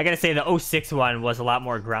I gotta say the 06 one was a lot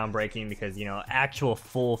more groundbreaking because, you know, actual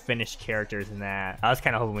full finished characters in that. I was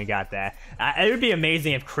kind of hoping we got that. It would be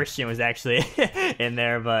amazing if Christian was actually in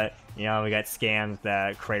there, but, you know, we got scammed with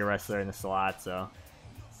the Creator Wrestler in the slot, so...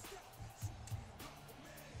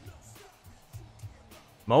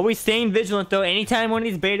 I'm always staying vigilant though. Anytime one of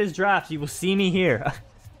these betas drops, you will see me here.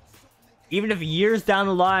 Even if years down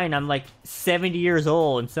the line I'm like 70 years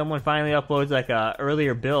old and someone finally uploads like a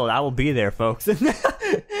earlier build, I will be there, folks.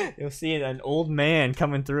 You'll see an old man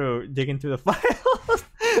coming through, digging through the files.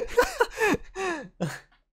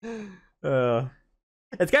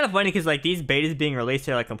 It's kind of funny because like these betas being released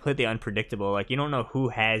are like completely unpredictable. Like you don't know who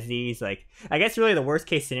has these. Like I guess really the worst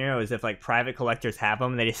case scenario is if like private collectors have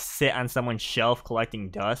them, they just sit on someone's shelf collecting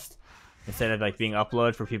dust instead of like being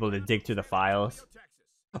uploaded for people to dig through the files.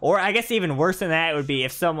 Or I guess even worse than that would be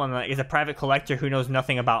if someone like is a private collector who knows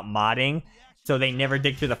nothing about modding, so they never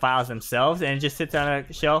dig through the files themselves and it just sits on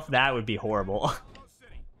a shelf. That would be horrible. All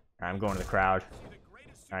right, I'm going to the crowd.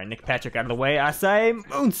 All right, Nick Patrick out of the way. I say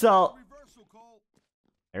moonsault.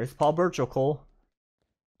 There's Paul Burchill, Cole.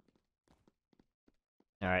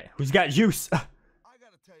 Alright, who's got juice? I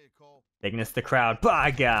gotta tell you, Cole. Taking us to the crowd.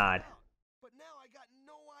 By God. But now I got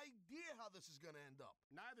no idea how this is gonna end up.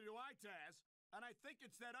 Neither do I, Taz. And I think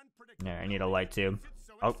it's that unpredictable. Yeah, I need a light tube.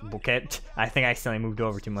 Oh, okay. I think I accidentally moved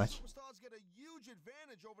over too much. Superstars get a huge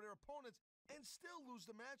advantage over their opponents and still lose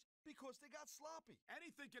the match because they got sloppy.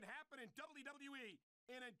 Anything can happen in WWE.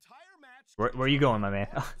 An entire match. Where are you going, my man?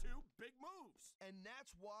 Two big moves. And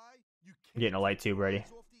that's why you can't Getting a light tube ready.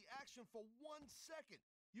 off the action for 1 second.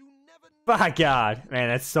 You never know. By God. Man,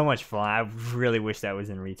 that's so much fun. I really wish that was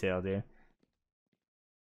in retail, dude.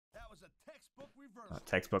 That was a textbook reversal.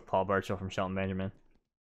 Textbook Paul Burchill from Shelton Benjamin.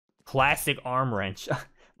 Classic arm wrench.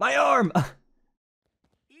 My arm!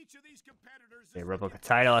 Each of these competitors Okay, replica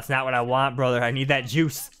title. That's not what I want, brother. I need that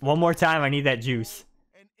juice. One more time, I need that juice.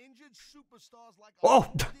 And injured superstars like a Oh!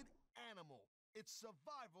 wounded animal. It's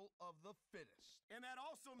survival of the fittest. And that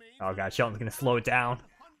also means Oh God, Shelton's gonna slow it down.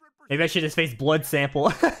 Maybe I should just face blood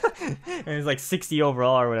sample. And it's like 60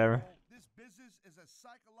 overall or whatever. This business is as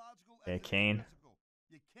psychological Yeah, as it is Kane. physical.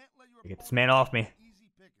 You can't let your Get this opponent man off me. easy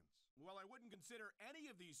pickings. Well, I wouldn't consider any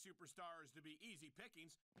of these superstars to be easy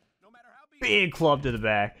pickings, no matter how Big club to the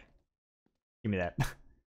back. Give me that.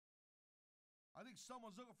 I think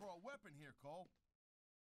someone's looking for a weapon here, Cole.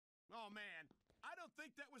 Oh man, I don't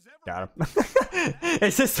think that was ever. Got him.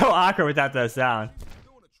 It's just so awkward without the sound.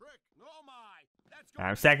 Doing a trick. Oh my, that's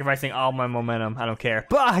I'm sacrificing all my momentum. I don't care.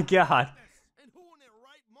 By God. And who in their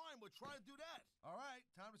right mind would try to do that? All right,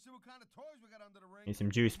 time to see what kind of toys we got under the ring. Need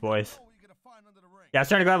some juice, boys. What you gonna find under the ring? Yeah, I was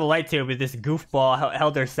trying to grab a light tube, but this goofball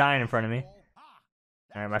held their sign in front of me.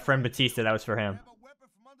 All right, my friend Batista, that was for him. Have a weapon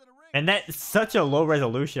from under the ring. And that's such a low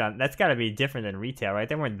resolution. That's got to be different than retail, right?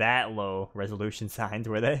 They weren't that low resolution signs,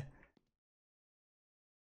 were they?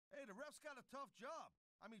 Hey, the ref's got a tough job.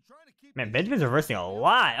 I mean, trying to keep. Man, Benjamin's reversing a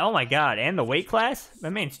lot. Oh my God. And the weight class? My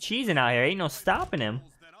man's cheesing out here. Ain't no stopping him.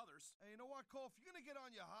 than others. Hey, you know what, Cole? If you're gonna get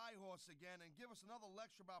on your high horse again and give us another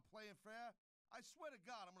lecture about playing fair, I swear to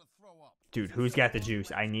God, I'm gonna throw up. Dude, who's got the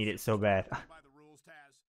juice? I need it so bad. By the rules,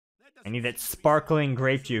 Taz. That I doesn't need that seem to be sparkling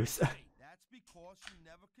grape juice. That's because you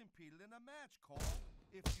never competed in a match, Cole.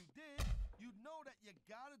 If you did, you'd know that you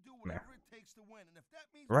gotta do whatever it takes to win. And if that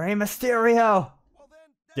means Rey Mysterio. well, then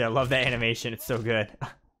Yeah, I love that animation. It's so good.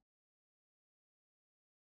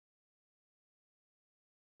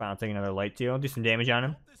 I'll take another light too. I'll do some damage on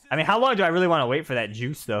him. I mean, how long do I really want to wait for that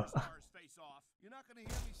juice, though? stars face off. you're not gonna hear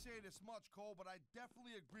me say this much, Cole, but I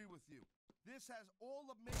definitely agree with you. This has all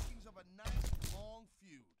the makings of a nice long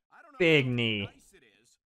feud. I don't know Big how knee. nice it is,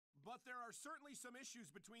 But there are certainly some issues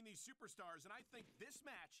between these superstars, and I think this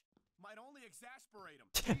match might only exasperate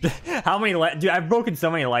them. How many light... Dude, I've broken so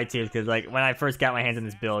many light tubes because, like, when I first got my hands on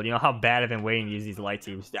this build, you know how bad I've been waiting to use these light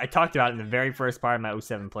tubes. I talked about it in the very first part of my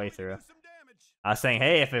 07 playthrough. I was saying,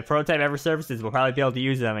 hey, if a prototype ever surfaces, we'll probably be able to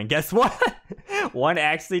use them. And guess what? One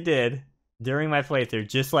actually did during my playthrough,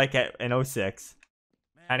 just like in 06.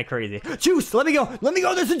 Kind of crazy. Juice! Let me go! Let me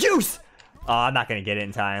go! There's a juice! Oh, I'm not going to get it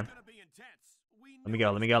in time. Let me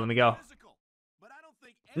go, let me go, let me go.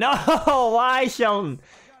 No! Why, Sheldon?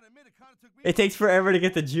 It takes forever to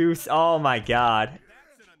get the juice. Oh my god.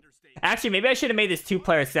 Actually, maybe I should have made this 2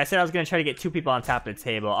 players because I said I was going to try to get 2 people on top of the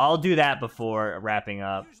table. I'll do that before wrapping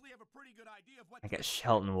up. I guess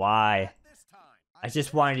Shelton, why? I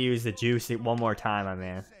just wanted to use the juice one more time, my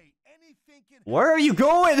man. Where are you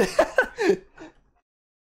going?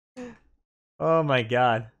 Oh my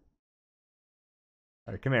god.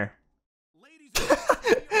 Alright, come here.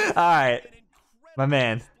 Alright. My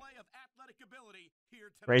man.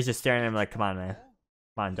 Ray's just staring at him like, come on, man.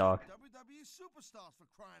 Come on, dog.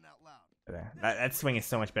 That swing is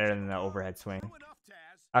so much better than the overhead swing.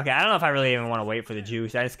 Okay, I don't know if I really even want to wait for the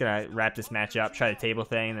juice. I'm just gonna wrap this match up, try the table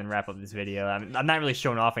thing, and then wrap up this video. I'm not really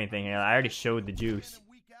showing off anything here. I already showed the juice.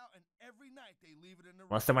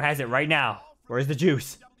 Well, someone has it right now. Where's the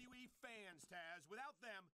juice?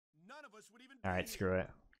 Alright, screw it.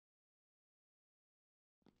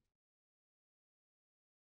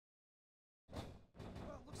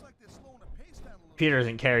 Peter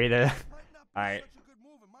doesn't carry the... Alright.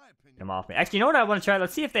 Get him off me. Actually, you know what I want to try?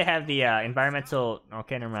 Let's see if they have the environmental...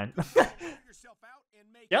 Okay, never mind.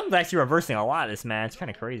 Young's actually reversing a lot this match. It's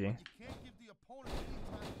kind of crazy.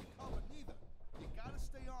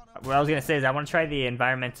 What I was going to say is I want to try the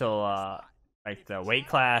environmental, like the weight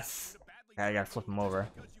class. I gotta flip him over.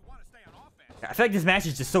 I feel like this match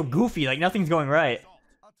is just so goofy. Like, nothing's going right.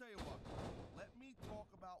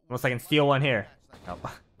 Unless I can steal one here. Nope.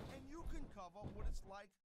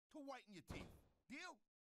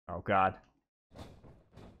 Oh god.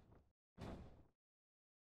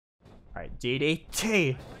 Alright,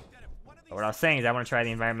 DDT! What I was saying is I want to try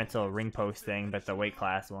the environmental ring post thing, but the weight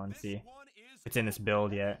class one, see if it's in this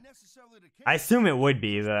build yet. I assume it would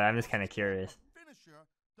be, but I'm just kind of curious.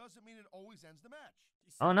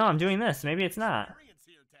 Oh no, I'm doing this. Maybe it's not.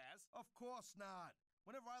 Of course not.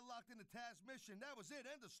 Whenever I locked into Taz mission, that was it.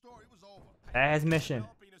 End of story. It was over. Taz mission.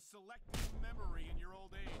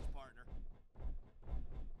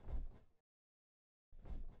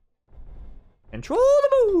 Control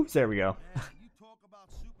the moves. There we go.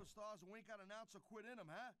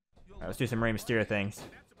 Alright, let's do some Rey Mysterio things.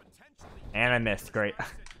 And I missed. Great.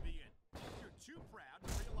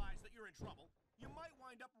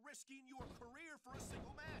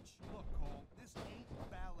 Look, Cole, this ain't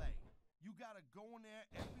ballet. You gotta go in there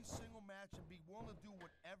every single match and be willing to do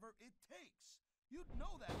whatever it takes. You'd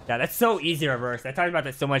know that. Yeah, that's so easy to reverse. I talked about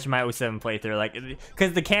that so much in my 07 playthrough. Like,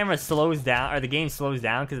 because the camera slows down, or the game slows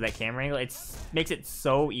down because of that camera angle, it makes it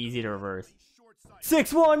so easy to reverse.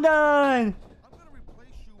 619! I'm gonna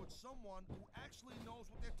replace you with someone who actually knows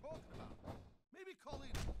what they're talking about. Maybe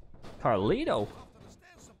Carlito.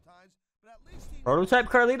 Prototype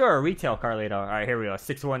Carlito or retail Carlito? Alright, here we go.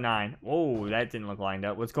 619. Whoa, that didn't look lined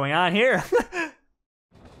up. What's going on here?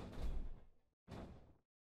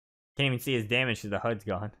 Can't even see his damage because the HUD's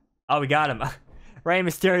gone. Oh, we got him. Rey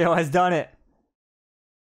Mysterio has done it.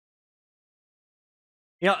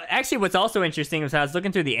 You know, actually, what's also interesting was I was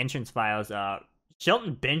looking through the entrance files.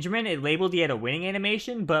 Shelton Benjamin, it labeled he had a winning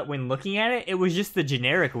animation, but when looking at it, it was just the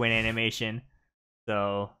generic win animation.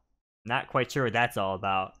 So, not quite sure what that's all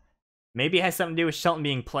about. Maybe it has something to do with Shelton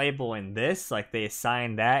being playable in this, like they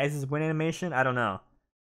assigned that as his win animation? I don't know.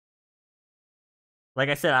 Like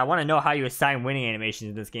I said, I want to know how you assign winning animations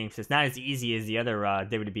in this game, because it's not as easy as the other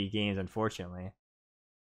WWE games, unfortunately.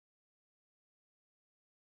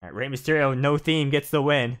 Alright, Rey Mysterio, no theme, gets the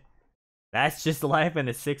win. That's just life in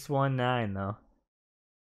the 619, though.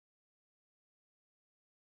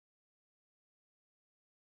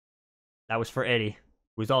 That was for Eddie,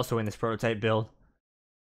 who's also in this prototype build.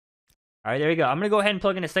 Alright, there you go. I'm going to go ahead and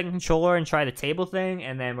plug in a second controller and try the table thing,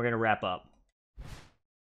 and then we're going to wrap up.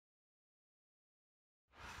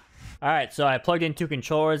 Alright, so I plugged in 2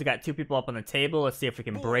 controllers. I got 2 people up on the table. Let's see if we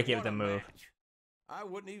can break it with a move. I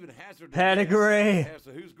wouldn't even hazard Pedigree! as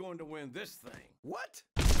to who's going to win this thing. What?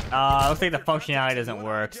 Looks like the functionality doesn't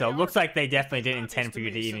work, so it looks like they definitely didn't intend for you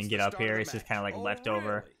to even get up here. It's just kind of like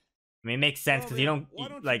leftover. I mean, it makes sense because you don't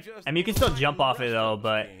like. I mean, you can still jump off it though,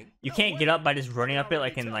 but you can't get up by just running up it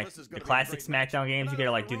like in like the classic SmackDown games. You gotta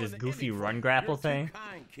like do this goofy run grapple thing.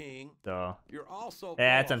 So yeah,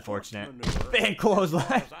 that's unfortunate. Big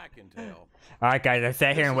clothesline. All right, guys, I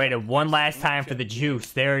sat here and waited one last time for the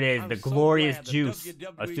juice. There it is, the glorious juice.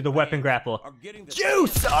 Let's do the weapon grapple.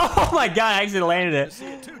 Juice! Oh my god, I actually landed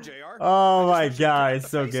it. Oh my god, it's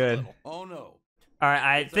so good. Oh no. Alright,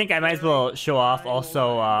 I think I might as well show off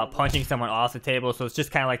also punching someone off the table. So it's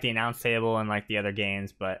just kind of like the announce table and like the other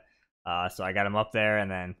games. But so I got him up there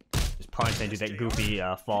and then just punch and do that goofy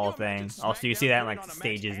fall thing. Also, you see that in like the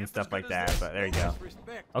stages and stuff like that. But there you go.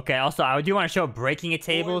 Okay, also, I do want to show breaking a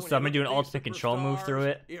table. So I'm going to do an ultimate control move through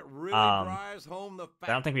it. I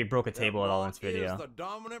don't think we broke a table at all in this video.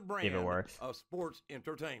 See if it works.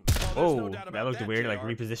 Oh, that looked weird. Like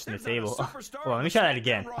reposition the table. Well, let me try that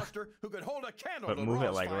again. But move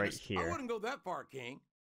it like right here. I wouldn't go that far, King.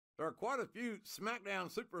 There are quite a few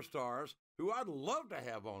SmackDown superstars who I'd love to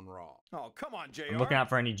have on Raw. Oh, come on, JR. I'm looking out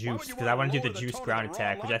for any juice because I want to do the juice ground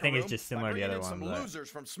attack, which I think is just similar to the other one.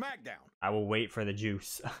 Losers from SmackDown. I will wait for the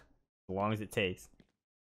juice as long as it takes.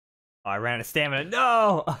 Oh, I ran out of stamina.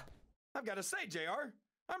 No! I've got to say, JR,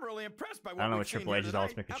 I'm really impressed by what I don't know what Triple H's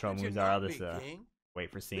ultimate control moves are. I'll just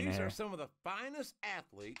wait for Cena These here. are some of the finest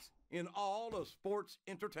athletes in all of sports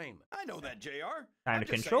entertainment. I know that, JR. Time to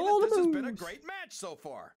control the moves. This has been a great match so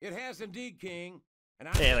far. It has indeed, King. And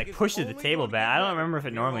Yeah, it like pushes the table back. I don't remember if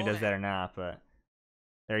it normally does that or not, but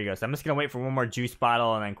there you go. So I'm just gonna wait for one more juice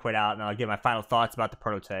bottle and then quit out, and I'll give my final thoughts about the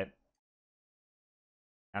prototype.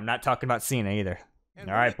 I'm not talking about Cena either.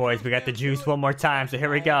 All right, boys, we got the juice one more time, so here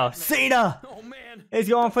we go. Cena! Oh, man. He's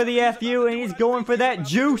going for the FU, and he's going for that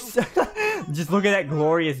juice. Just look at that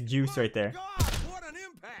glorious juice right there. What an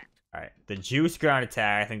impact! All right, the juice ground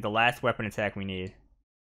attack. I think the last weapon attack we need.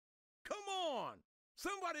 Come on!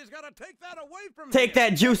 Somebody's got to take that away from him. Take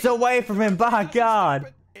that juice away from him, by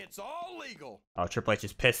God. It's all legal. Oh, Triple H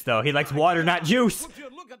is pissed, though. He likes water, not juice.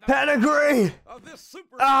 Pedigree!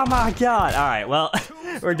 Oh, my God. All right, well,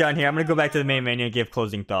 we're done here. I'm going to go back to the main menu and give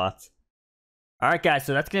closing thoughts. All right, guys,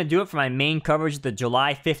 so that's going to do it for my main coverage of the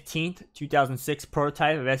July 15th, 2006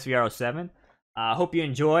 prototype of SVR07. I hope you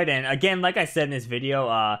enjoyed. And again, like I said in this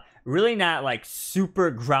video, really not like super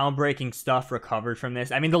groundbreaking stuff recovered from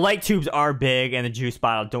this. I mean, the light tubes are big and the juice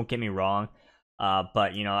bottle, don't get me wrong.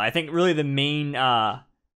 But, you know, I think really the main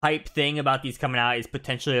hype thing about these coming out is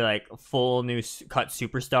potentially like full new cut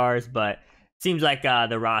superstars. But it seems like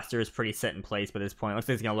the roster is pretty set in place by this point. Looks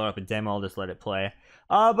like it's going to load up a demo. I'll just let it play.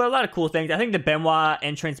 But a lot of cool things. I think the Benoit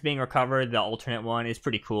entrance being recovered, the alternate one, is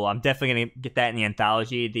pretty cool. I'm definitely going to get that in the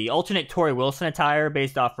anthology. The alternate Torrie Wilson attire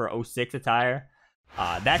based off her 06 attire.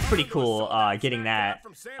 That's pretty cool, getting that.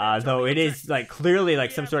 Though it is like clearly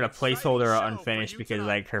like some sort of placeholder or unfinished because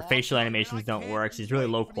like her facial animations don't work. She's really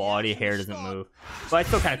low quality, hair doesn't move. But it's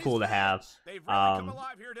still kind of cool to have.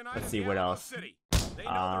 Let's see what else.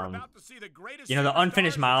 You know, the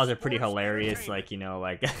unfinished models are pretty hilarious. Like, you know,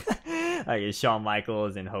 like like Shawn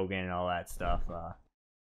Michaels and Hogan and all that stuff.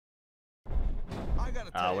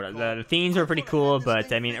 The themes are pretty cool,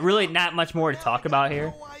 but I mean, really not much more to talk about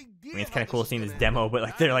here. I mean, it's kind of cool seeing this demo, but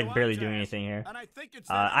like they're like barely doing anything here.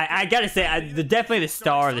 I gotta say, definitely the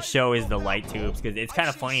star of the show is the light tubes, because it's kind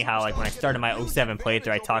of funny how like when I started my 07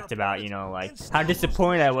 playthrough, I talked about, you know, like how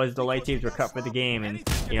disappointed I was the light tubes were cut for the game, and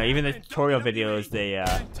you know, even the tutorial videos they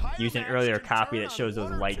used an earlier copy that shows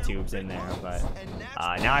those light tubes in there. But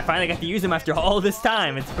now I finally got to use them after all this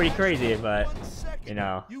time. It's pretty crazy, but you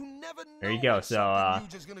know. There you go. So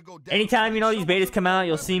anytime, you know, these betas come out,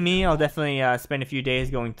 you'll see me. I'll definitely spend a few days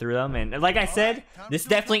going through them. And like I said, this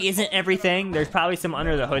definitely isn't everything. There's probably some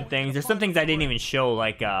under the hood things. There's some things I didn't even show,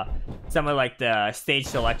 like some of like the stage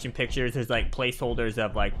selection pictures. There's like placeholders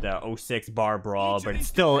of like the 06 bar brawl, but it's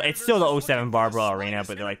still the 07 bar brawl arena.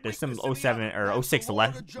 But like there's some 07 or 06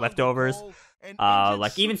 leftovers.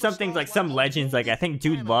 Like even some things like some legends, like I think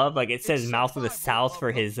Dude Love, like it says Mouth of the South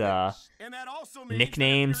for his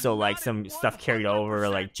nickname, so like some stuff carried over,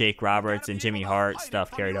 like Jake Roberts and Jimmy Hart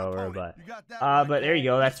stuff carried over. But there you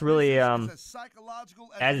go. That's really as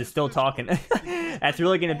it's still talking. That's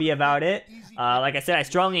really gonna be about it. Like I said, I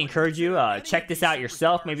strongly encourage you check this out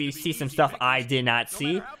yourself. Maybe you see some stuff I did not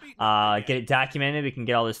see. Get it documented. We can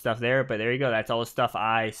get all this stuff there. But there you go. That's all the stuff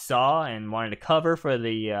I saw and wanted to cover for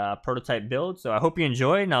the prototype build. So I hope you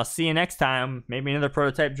enjoyed, and I'll see you next time. Maybe another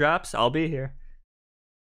prototype drops. I'll be here.